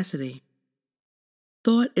creative capacity.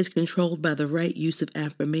 Thought is controlled by the right use of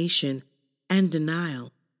affirmation and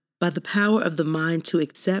denial, by the power of the mind to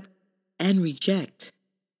accept and reject.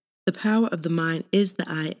 The power of the mind is the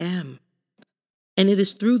I am, and it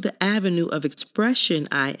is through the avenue of expression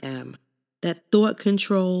I am that thought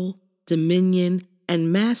control, dominion,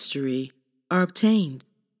 and mastery are obtained.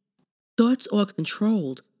 Thoughts are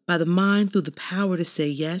controlled by the mind through the power to say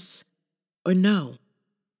yes or no.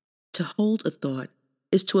 To hold a thought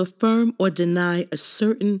is to affirm or deny a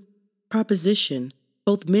certain proposition,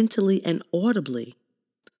 both mentally and audibly,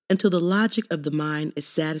 until the logic of the mind is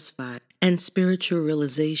satisfied and spiritual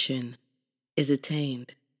realization is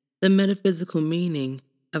attained. The metaphysical meaning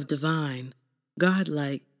of divine,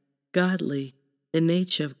 godlike, godly, the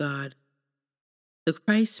nature of God. The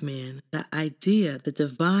Christ man, the idea, the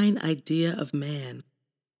divine idea of man.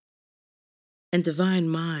 And divine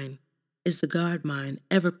mind is the God mind,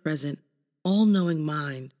 ever-present, all-knowing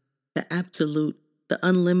mind, the absolute, the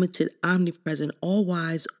unlimited, omnipresent,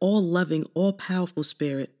 all-wise, all-loving, all-powerful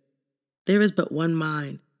spirit. There is but one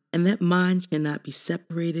mind, and that mind cannot be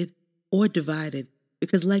separated or divided,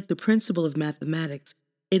 because like the principle of mathematics,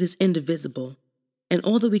 it is indivisible. And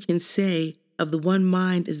all that we can say of the one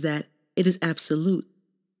mind is that it is absolute,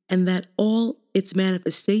 and that all its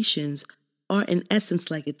manifestations are in essence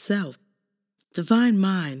like itself. Divine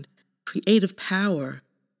mind, creative power,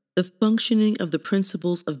 the functioning of the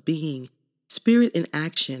principles of being, spirit in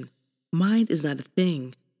action. Mind is not a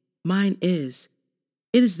thing. Mind is.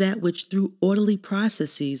 It is that which through orderly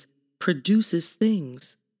processes produces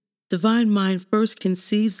things. Divine mind first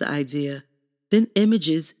conceives the idea, then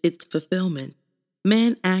images its fulfillment.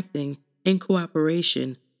 Man acting in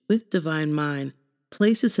cooperation with divine mind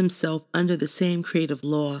places himself under the same creative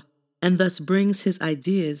law and thus brings his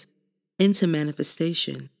ideas into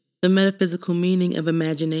manifestation. The metaphysical meaning of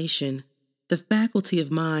imagination, the faculty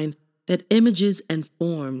of mind that images and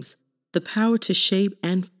forms, the power to shape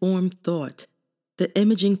and form thought. The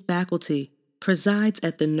imaging faculty presides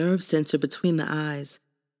at the nerve center between the eyes.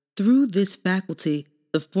 Through this faculty,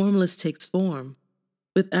 the formless takes form.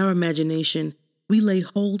 With our imagination, we lay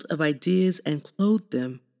hold of ideas and clothe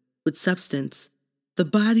them with substance. The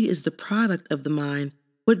body is the product of the mind.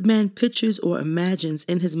 What man pictures or imagines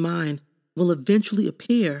in his mind will eventually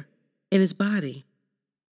appear in his body.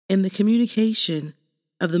 In the communication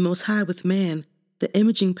of the Most High with man, the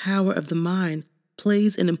imaging power of the mind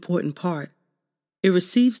plays an important part. It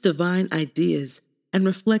receives divine ideas and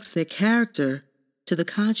reflects their character to the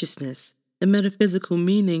consciousness. The metaphysical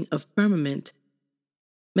meaning of firmament.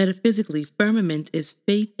 Metaphysically, firmament is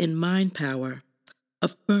faith in mind power, a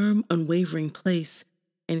firm, unwavering place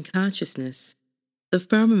in consciousness. The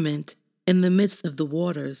firmament in the midst of the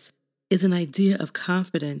waters is an idea of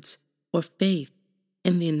confidence or faith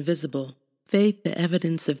in the invisible. Faith, the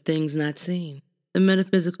evidence of things not seen. The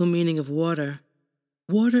metaphysical meaning of water.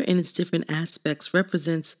 Water in its different aspects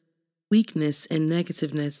represents weakness and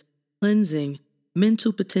negativeness, cleansing,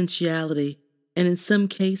 mental potentiality, and in some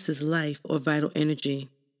cases life or vital energy.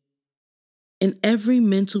 In every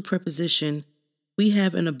mental preposition, we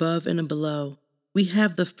have an above and a below. We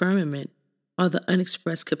have the firmament, or the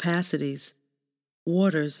unexpressed capacities,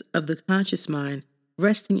 waters of the conscious mind,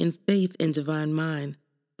 resting in faith in divine mind.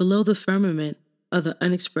 Below the firmament are the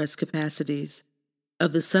unexpressed capacities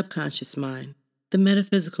of the subconscious mind. The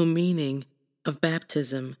metaphysical meaning of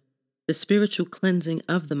baptism, the spiritual cleansing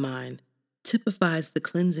of the mind, typifies the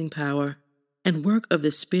cleansing power and work of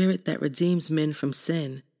the Spirit that redeems men from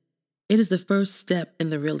sin. It is the first step in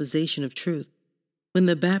the realization of truth. when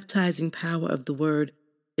the baptizing power of the Word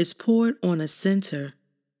is poured on a center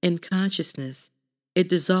in consciousness, it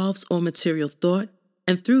dissolves all material thought,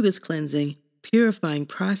 and through this cleansing, purifying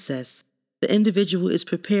process, the individual is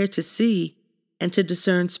prepared to see and to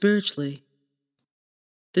discern spiritually.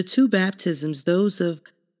 The two baptisms, those of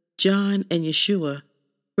John and Yeshua,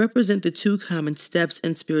 represent the two common steps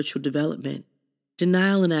in spiritual development: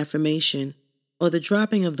 denial and affirmation, or the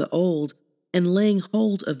dropping of the old and laying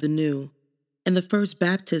hold of the new. In the first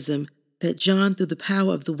baptism, that John, through the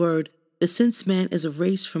power of the Word, the sense man is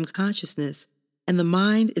erased from consciousness, and the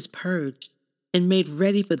mind is purged and made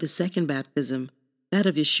ready for the second baptism, that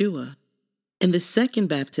of Yeshua. In the second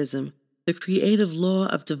baptism, the creative law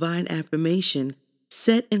of divine affirmation,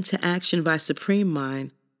 set into action by Supreme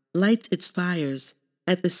Mind, lights its fires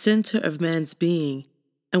at the center of man's being,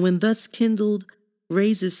 and when thus kindled,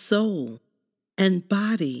 raises soul and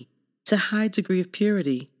body to high degree of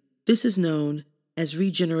purity. This is known as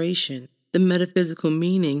regeneration, the metaphysical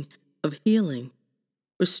meaning of healing,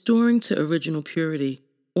 restoring to original purity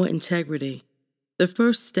or integrity. The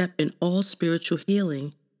first step in all spiritual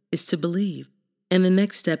healing is to believe, and the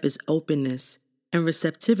next step is openness and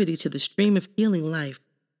receptivity to the stream of healing life.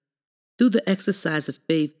 Through the exercise of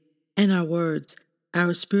faith and our words,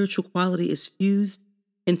 our spiritual quality is fused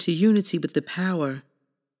into unity with the power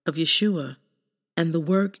of Yeshua, and the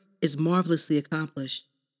work is marvelously accomplished.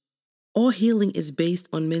 All healing is based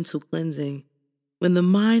on mental cleansing. When the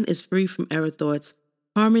mind is free from error thoughts,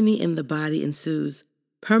 harmony in the body ensues.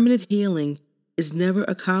 Permanent healing is never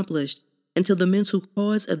accomplished until the mental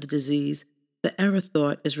cause of the disease, the error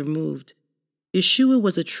thought, is removed. Yeshua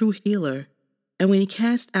was a true healer, and when he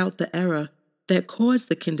cast out the error that caused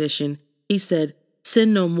the condition, he said,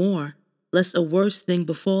 "Sin no more, lest a worse thing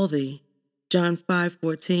befall thee." John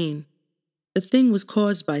 5:14. The thing was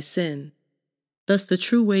caused by sin. Thus the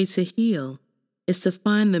true way to heal is to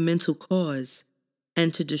find the mental cause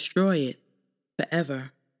and to destroy it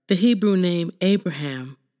forever. The Hebrew name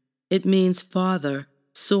Abraham, it means father,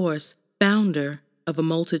 source, founder of a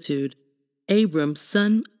multitude. Abram,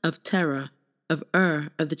 son of Terah, of Ur,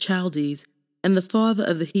 of the Chaldees, and the father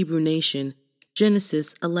of the Hebrew nation.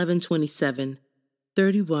 Genesis 11:27,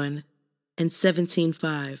 31, and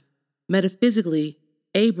 17:5. Metaphysically,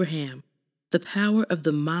 Abraham, the power of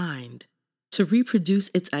the mind to reproduce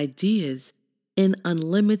its ideas in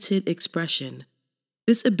unlimited expression.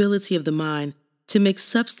 This ability of the mind to make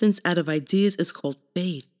substance out of ideas is called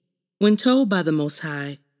faith. When told by the Most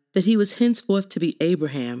High that he was henceforth to be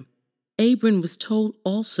Abraham, Abram was told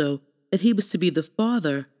also that he was to be the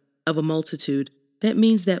father of a multitude. That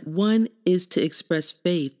means that one is to express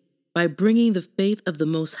faith by bringing the faith of the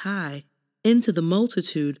Most High into the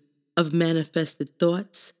multitude of manifested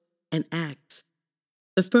thoughts and acts.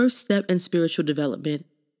 The first step in spiritual development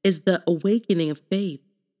is the awakening of faith,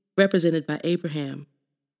 represented by Abraham.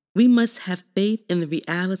 We must have faith in the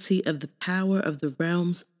reality of the power of the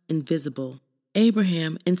realms invisible.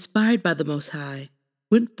 Abraham, inspired by the Most High,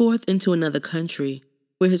 went forth into another country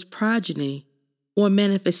where his progeny or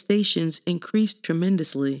manifestations increased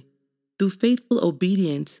tremendously. Through faithful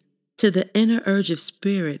obedience to the inner urge of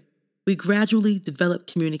spirit, we gradually develop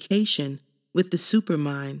communication with the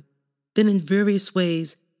supermind. Then in various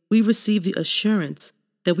ways, we receive the assurance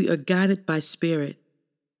that we are guided by spirit.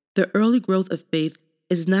 The early growth of faith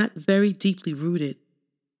is not very deeply rooted.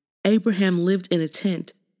 Abraham lived in a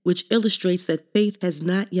tent, which illustrates that faith has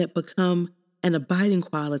not yet become an abiding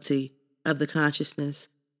quality of the consciousness.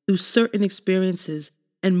 Through certain experiences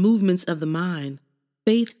and movements of the mind,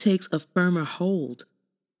 faith takes a firmer hold.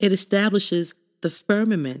 It establishes the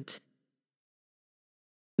firmament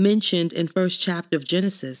mentioned in first chapter of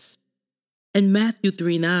Genesis. In Matthew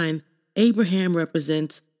 3:9, Abraham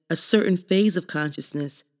represents a certain phase of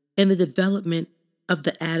consciousness in the development of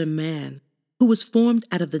the Adam man, who was formed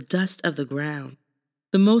out of the dust of the ground.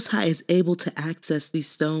 The Most High is able to access these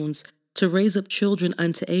stones to raise up children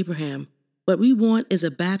unto Abraham. What we want is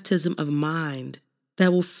a baptism of mind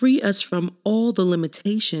that will free us from all the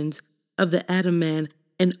limitations of the Adam man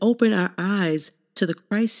and open our eyes to the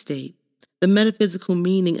Christ state, the metaphysical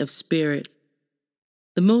meaning of spirit.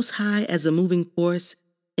 The Most High as a moving force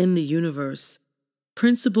in the universe,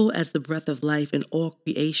 principle as the breath of life in all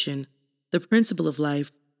creation, the principle of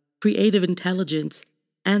life, creative intelligence,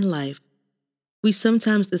 and life. We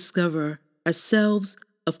sometimes discover ourselves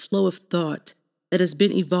a flow of thought that has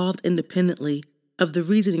been evolved independently of the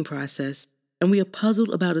reasoning process, and we are puzzled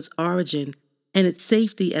about its origin and its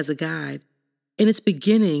safety as a guide. In its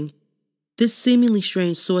beginning, this seemingly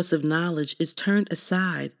strange source of knowledge is turned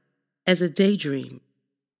aside as a daydream.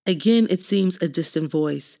 Again, it seems a distant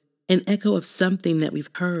voice, an echo of something that we've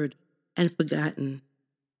heard, and forgotten.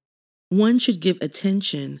 One should give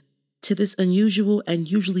attention to this unusual and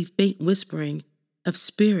usually faint whispering of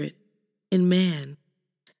spirit in man.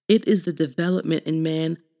 It is the development in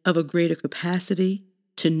man of a greater capacity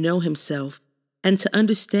to know himself and to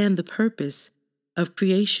understand the purpose of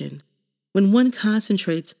creation. When one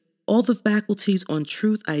concentrates all the faculties on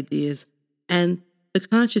truth ideas and the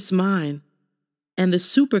conscious mind and the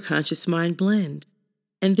superconscious mind blend,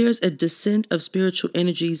 and there's a descent of spiritual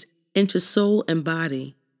energies into soul and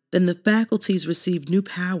body, then the faculties receive new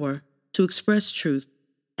power to express truth,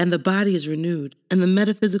 and the body is renewed. And the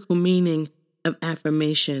metaphysical meaning of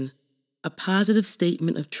affirmation, a positive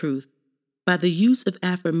statement of truth. By the use of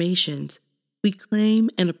affirmations, we claim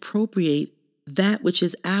and appropriate that which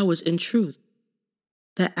is ours in truth.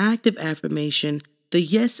 The act of affirmation, the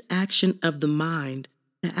yes action of the mind,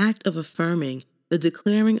 the act of affirming, the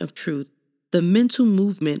declaring of truth, the mental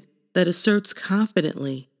movement that asserts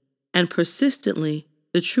confidently and persistently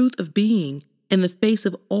the truth of being in the face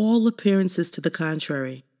of all appearances to the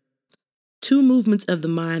contrary. Two movements of the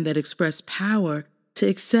mind that express power to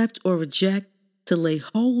accept or reject, to lay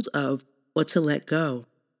hold of, or to let go.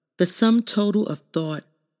 The sum total of thought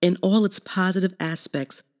in all its positive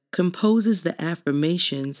aspects composes the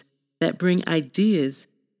affirmations that bring ideas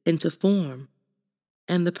into form.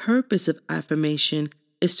 And the purpose of affirmation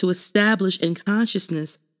is to establish in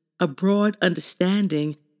consciousness a broad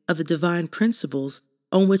understanding of the divine principles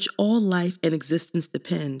on which all life and existence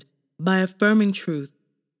depend. By affirming truth,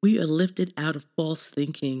 we are lifted out of false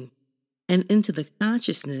thinking and into the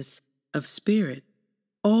consciousness of spirit.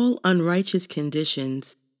 All unrighteous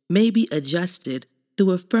conditions may be adjusted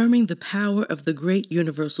through affirming the power of the great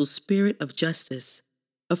universal spirit of justice.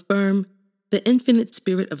 Affirm the infinite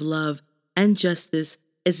spirit of love and justice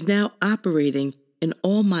is now operating in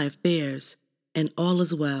all my affairs, and all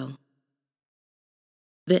is well.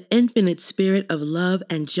 The infinite spirit of love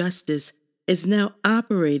and justice is now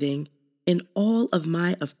operating in all of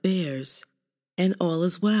my affairs, and all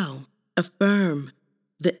is well. Affirm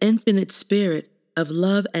the infinite spirit of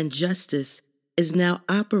love and justice is now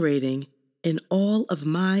operating in all of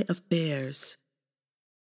my affairs,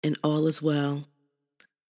 and all is well.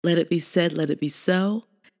 Let it be said, let it be so,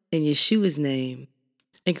 in Yeshua's name.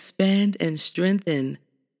 Expand and strengthen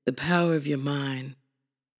the power of your mind.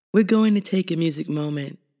 We're going to take a music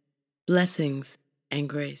moment. Blessings and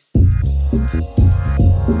grace.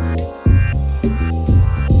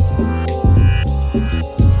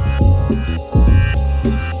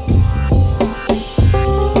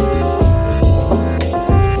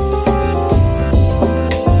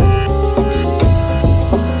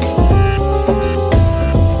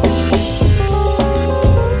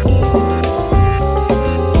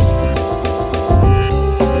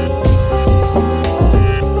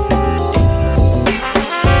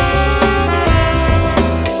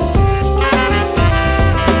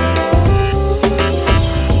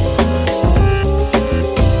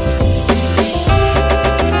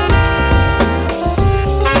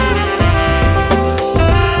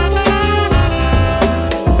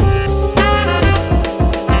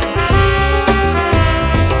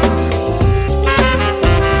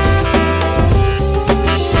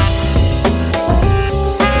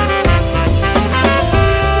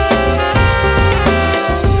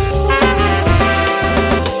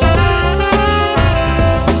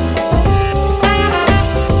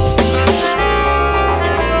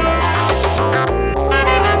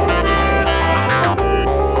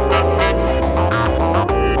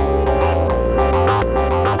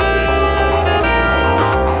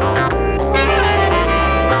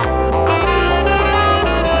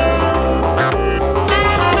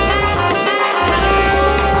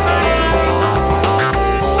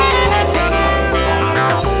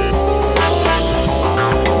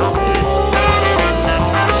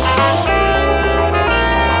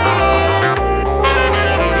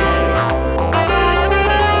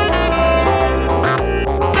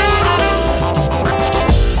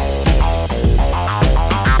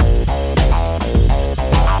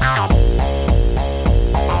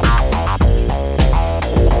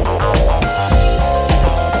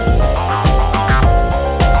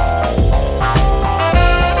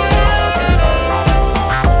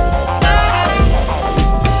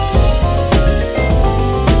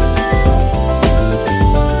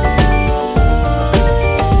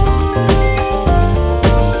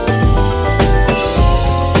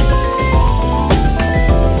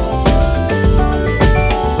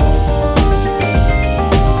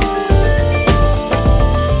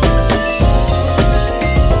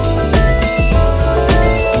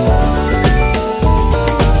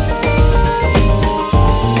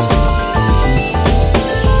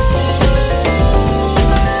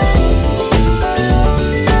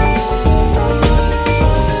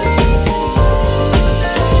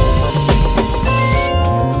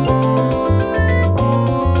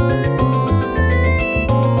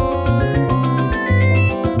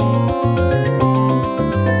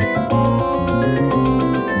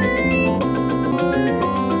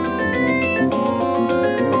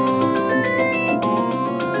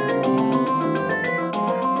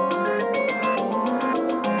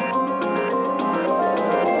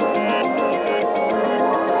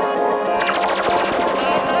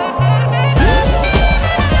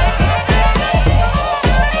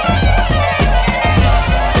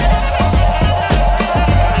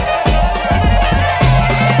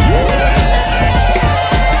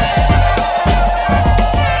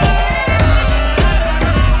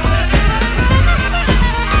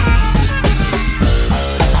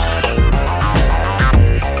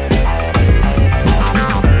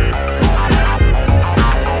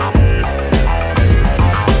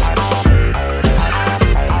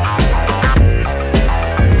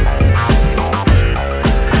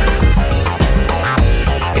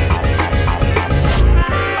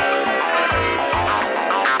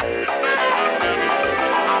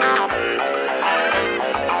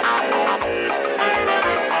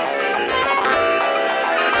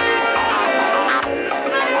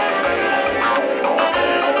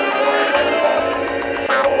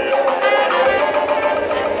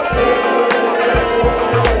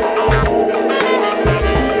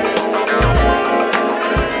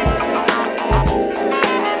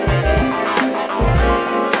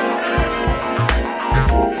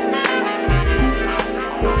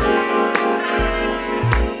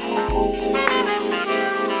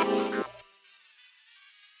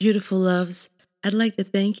 Beautiful loves, I'd like to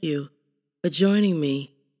thank you for joining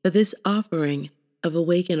me for this offering of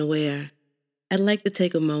Awake and Aware. I'd like to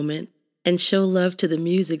take a moment and show love to the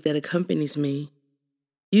music that accompanies me.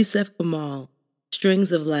 Yusef Kamal,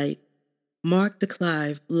 Strings of Light, Mark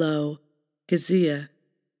DeClive, Low, Kazia,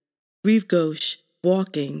 Reeve Ghosh,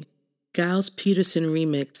 Walking, Giles Peterson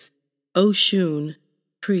Remix, Oshun,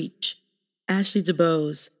 Preach, Ashley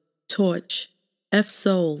DeBose, Torch, F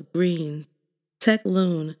Soul, Green, Tech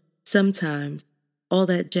Loon, Sometimes, All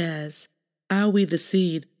That Jazz, I'll We the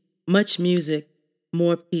Seed, Much Music,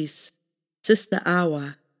 More Peace, Sister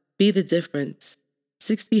Awa, Be the Difference,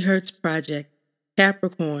 60 Hertz Project,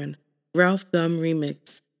 Capricorn, Ralph Gum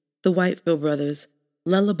Remix, The Whitefield Brothers,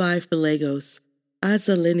 Lullaby for Lagos,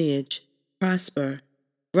 Azza Lineage, Prosper,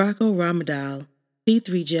 Rocco Ramadal,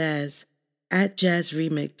 P3 Jazz, At Jazz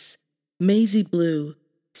Remix, Maisie Blue,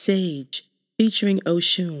 Sage, featuring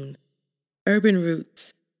Oshun, Urban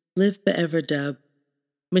Roots, Live Forever Dub,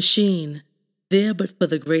 Machine, There But For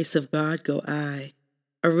the Grace of God Go I,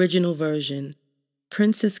 Original Version,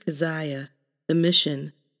 Princess Keziah, The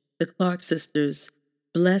Mission, The Clark Sisters,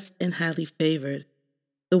 Blessed and Highly Favored,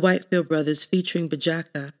 The Whitefield Brothers featuring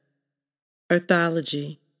Bajaka,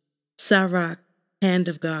 Earthology, Sarak, Hand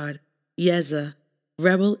of God, Yeza,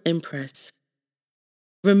 Rebel Empress.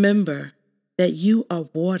 Remember that you are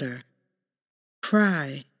water.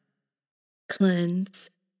 Cry, cleanse,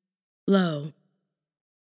 flow.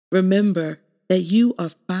 Remember that you are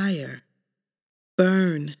fire.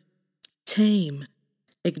 Burn, tame,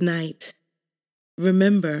 ignite.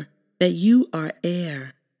 Remember that you are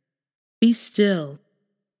air. Be still,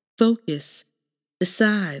 focus,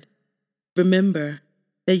 decide. Remember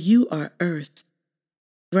that you are earth.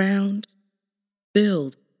 Ground,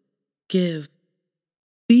 build, give.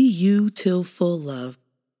 Be you till full love,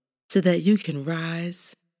 so that you can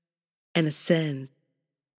rise and ascend.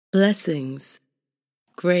 Blessings,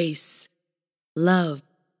 grace, love,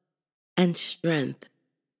 and strength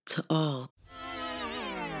to all.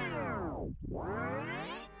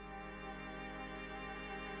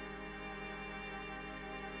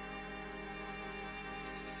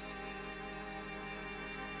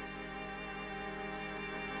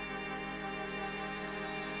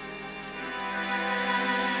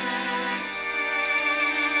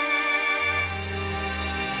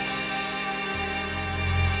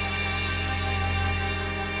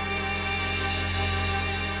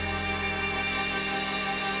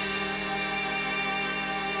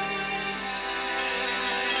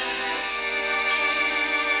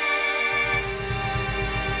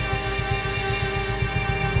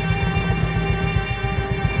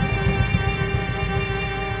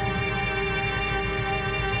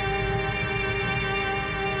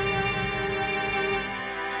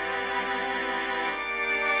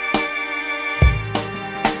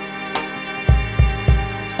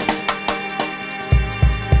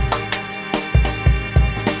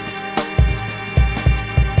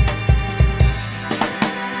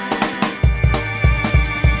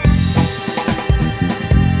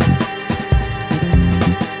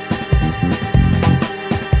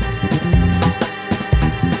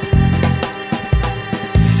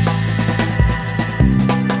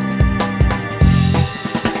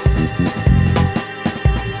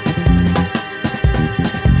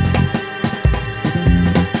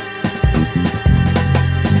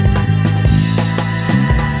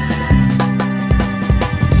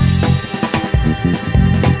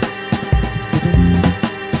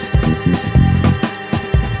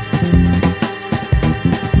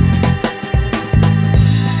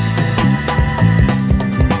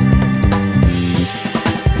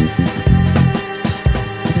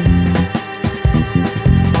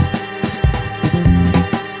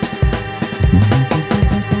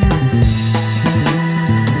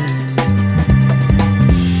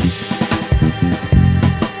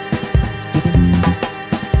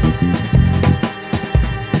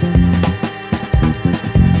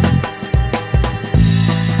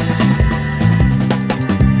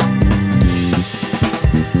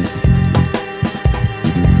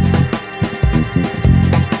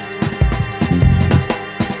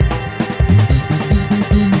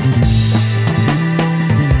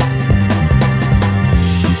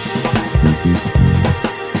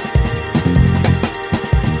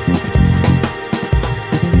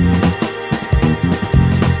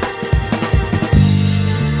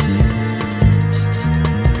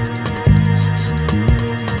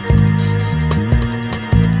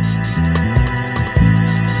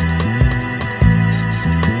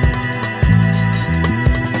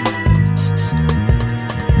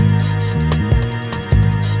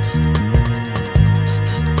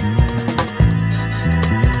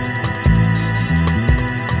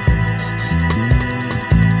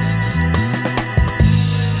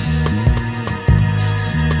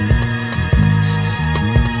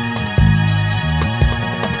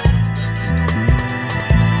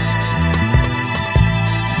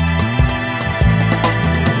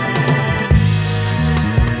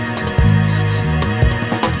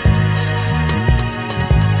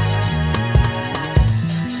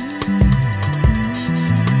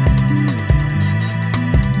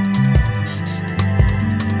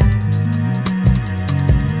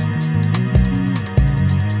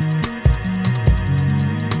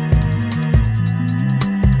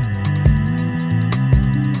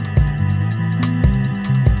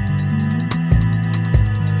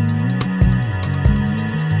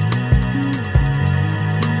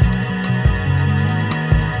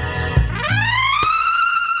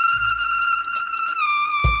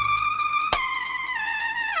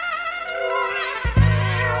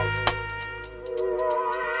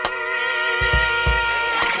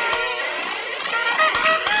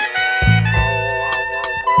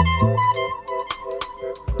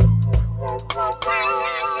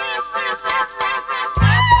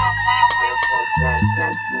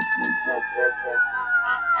 Yes.